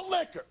spilt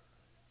liquor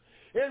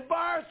in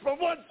bars from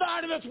one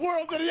side of this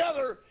world to the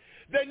other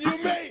than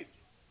you made.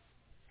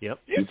 Yep.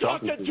 You're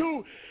talking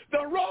to the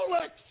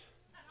Rolex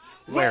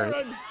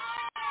wearing,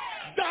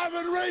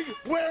 diamond ring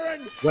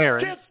wearing,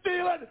 kid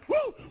stealing,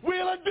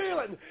 wheeling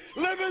dealing,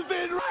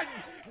 limousine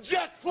riding,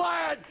 jet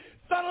flying,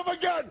 son of a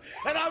gun,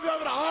 and I'm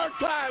having a hard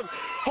time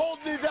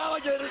holding these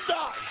alligators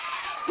down.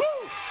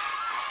 Woo!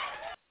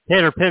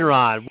 Tanner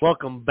Penrod,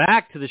 welcome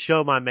back to the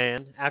show, my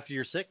man, after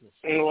your sickness.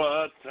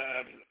 What's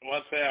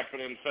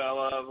happening,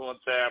 fellas?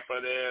 What's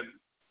happening?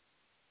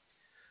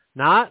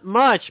 Not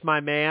much, my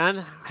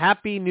man.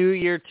 Happy New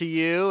Year to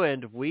you,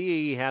 and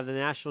we have the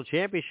national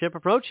championship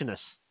approaching us.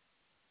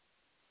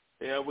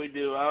 Yeah, we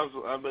do.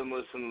 I've been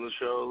listening to the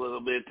show a little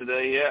bit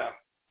today,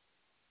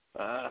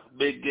 yeah.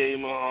 Big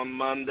game on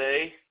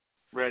Monday.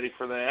 Ready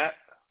for that.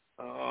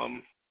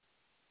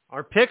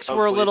 Our picks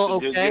were a little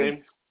okay.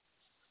 Game.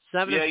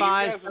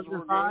 7-5,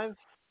 7-5,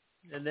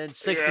 and then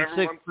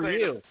 6-6 for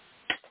you.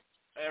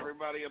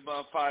 Everybody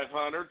above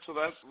 500, so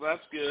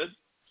that's good.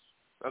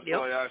 That's the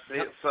way I see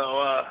it.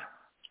 So,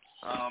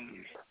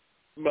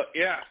 but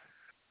yeah,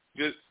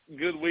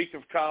 good week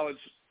of college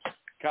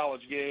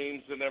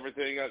games and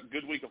everything. A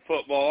good week of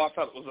football. I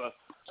thought it was a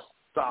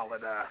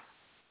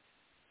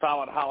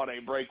solid holiday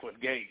break with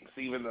games,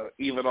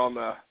 even on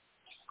the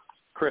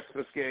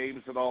Christmas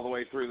games and all the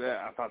way through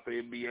that. I thought the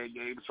NBA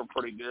games were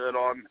pretty good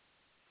on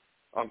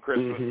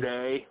Christmas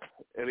Day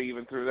and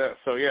even through that.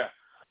 So yeah,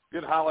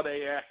 good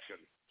holiday action.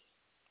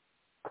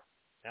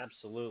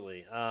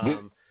 Absolutely.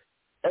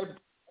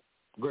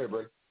 Go ahead,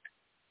 buddy.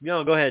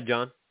 No, go ahead,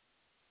 John.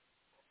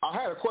 I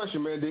had a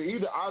question, man.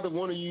 Did either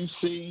one of you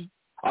see?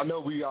 I know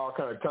we all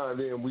kind of timed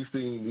in. We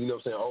seen, you know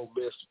what I'm saying, Ole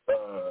Miss,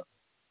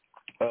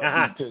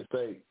 Penn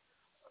State.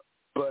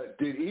 But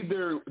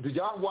did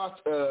y'all watch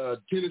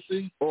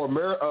Tennessee or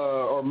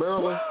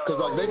Maryland?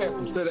 Because they had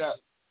some sit out.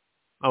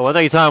 Oh, I thought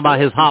you were talking about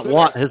his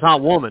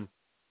hot woman.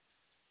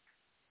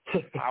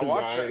 I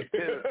watched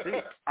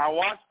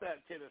that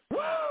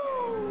Tennessee.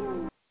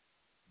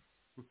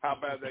 How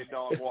bad they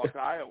dog walked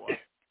Iowa.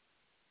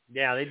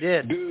 Yeah, they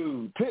did.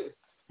 Dude,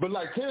 but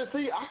like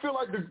Tennessee, I feel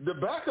like the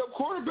backup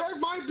quarterback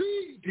might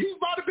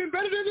have been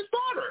better than the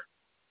starter.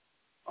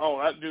 Oh,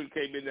 that dude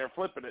came in there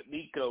flipping it.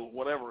 Nico,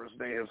 whatever his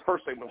name. His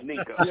first name was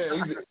Nico.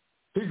 Yeah,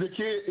 he's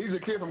a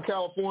kid from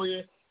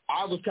California.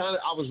 I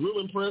was real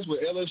impressed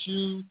with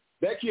LSU.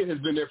 That kid has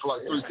been there for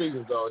like 3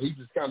 seasons though. He's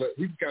kind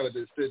of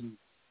been sitting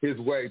his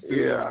way through.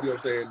 You know what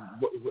I'm saying?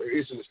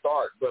 Itching to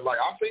start. But like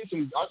I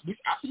seen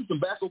some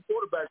backup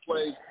quarterback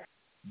plays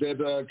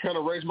that kind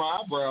of raised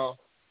my eyebrow.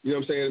 You know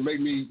what I'm saying?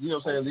 Make me, you know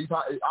what I'm saying?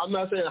 I'm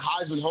not saying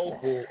Heisman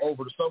hopeful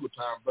over the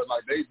summertime, but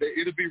like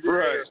it'll be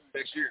real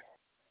next year.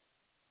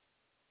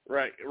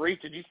 Right. Reese,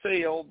 did you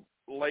say old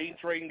Lane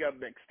Train got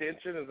an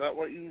extension? Is that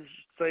what you were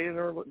saying?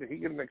 Or did he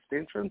get an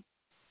extension?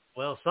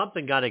 Well,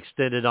 something got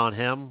extended on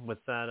him with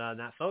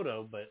that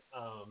photo, but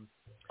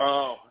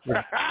oh.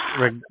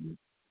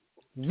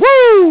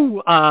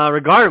 Woo!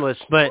 Regardless,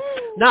 but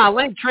Nah,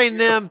 Lane trained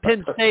them.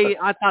 Penn State,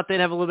 I thought they'd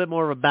have a little bit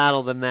more of a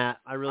battle than that.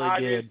 I really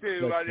did.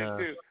 I did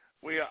too.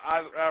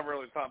 I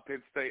really thought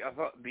Penn State. I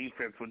thought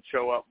defense would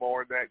show up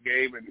more in that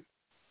game, and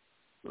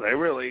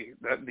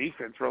that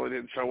defense really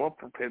didn't show up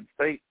for Penn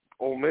State.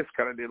 Ole Miss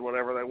kind of did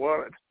whatever they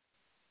wanted,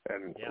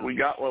 and we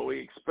got what we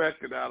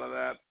expected out of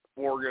that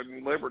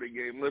Oregon-Liberty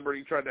game.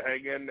 Liberty tried to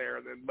hang in there,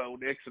 and then Bo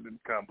Nixon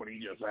and company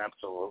just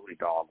absolutely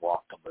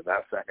dog-walked them in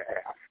that second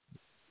half.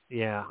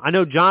 Yeah, I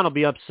know John will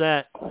be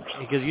upset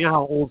because you know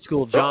how old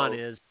school John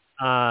is.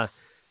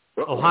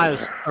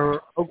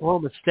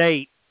 Oklahoma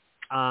State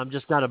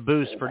just got a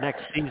boost for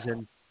next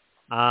season.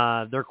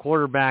 Their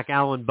quarterback,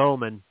 Alan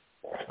Bowman,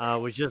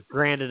 was just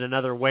granted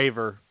another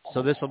waiver,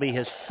 so this will be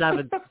his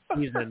 7th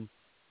season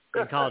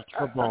in college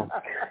football.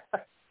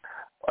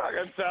 Well,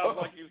 that sounds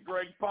like he's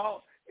Greg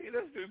Paul.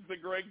 This dude's the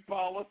Greg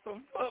Paulus of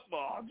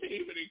football.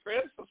 Jiminy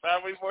Christmas, how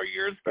many more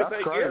years can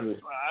they get,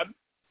 son?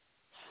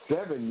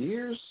 7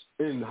 years?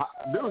 Dude,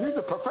 he's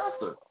a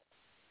professor.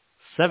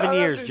 7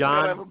 years,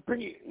 John.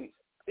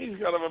 He's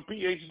got to have a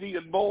PhD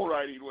in bull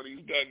riding when he's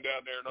done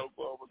down there in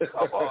Oklahoma.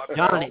 Come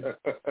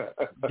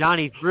on.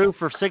 Johnny threw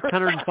for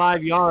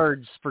 605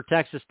 yards for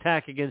Texas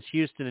Tech against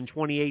Houston in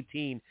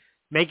 2018,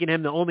 making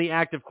him the only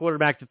active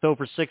quarterback to throw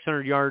for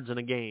 600 yards in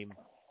a game.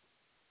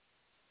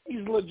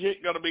 He's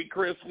legit going to be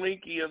Chris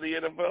Winkie of the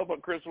NFL,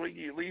 but Chris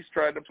Winkie at least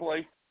tried to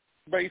play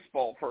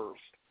baseball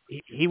first.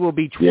 He will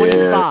be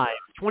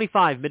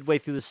 25 midway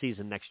through the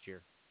season next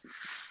year.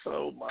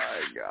 Oh,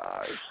 my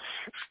gosh.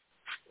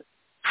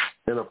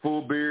 And a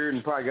full beard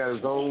and probably got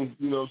his own,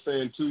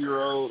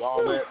 2-year-old,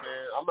 all that,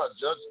 man. I'm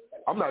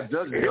not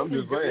judging him. I'm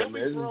just saying,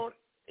 man.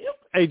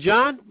 Hey,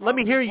 John, let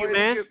me hear you,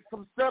 man.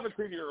 Some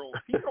 17-year-olds.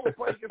 He's going to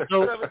play against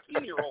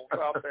 17-year-olds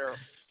out there.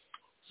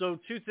 So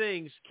 2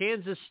 things.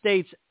 Kansas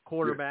State's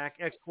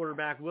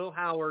ex-quarterback, Will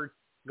Howard,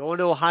 going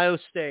to Ohio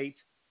State,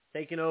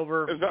 taking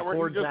over. Is that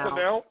where he just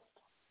announced?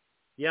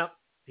 Yep,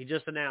 he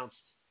just announced.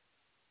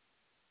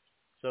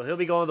 So he'll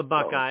be going to the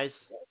Buckeyes.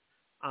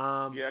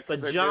 But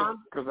John,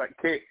 because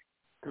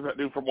that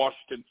dude from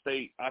Washington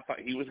State, I thought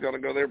he was going to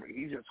go there, but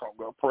he's just going to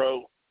go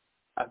pro.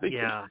 I think.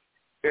 Yeah.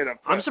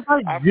 I'm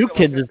surprised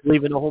Dukins is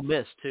leaving Ole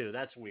Miss too.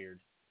 That's weird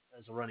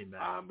as a running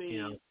back. I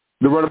mean,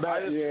 the running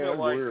back. Feel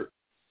like weird.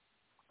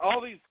 All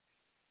these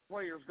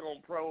players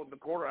going pro in the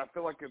quarter, I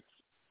feel like it's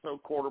so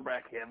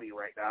quarterback heavy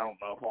right now. I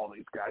don't know if all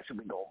these guys should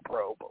be going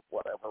pro, but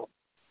whatever.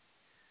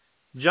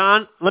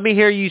 John, let me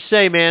hear you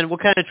say, man,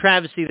 what kind of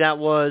travesty that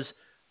was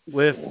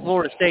with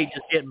Florida State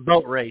just getting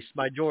boat raced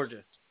by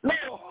Georgia.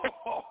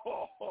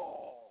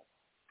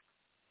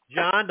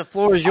 John, the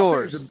floor is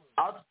yours.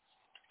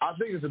 I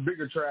think it's a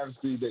bigger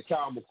travesty that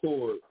Kyle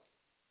McCord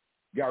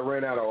got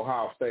ran out of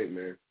Ohio State,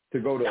 man, to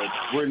go to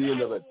where he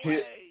ended up at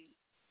Pitt.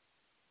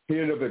 He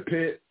ended up at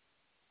Pitt.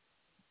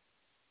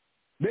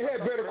 They had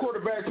better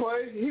quarterback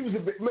play. He was a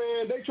big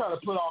man. They try to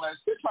put all that.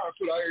 They try to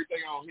put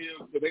everything on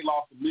him because they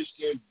lost to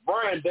Michigan.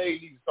 Brian Day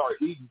needs to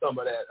start eating some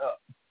of that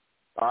up.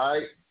 All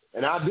right,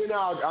 and I'll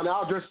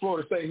address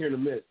Florida State here in a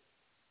minute.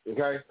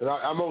 Okay, and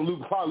I'm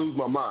gonna probably lose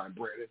my mind,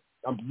 Brandon.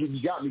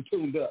 You got me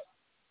tuned up.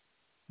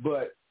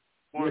 But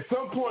at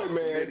some point,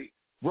 man,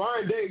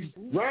 Ryan Day,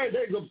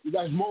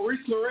 as Maurice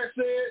Clarett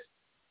said,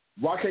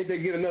 why can't they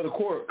get another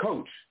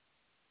coach?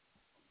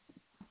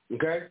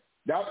 Okay,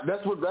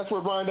 that's what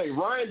Ryan Day.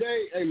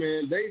 Hey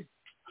man,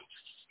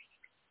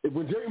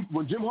 when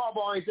Jim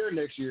Harbaugh ain't there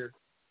next year,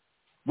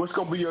 what's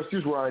gonna be your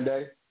excuse, Ryan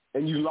Day?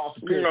 And you lost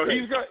the pick.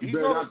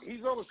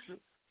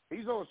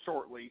 He's on a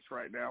short leash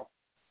right now.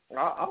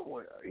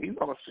 He's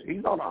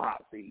on a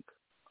hot seat.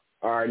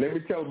 All right,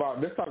 let's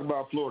talk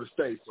about Florida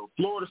State. So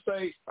Florida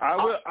State, I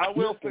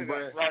will say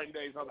that Ryan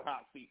Day's on the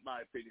hot seat, in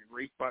my opinion.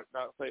 Reese might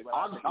not say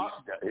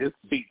that. His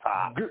seat's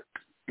hot.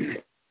 Yeah,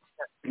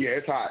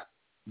 it's hot.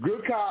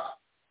 Good cop.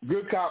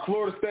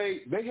 Florida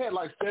State, they had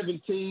like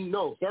 37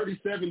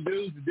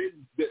 dudes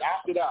that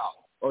opted out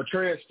or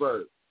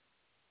transferred.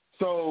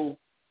 So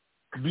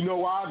you know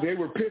why? They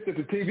were pissed at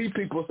the TV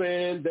people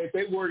saying that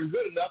they weren't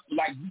good enough.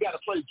 Like, you got to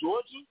play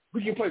Georgia?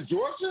 We can play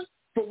Georgia?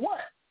 For what?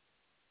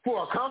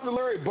 For a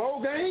consolatory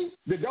bowl game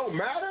that don't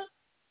matter?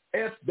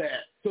 F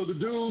that. So the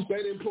dudes,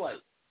 they didn't play.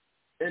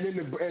 And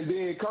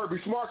then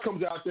Kirby Smart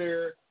comes out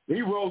there.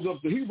 He rolls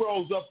up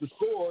the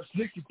score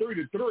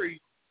 63-3,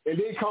 and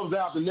then comes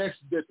out the next.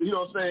 You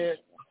know what I'm saying?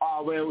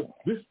 Oh well,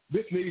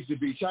 this needs to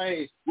be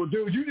changed. Well,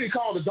 dude, you didn't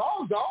call the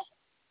dogs off.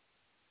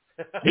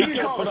 You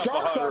didn't call the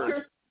shark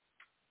sucker.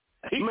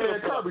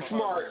 Man, Kirby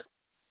Smart.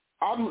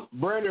 I'm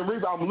Brandon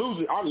Reeves. I'm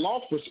losing. I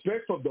lost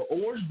respect for the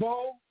Orange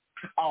Bowl.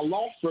 I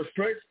lost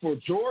respect for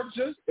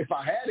Georgia, if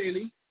I had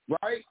any,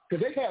 right?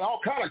 Because they had all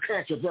kind of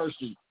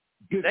controversy.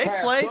 They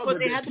played what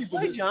they had to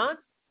play, John.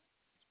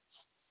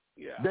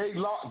 Yeah. They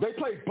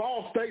played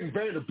Ball State and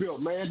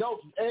Vanderbilt, man.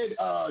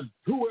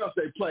 Who else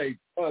they played?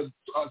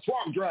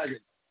 Swamp Dragon.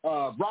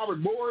 Robert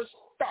Morris.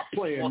 Stop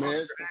playing,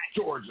 man.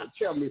 Georgia.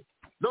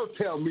 Don't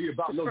tell me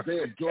about no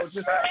damn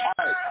Georgia.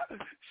 All right.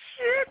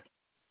 Shit.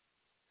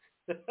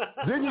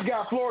 Then you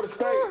got Florida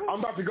State. I'm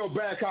about to go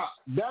back up.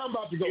 Now I'm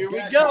about to go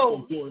back up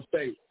on Florida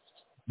State.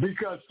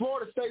 because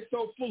Florida State's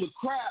so full of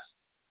crap.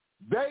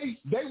 They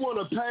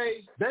want to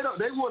pay.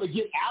 They want to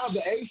get out of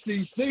the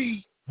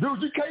ACC.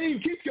 Dude, you can't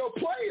even keep your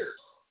players.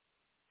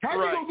 How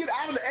you gonna get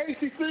out of the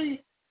ACC?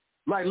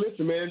 Like,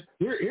 listen, man.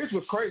 Here's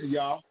what's crazy,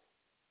 y'all.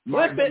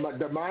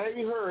 The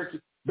Miami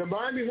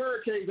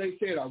Hurricanes, they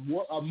said a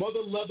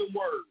mother-loving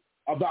word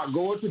about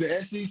going to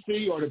the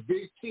SEC or the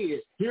Big Ten.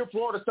 Here,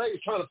 Florida State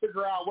is trying to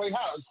figure out a way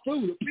how to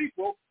sue the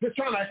people that's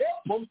trying to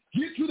help them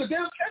get to the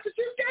damn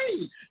championship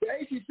game. The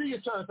ACC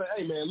is trying to say,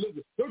 hey, man,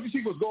 listen, don't you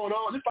see what's going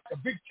on? It's like a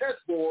big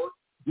chessboard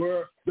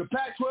where the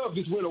Pac-12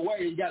 just went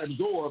away and got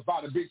absorbed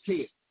by the Big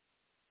Ten,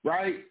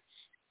 right?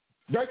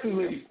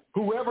 Basically,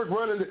 whoever's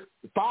running the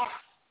Fox,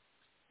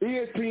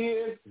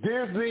 ESPN,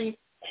 Disney,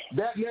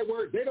 that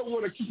network, they don't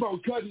want to keep on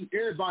cutting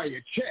everybody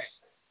a check,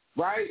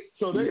 right?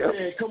 So they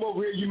said, come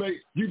over here, you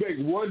make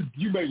one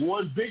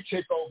big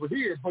check over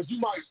here, but you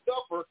might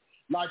suffer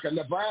like a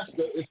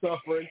Nebraska is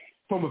suffering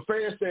from a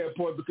fan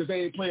standpoint because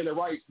they ain't playing the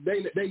right.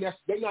 They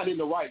not in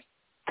the right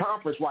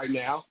conference right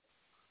now.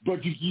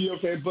 But you know what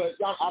I'm saying. But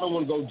I don't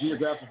want to go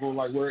geographical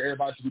like where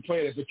everybody should be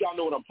playing it, but y'all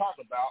know what I'm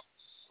talking about.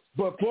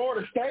 But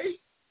Florida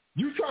State,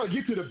 you trying to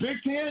get to the Big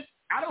Ten?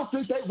 I don't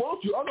think they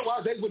want you.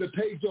 Otherwise, they would have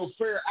paid your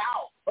fare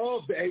out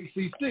of the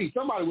ACC.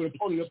 Somebody would have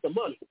ponied up the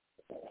money.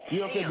 You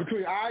know what I'm saying?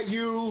 Between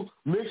IU,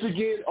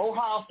 Michigan,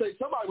 Ohio State,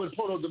 somebody would have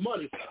ponied up the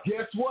money.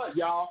 Guess what,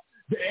 y'all?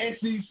 The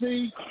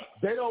SEC,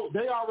 they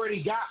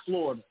already got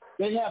Florida.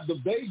 They got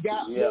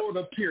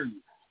Florida,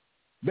 period.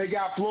 They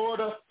got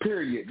Florida,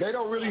 period. They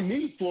don't really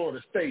need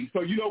Florida State.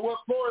 So you know what,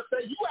 Florida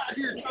State, you out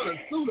here trying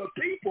to sue the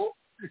people.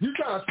 You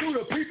trying to sue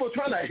the people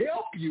trying to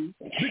help you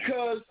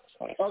because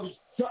of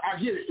 – so I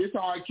get it. It's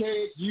all right,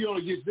 Kane. You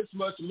only get this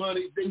much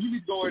money. Then you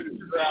need to go in and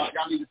figure out.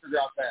 Y'all need to figure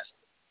out that.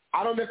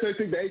 I don't necessarily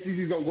think the ACC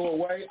is going to go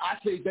away. I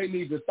think they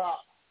need to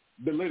stop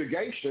the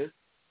litigation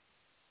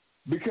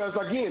because,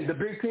 again, the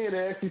Big Ten and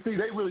the SEC,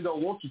 they really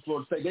don't want you,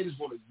 Florida State. They just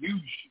want to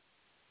use you.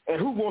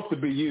 And who wants to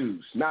be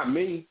used? Not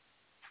me.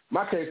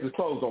 My case is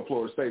closed on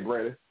Florida State,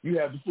 Brandon. You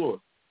have the floor.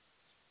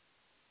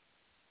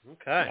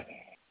 Okay.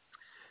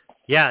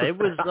 Yeah, it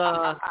was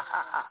something.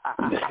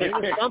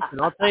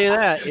 I'll tell you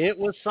that. It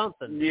was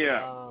something.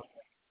 Yeah.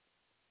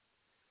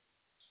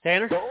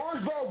 Tanner? The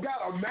Orange Bowl got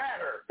to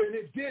matter, and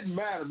it didn't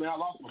matter, man. I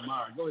lost my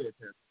mind. Go ahead,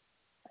 Tanner.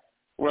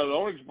 Well, the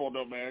Orange Bowl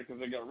don't matter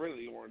because they got rid of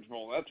the Orange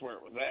Bowl. That's where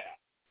it was at.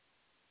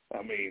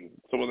 I mean,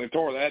 so when they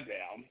tore that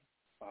down,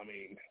 I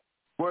mean,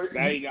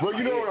 now you got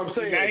you know what I'm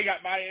saying. Now you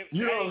got Miami.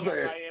 You know what I'm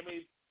saying.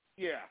 Miami.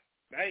 Yeah.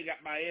 Now you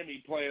got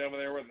Miami playing over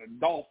there where the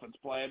Dolphins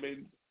play. I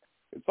mean,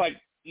 it's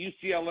like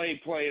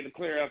UCLA playing to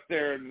clear out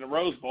there in the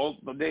Rose Bowl.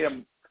 The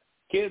damn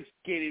kids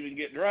can't even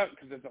get drunk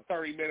because it's a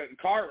 30-minute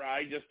car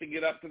ride just to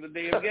get up to the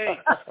damn game.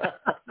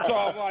 So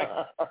I'm like,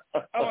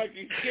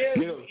 these kids,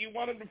 you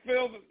want them to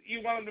fill the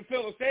stadium.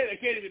 They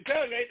can't even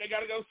tailgate. They got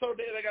to go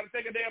they got to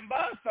take a damn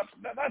bus.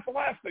 That's the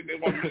last thing they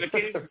want to do. They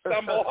can't even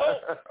stumble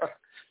home.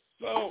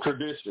 So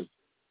tradition.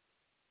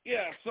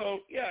 Yeah. So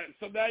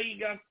now you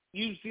got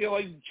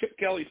UCLA. Chip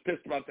Kelly's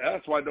pissed about that.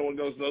 That's why no one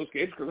goes to those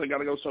games because they got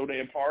to go so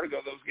damn far to go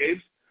to those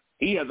games.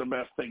 He has the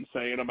best thing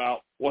saying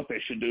about what they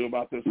should do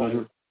about this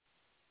whole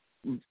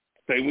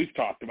thing. We've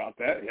talked about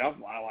that. Yeah,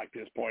 I like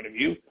his point of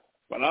view,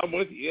 but I'm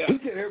with you. Yeah,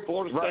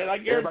 Florida State. I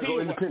guarantee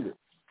you.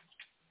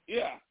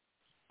 Yeah,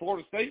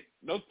 Florida State.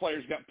 Those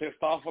players got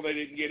pissed off when they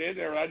didn't get in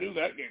there. I knew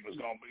that game was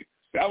going to be.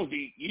 That was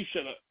the.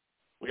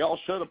 We all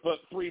should have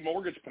put 3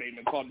 mortgage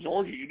payments on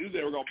Georgia. You knew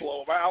they were going to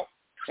blow them out.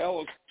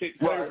 Hell, the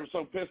players were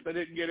so pissed they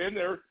didn't get in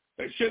there.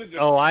 They should have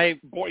just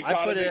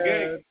boycotted the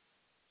game.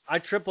 I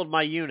tripled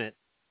my unit.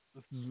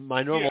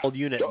 My normal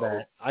unit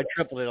bet. I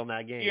tripled it on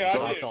that game. Yeah,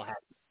 so I did.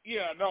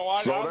 Yeah, no,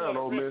 I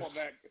on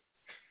that.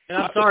 And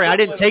I'm sorry, I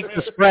didn't take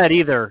the spread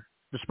either.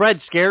 The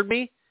spread scared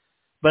me,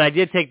 but I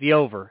did take the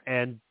over,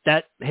 and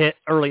that hit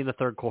early in the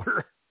third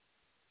quarter.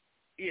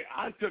 Yeah,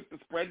 I took the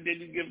spread,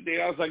 didn't give a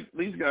damn. I was like,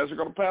 these guys are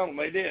going to pound them.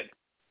 They did.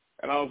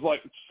 And I was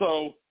like,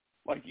 so,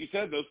 like you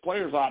said, those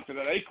players opted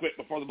out. They quit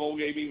before the bowl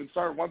game even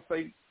started.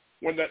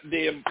 When that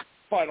damn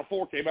Final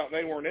Four came out and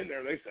they weren't in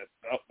there, they said,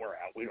 oh, we're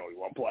out. We don't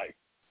even want to play.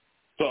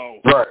 So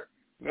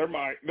their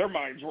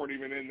minds weren't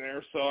even in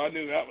there, so I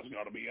knew that was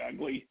going to be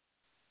ugly.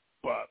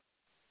 But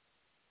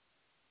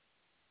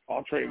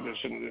I'll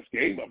transition to this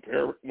game up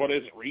here. What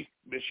is it, Reese?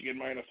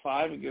 Michigan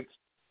 -5 against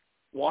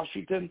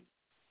Washington?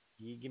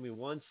 You give me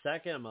 1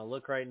 second. I'm going to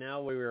look right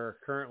now. We are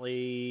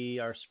currently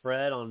our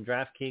spread on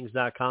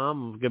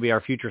DraftKings.com. It's going to be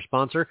our future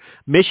sponsor.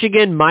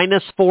 Michigan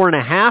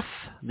 -4.5.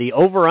 The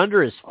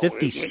over/under is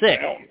 56.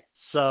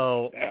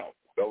 So.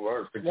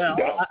 Well,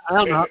 I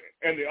don't know.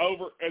 And the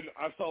over, and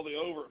I saw the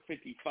over at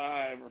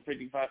 55 or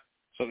 55.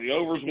 So the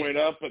overs went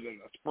up, and then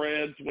the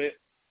spreads went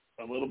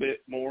a little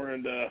bit more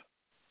into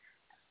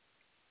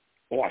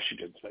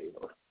Washington's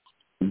favor.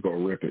 You're gonna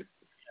rip it.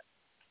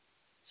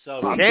 So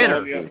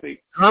Tanner,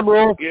 I'm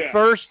rolling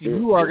first.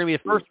 You are gonna be the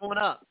first one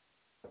up.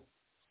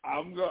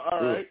 All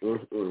right.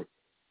 I'm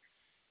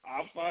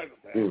fine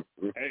with that.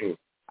 Hey,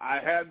 I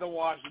had the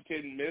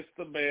Washington miss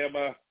the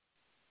Bama.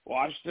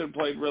 Washington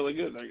played really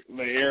good.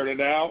 They aired it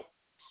out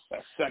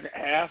that second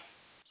half.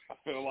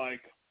 I feel like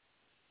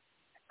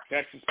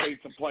Texas made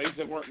some plays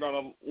that weren't going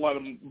to let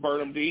them burn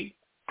them deep,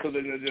 so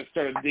then they just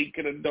started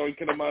dinking and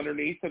doinking them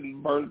underneath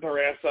and burned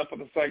their ass up in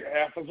the second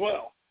half as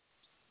well.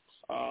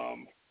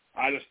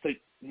 I just think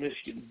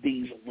Michigan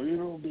D's a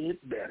little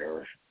bit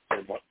better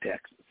than what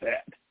Texas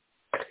had.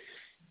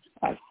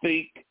 I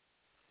think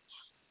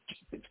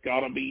it's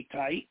got to be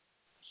tight,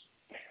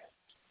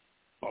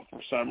 but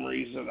for some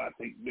reason I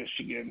think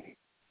Michigan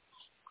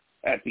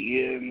at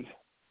the end,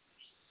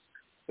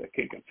 they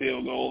kick a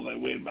field goal, they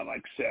win by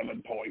like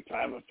 7 points.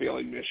 I have a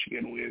feeling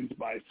Michigan wins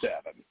by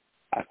 7.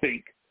 I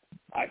think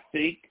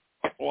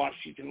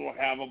Washington will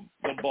have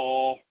the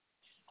ball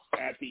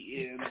at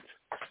the end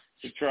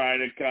to try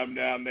to come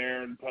down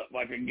there and put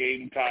like a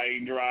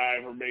game-tying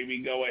drive or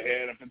maybe go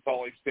ahead if it's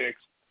only 6.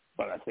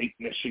 But I think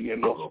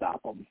Michigan will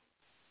stop them.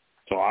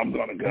 So I'm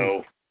going to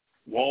go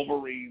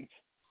Wolverines.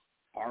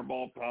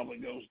 Harbaugh probably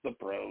goes to the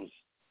pros.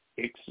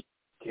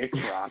 Kicks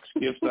rocks.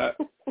 Gives that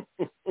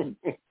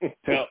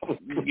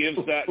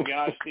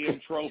gosh damn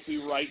trophy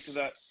right to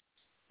that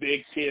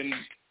Big Ten,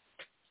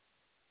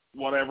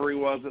 whatever he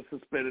was that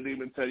suspended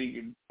him and said he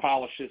could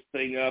polish this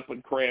thing up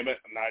and cram it,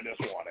 and I just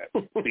want it.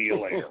 See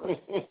you later.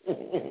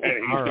 And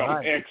he's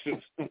going to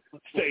exit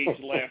stage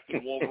left,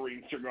 and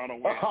Wolverines are going to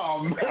win.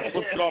 Oh, man. That's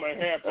what's going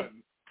to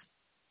happen.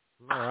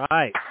 All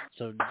right.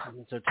 So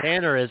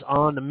Tanner is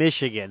on to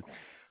Michigan.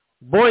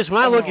 Boys,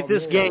 when I look at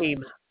this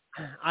game,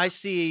 I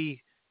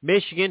see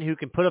Michigan, who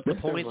can put up the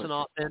points on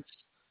offense.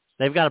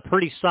 They've got a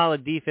pretty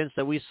solid defense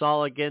that we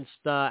saw against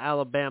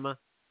Alabama.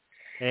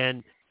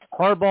 And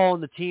Harbaugh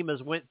and the team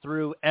has went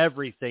through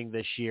everything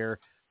this year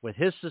with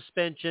his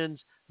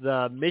suspensions,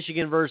 the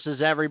Michigan versus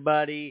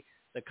everybody,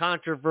 the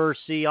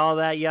controversy, all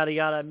that, yada,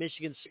 yada.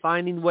 Michigan's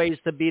finding ways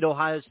to beat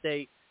Ohio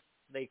State.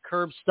 They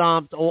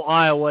curb-stomped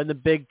Iowa in the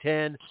Big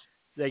Ten.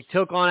 They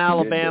took on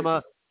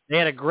Alabama. They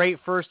had a great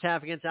first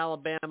half against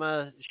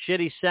Alabama,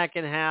 shitty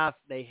second half.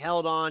 They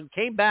held on,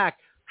 came back.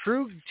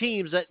 True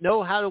teams that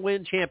know how to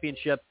win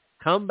championships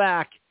come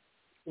back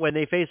when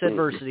they face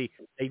adversity.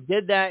 They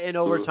did that in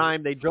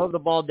overtime. They drove the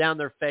ball down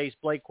their face.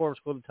 Blake Corum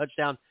scored a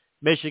touchdown.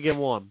 Michigan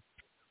won.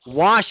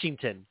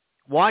 Washington's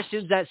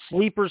that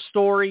sleeper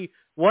story.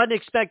 Wasn't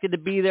expected to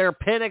be there.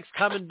 Penix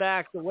coming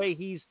back the way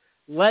he's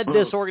led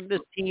this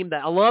team.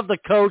 That I love the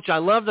coach. I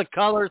love the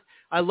colors.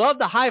 I love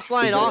the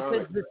high-flying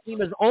offense. This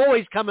team is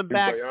always coming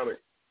back.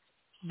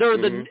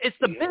 It's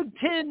the Big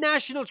Ten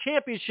National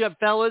Championship,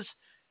 fellas.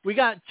 We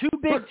got 2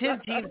 Big Ten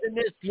teams in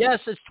this. Yes,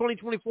 it's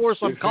 2024,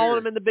 so I'm calling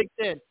them in the Big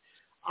Ten.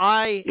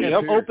 I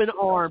am open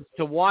armed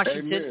to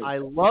Washington. Amen. I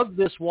love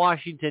this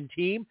Washington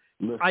team.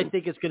 I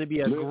think it's going to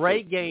be a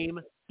great game.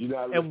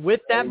 And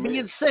with that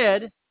being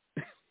said,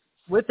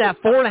 with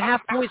that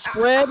 4.5-point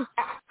spread,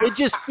 it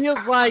just feels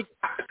like,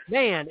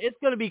 man, it's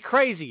going to be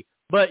crazy.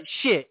 But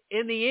shit,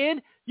 in the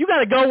end, you got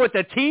to go with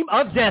the team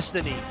of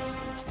destiny.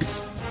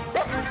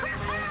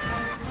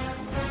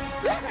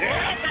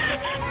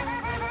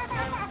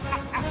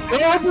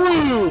 Go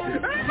blue!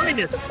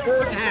 Minus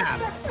 4.5.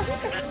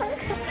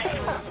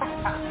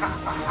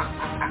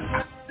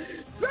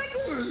 That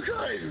was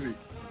crazy.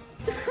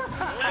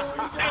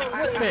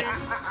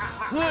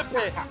 Flip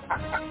it.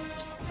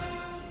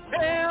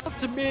 Hail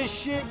to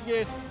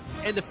Michigan.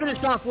 And to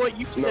finish off what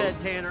you said,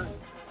 Tanner,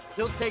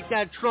 he'll take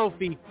that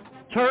trophy,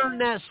 turn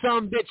that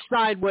sumbitch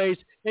sideways,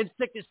 and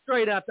stick it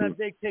straight up that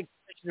Big Ten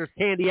Commissioner's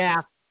candy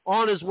ass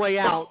on his way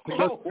out to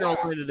go to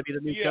Carolina to be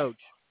the new coach.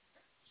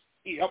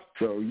 Yep.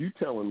 So you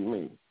telling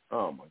me,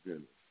 oh, my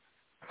goodness.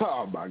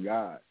 Oh, my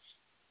gosh.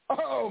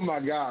 Oh,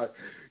 my God.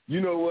 You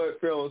know what,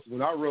 fellas?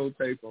 When I roll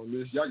tape on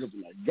this, y'all going to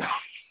be like, gosh.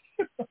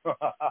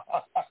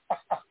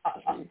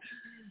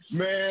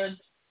 Man,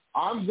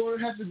 I'm going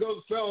to have to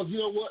go, fellas, you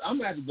know what? I'm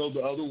going to have to go the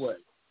other way.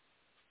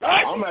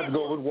 I'm going to have to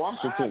go with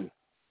Washington.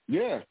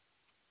 Yeah.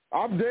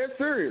 I'm dead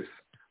serious.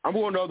 I'm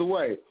going the other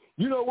way.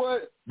 You know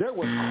what? They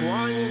was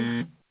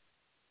crying.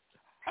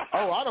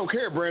 Oh, I don't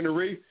care, Brandon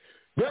Reed.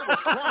 They were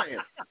crying.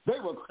 They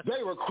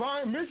were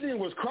crying. Michigan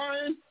was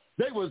crying.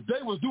 They was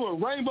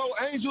doing rainbow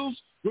angels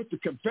with the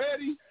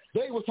confetti.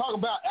 They were talking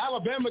about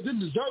Alabama didn't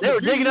deserve. They were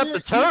digging up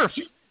the turf.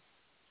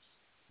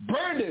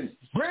 Brandon,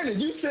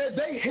 you said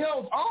they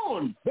held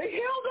on. They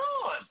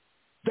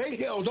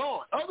held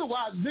on.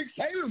 Otherwise, Nick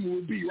Saban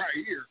would be right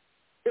here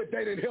if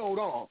they didn't hold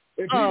on.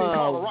 If he didn't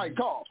call the right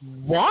call.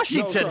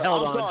 Washington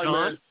held on, sorry, John.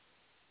 Man.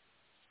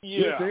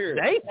 Yeah,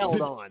 they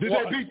held on. Did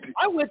they beat?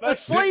 I went to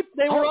sleep.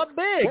 They were up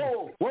big.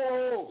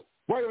 Whoa.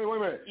 Wait a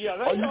minute. Yeah,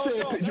 are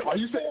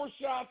you saying 4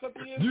 shots at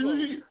the end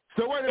zone.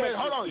 So wait a minute.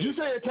 Hold on. You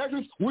saying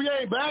Texas? We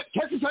ain't back.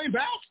 Texas ain't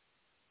back.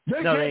 They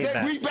ain't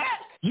back. We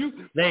back.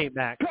 They ain't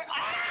back.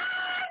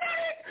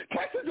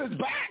 Texas is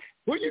back.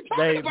 What are you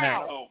talking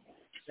about?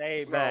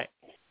 They ain't back.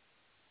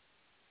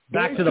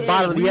 Back to the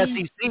bottom of the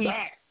SEC.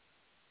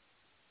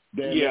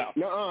 Yeah.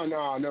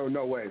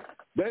 No way.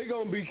 They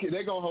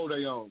gonna hold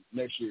their own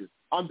next year.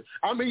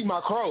 I'm eating my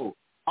crow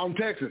on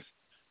Texas.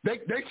 They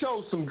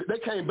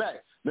came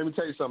back. Let me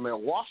tell you something,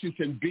 man.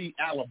 Washington beat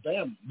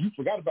Alabama. You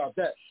forgot about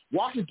that.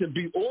 Washington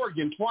beat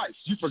Oregon twice.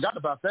 You forgot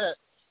about that.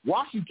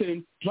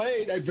 Washington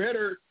played a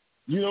better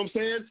You know what I'm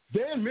saying?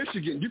 Then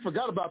Michigan, you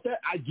forgot about that.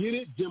 I get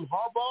it. Jim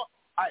Harbaugh,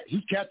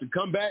 he's captain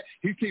comeback.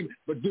 He's team,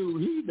 but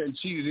dude, he's been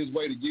cheated his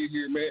way to get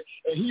here, man.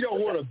 And he don't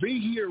want to be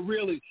here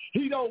really.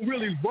 He don't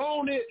really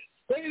want it.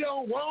 They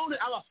don't want it.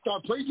 I gotta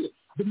start preaching.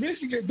 The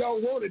Michigan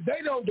don't want it.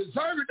 They don't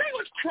deserve it. They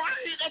was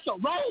crying at the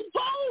Rose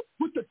Bowl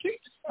with the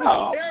teachers.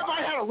 Oh,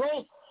 everybody had a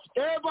rose.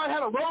 Everybody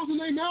had a rose in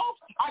their mouth.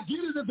 I get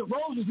it that the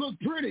roses look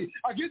pretty.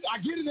 I get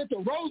it that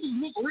the roses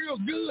look real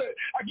good.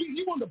 I get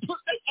you want to put.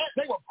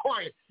 They were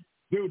crying.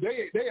 Dude,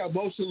 they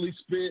emotionally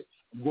spent.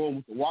 I'm going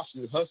with the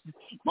Washington Huskies.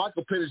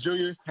 Michael Penix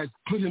Jr. has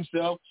put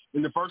himself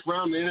in the first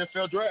round of the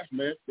NFL draft,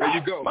 man. There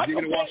you go. Give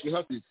me the Washington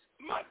Huskies.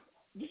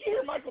 Did you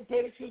hear Michael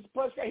Penix's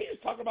press guy? He was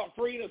talking about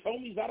freeing his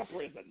homies out of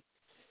prison.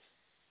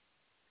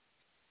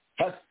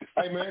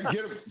 Hey, man,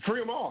 free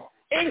them all.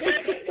 In his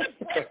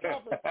press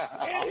conference, he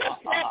was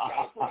talking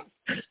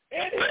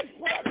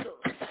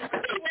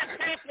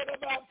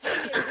about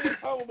freeing his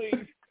homies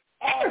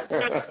out of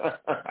prison.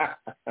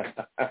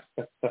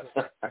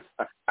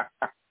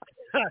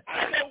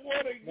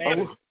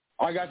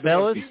 I got the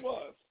Bellas? Huskies.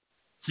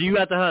 So you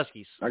got the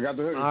Huskies. I got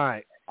the Huskies. All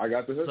right. I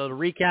got the Huskies. So to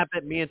recap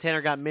it, me and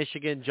Tanner got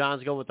Michigan.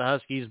 John's going with the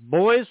Huskies.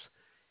 Boys,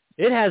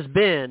 it has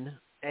been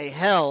a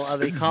hell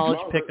of a college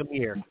pick'em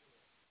year.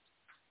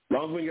 As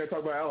long as we got to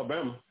talk about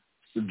Alabama,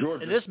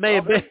 Georgia. And this may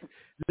have been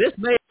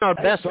our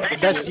best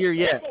year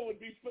yet.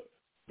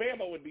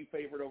 Bama would be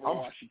favored over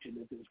Washington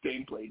if this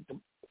game played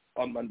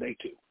on Monday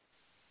too.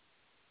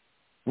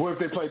 What if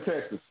they play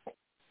Texas?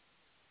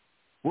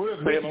 What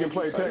if Michigan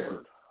play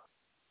Texas?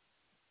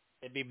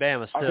 It'd be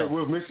Bama still. I said,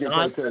 what if Michigan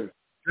play Texas?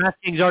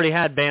 DraftKings already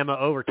had Bama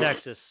over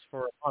Texas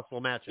for a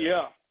possible matchup.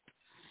 Yeah.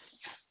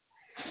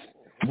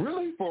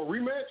 Really? For a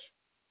rematch?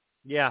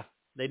 Yeah,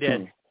 they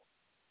did.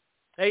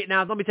 Hey,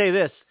 now let me tell you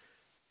this.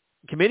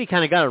 Committee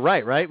kind of got it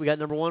right? We got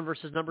number 1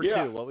 versus number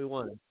 2, what we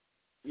wanted.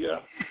 Yeah,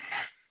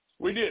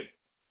 we did.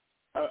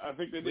 I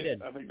think they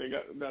did. I think they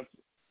got that's.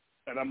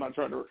 And I'm not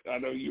trying to. I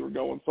know you were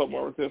going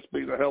somewhere with this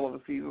being a hell of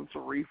a season,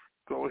 so Reef,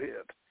 go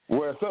ahead.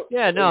 Well,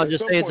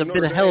 just say it's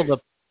been a hell of a.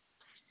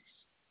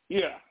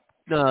 Yeah.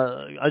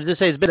 I was just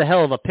saying it's been a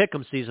hell of a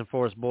pick'em season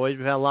for us, boys.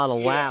 We've had a lot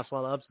of laughs, a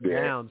lot of ups and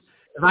downs.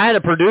 If I had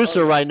a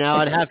producer right now,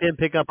 I'd have him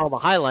pick up all the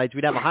highlights.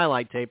 We'd have a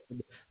highlight tape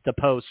to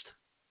post.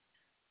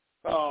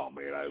 Oh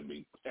man, that would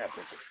be epic.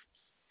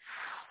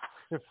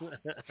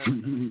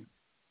 Man.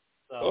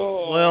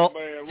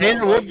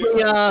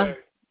 Tanner,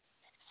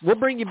 we'll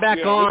bring you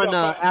back on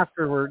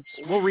afterwards.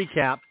 We'll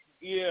recap.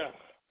 Yeah,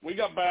 we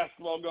got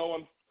basketball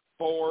going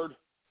forward.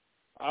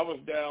 I was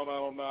down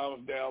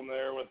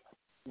there with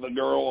the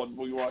girl, and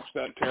we watched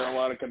that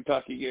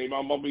Carolina-Kentucky game.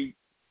 I'm going to be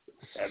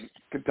 – and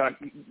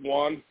Kentucky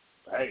won.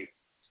 Hey,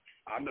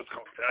 I'm just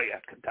going to tell you,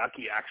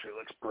 Kentucky actually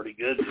looks pretty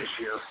good this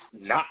year.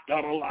 Not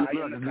going to lie.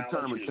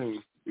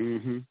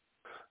 Mm-hmm.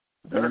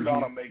 They're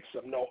going to make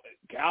some noise.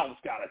 Cal's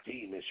got a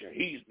team this year.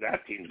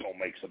 That team's going to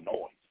make some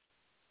noise.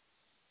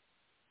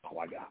 Oh,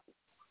 my God.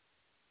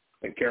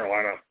 And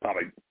Carolina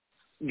probably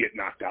get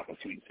knocked out in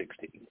the Sweet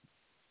 16.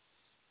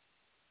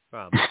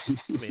 Probably.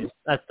 I mean,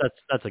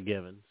 that's a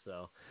given.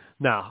 So,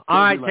 no.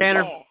 All right,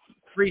 Tanner.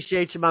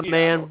 Appreciate you, my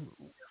man.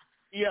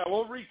 Yeah,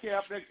 we'll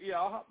recap next. Yeah,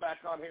 I'll hop back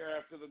on here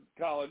after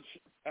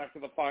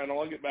the final.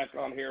 I'll get back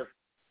on here.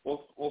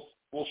 We'll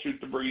shoot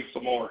the breeze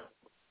some more.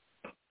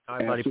 All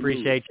right, buddy.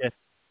 Appreciate you.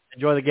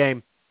 Enjoy the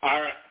game.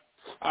 All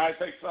right.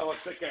 Thanks, fellas.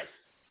 Take care.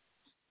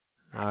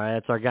 All right,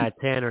 that's our guy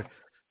Tanner.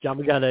 John,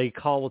 we got a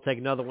call. We'll take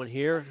another one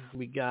here.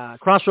 We got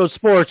Crossroads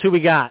Sports. Who we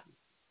got?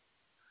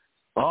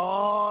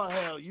 Oh,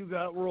 hell, you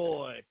got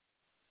Roy.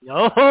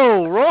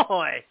 Oh,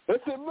 Roy. I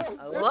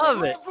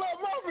love it. Mud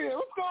Mafia.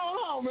 What's going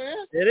on,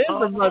 man? It is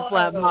the Mud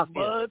Flat Mafia.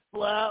 Mud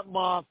Flat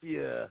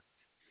Mafia.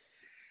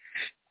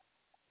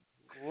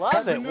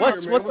 Love it.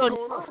 What's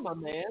on, my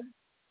man?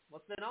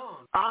 What's been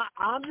on?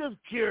 I'm just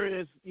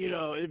curious,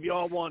 if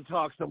y'all want to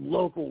talk some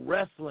local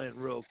wrestling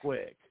real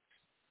quick.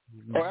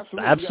 Oh,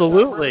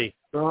 absolutely.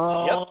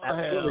 Oh, yep,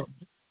 absolutely.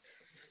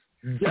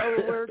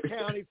 Delaware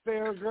County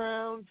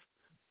Fairgrounds,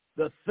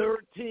 the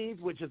 13th,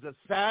 which is a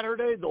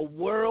Saturday, the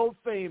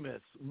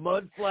world-famous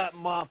Mud Flat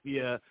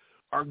Mafia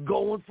are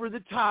going for the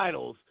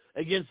titles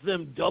against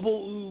them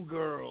Double Ooh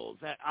girls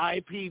at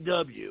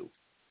IPW.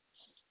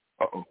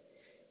 Uh-oh.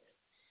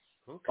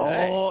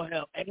 Okay. Oh,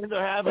 hell. And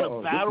they're having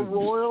a battle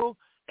royal,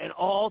 and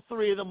all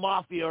 3 of the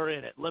Mafia are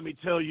in it. Let me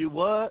tell you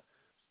what.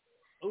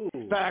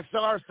 Facts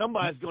are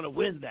somebody's going to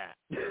win that.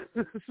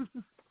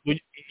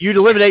 You'd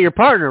eliminate your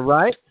partner,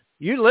 right?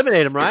 You'd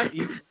eliminate him, right?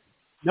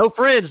 No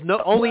friends,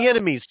 only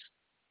enemies.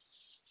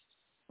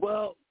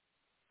 Well,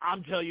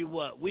 I'm telling you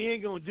what, we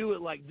ain't going to do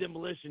it like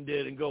Demolition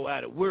did and go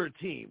at it. We're a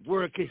team.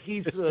 We're a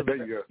cohesive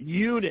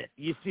unit.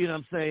 You see what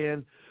I'm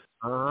saying?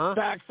 Uh-huh.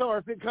 Facts are,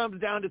 if it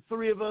comes down to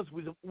 3 of us,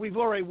 we've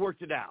already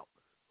worked it out.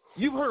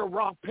 You've heard of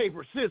rock,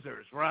 paper,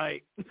 scissors,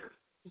 right?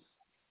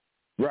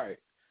 Right.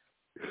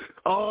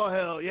 Oh,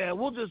 hell yeah.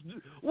 We'll just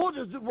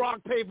do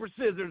rock, paper,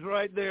 scissors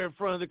right there in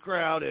front of the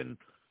crowd, and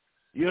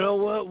you know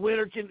what?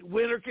 Winner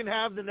can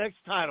have the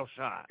next title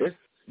shot.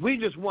 We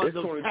just want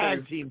those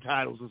tag team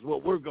titles is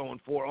what we're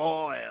going for.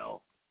 Oh,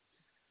 hell.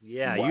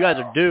 Yeah, Wow. you guys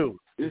are due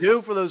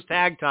for those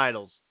tag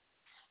titles.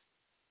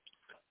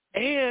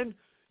 And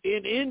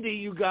in Indy,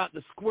 you got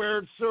the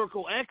Squared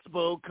Circle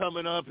Expo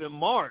coming up in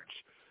March,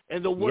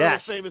 and the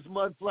world-famous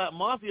Mud Flat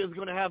Mafia is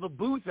going to have a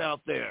booth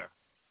out there.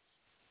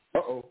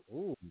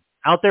 Uh-oh.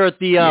 Out there at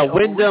the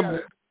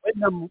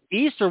Wyndham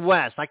East or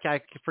West?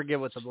 I forget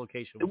what the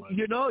location was.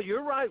 You know,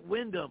 you're right,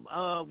 Wyndham,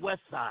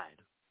 West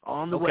Side,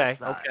 on the West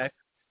Side. Okay.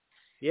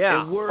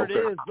 Yeah. And word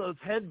is those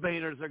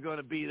headbangers are going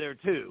to be there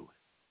too.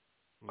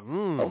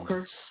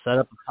 Okay. Set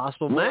up a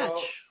possible match.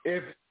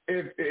 If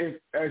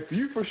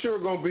you for sure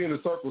going to be in the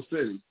Circle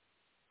City,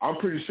 I'm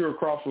pretty sure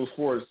Crossroads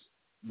Sports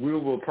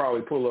will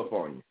probably pull up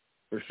on you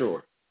for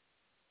sure.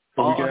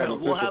 So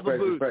we'll have a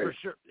booth for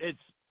sure.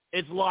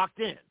 It's locked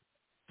in.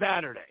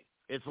 Saturday.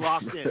 It's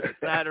locked in.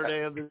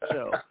 Saturday of the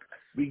show.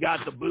 We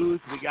got the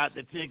booth. We got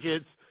the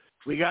tickets.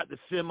 We got the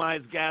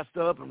semis gassed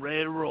up and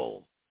ready to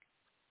roll.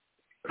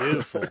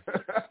 Beautiful.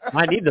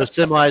 Might need those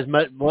semis.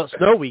 What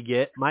snow we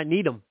get, might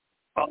need them.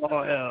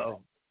 Oh,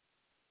 hell.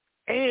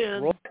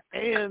 And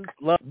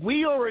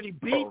we already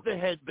beat the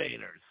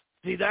headbangers.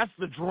 See, that's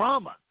the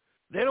drama.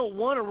 They don't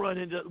want to run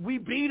into – we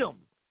beat them.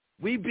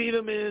 We beat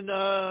them in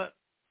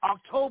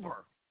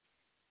October.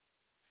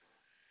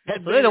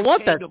 So they don't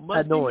want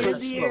that noise.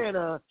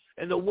 Indiana,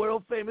 and the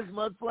world-famous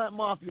Mud Flat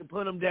Mafia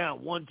put them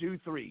down 1, 2,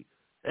 3.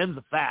 And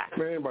the fact.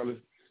 Man, anybody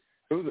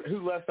listen?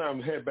 Who's last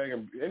time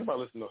headbanger? Anybody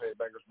listen to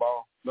Headbangers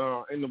Ball?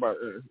 No, ain't nobody.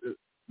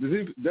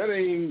 That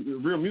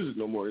ain't real music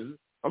no more, is it?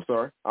 I'm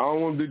sorry. I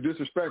don't want to be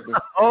disrespectful.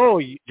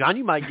 Oh, John,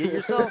 you might get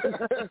yourself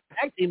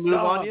tag team move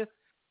on you.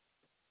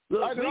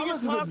 Look, we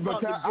can talk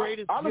about the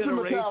greatest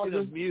generation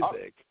of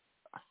music.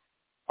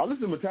 I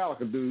listen to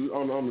Metallica, dude,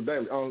 on the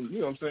daily. You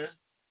know what I'm saying?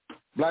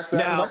 Black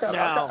Sabbath. I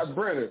got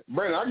Brandon,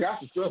 I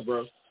got your stuff,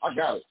 bro. I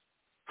got it.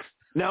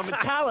 Now,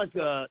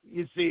 Metallica,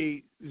 you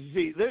see,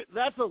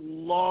 that's a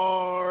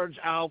large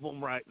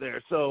album right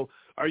there. So,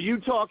 are you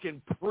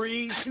talking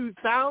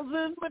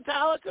pre-2000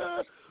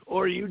 Metallica,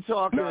 or are you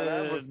talking?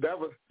 No, that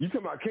was. You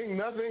talking about King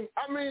Nothing?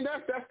 I mean,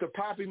 that's the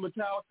poppy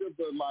Metallica,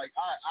 but like,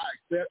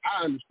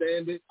 I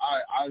understand it.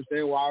 I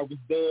understand why it was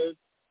done.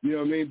 You know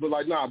what I mean? But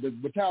like, the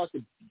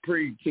Metallica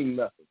pre-King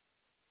Nothing.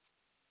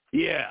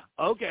 Yeah.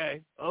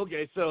 Okay.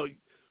 So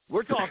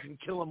we're talking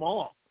Kill 'Em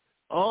All.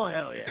 Oh,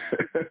 hell yeah.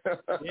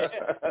 Yeah.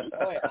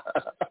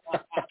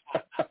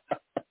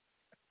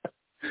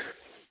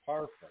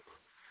 Perfect.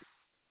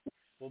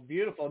 Well,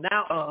 beautiful.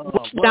 Now, I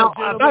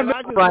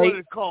just wanted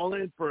to call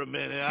in for a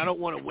minute. I don't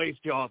want to waste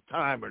y'all's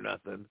time or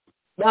nothing.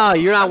 No,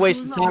 you're not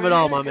wasting time at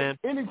all, my man.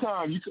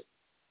 Anytime you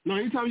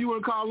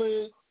want to call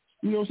in,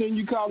 you know what I'm saying,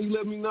 you call, you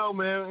let me know,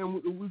 man,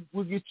 and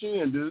we'll get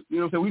you in, dude. You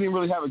know what I'm saying? We didn't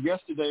really have a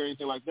guest today or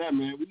anything like that,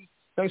 man.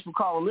 Thanks for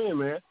calling in,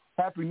 man.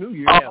 Happy New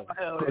Year.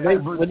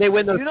 When they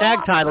win those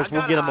tag titles,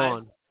 we'll get them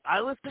on. I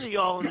listen to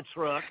y'all in the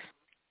truck.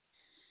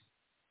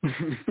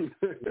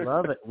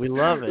 We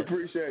love it.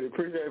 Appreciate it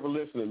for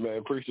listening, man.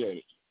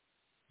 Appreciate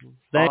it.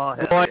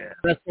 Thanks, boy.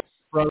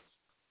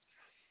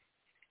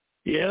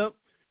 Yep.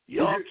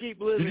 Y'all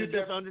keep listening.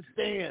 Just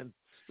understand,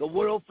 the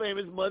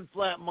world-famous Mud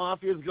Flat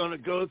Mafia is going to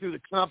go through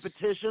the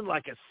competition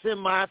like a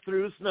semi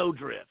through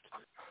snowdrift.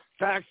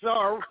 Facts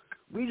are,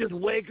 we just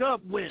wake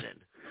up winning.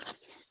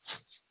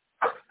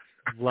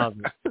 Love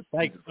it.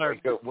 Thanks, sir.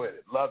 Wake up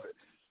winning. Love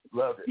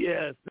it.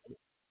 Yes.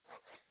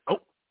 Oh,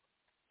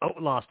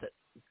 lost it.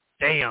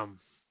 Damn.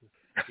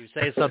 You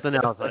say something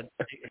else. I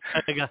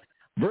clicked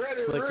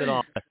it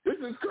off. This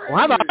is crazy. Well,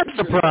 how about that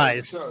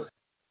surprise?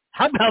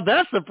 How about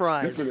that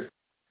surprise?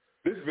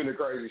 This has been a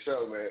crazy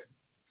show, man.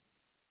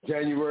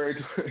 January,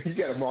 you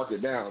got to mark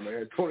it down,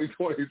 man.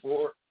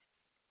 2024.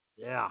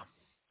 Yeah,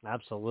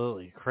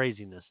 absolutely.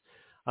 Craziness.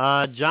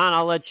 John,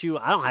 I'll let you.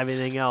 I don't have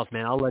anything else,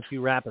 man. I'll let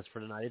you wrap us for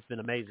tonight. It's been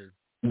amazing.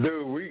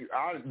 Dude,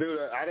 I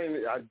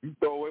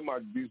throw away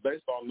these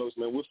baseball notes,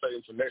 man. We'll save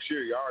them for next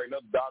year. You already know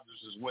the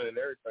Dodgers is winning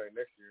everything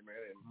next year,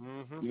 man.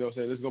 And, you know what I'm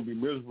saying? This is going to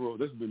be miserable.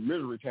 This has been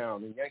misery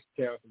town in Yankee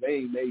Town. They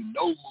ain't made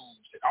no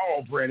moves at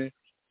all, Brandon.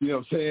 You know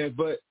what I'm saying?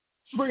 But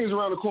spring is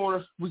around the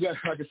corner. We got,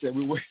 like I said,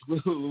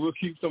 we'll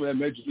keep some of that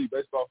Major League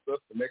Baseball stuff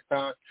for next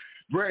time.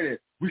 Brandon,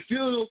 we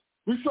still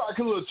like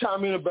a little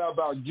chime in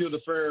about Gil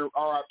DeFerrin,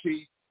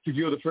 R.I.P. to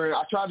Gil DeFerrin.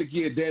 I tried to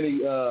get Danny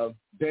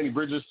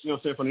Bridges, you know what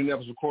I'm saying, from the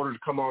Indianapolis Recorder to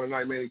come on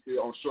tonight, man.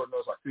 On short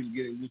notice, I couldn't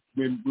get him.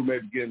 We'll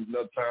maybe get him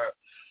another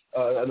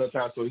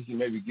time so he can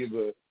maybe give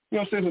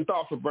some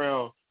thoughts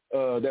around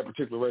that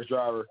particular race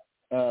driver.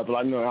 But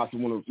I know I also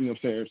want to, you know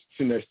what I'm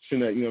saying,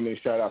 send that, you know what I mean,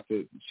 shout out,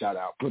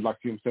 put like,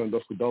 you know what I'm saying,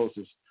 those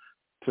condolences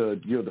to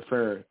Gil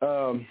DeFerrin.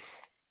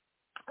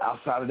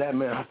 Outside of that,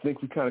 man, I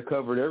think we kind of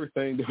covered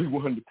everything that we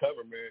wanted to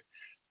cover, man.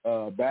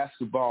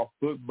 Basketball,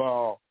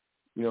 football.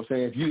 You know what I'm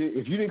saying?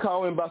 If you didn't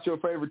call in about your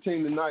favorite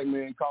team tonight,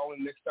 man, call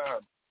in next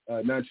time.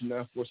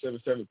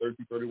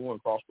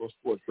 929-477-3331, Crossroads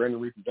Sports. Brandon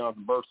Reed and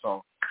Jonathan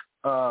Birdsong.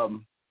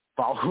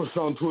 Follow us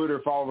on Twitter.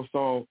 Follow us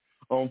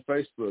on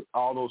Facebook.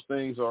 All those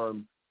things are,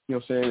 you know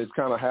what I'm saying, it's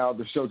kind of how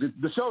the show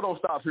don't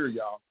stop here,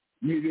 y'all.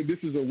 This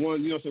is a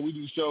one, you know what I'm saying, we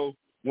do the show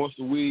once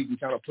a week. We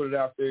kind of put it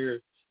out there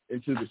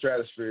into the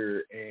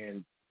stratosphere,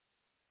 and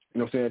you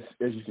know what I'm saying,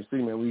 as you can see,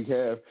 man, we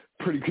have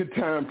pretty good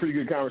time, pretty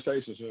good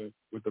conversations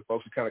with the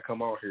folks who kind of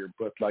come on here.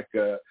 But, like,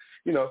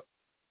 you know,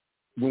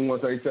 we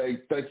want to say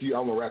thank you.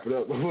 I'm going to wrap it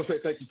up. We want to say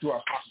thank you to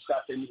our sponsor,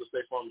 Scott K. Nickel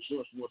State Farm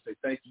Insurance. We want to say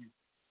thank you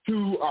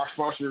to our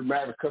sponsor,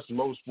 Maverick Custom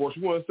Motorsports.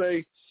 We want to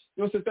say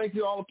thank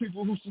you to all the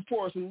people who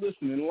support us and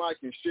listen and like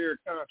and share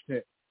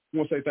content. We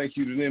want to say thank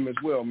you to them as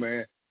well,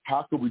 man.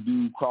 How could we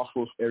do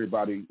Crossroads for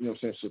everybody, you know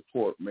what I'm saying,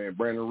 support, man.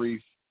 Brandon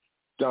Reese,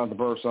 Jonathan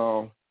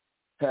Birdsong,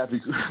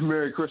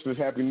 Merry Christmas,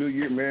 Happy New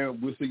Year, man.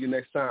 We'll see you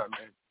next time,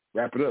 man.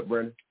 Wrap it up,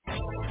 Brandon.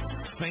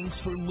 Thanks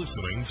for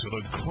listening to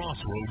the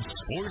Crossroads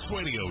Sports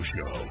Radio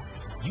Show.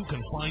 You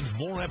can find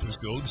more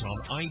episodes on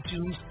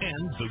iTunes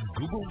and the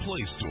Google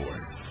Play Store.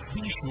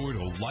 Be sure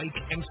to like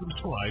and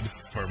subscribe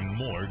for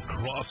more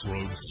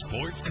Crossroads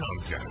sports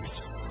content.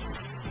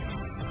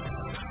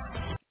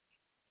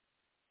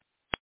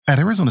 At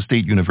Arizona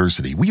State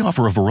University, we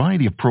offer a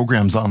variety of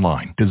programs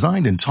online,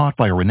 designed and taught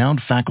by a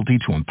renowned faculty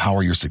to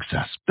empower your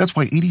success. That's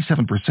why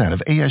 87%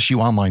 of ASU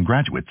online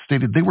graduates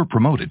stated they were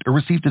promoted or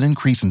received an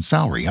increase in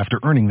salary after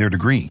earning their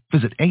degree.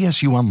 Visit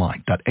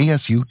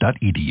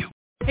asuonline.asu.edu.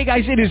 Hey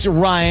guys, it is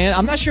Ryan.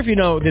 I'm not sure if you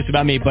know this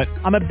about me, but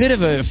I'm a bit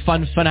of a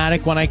fun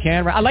fanatic when I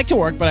can. I like to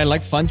work, but I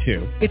like fun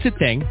too. It's a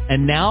thing.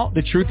 And now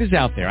the truth is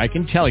out there. I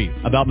can tell you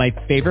about my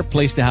favorite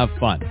place to have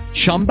fun.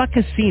 Chumba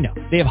Casino.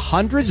 They have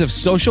hundreds of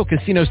social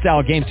casino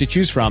style games to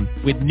choose from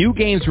with new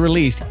games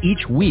released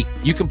each week.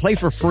 You can play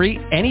for free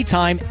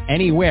anytime,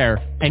 anywhere.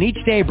 And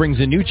each day brings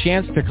a new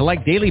chance to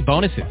collect daily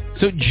bonuses.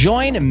 So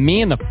join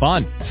me in the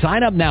fun.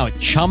 Sign up now at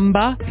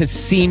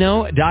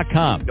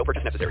ChumbaCasino.com. No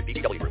purchase necessary.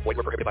 VGW Group. Void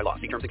where prohibited by law.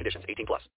 See terms and conditions. 18+.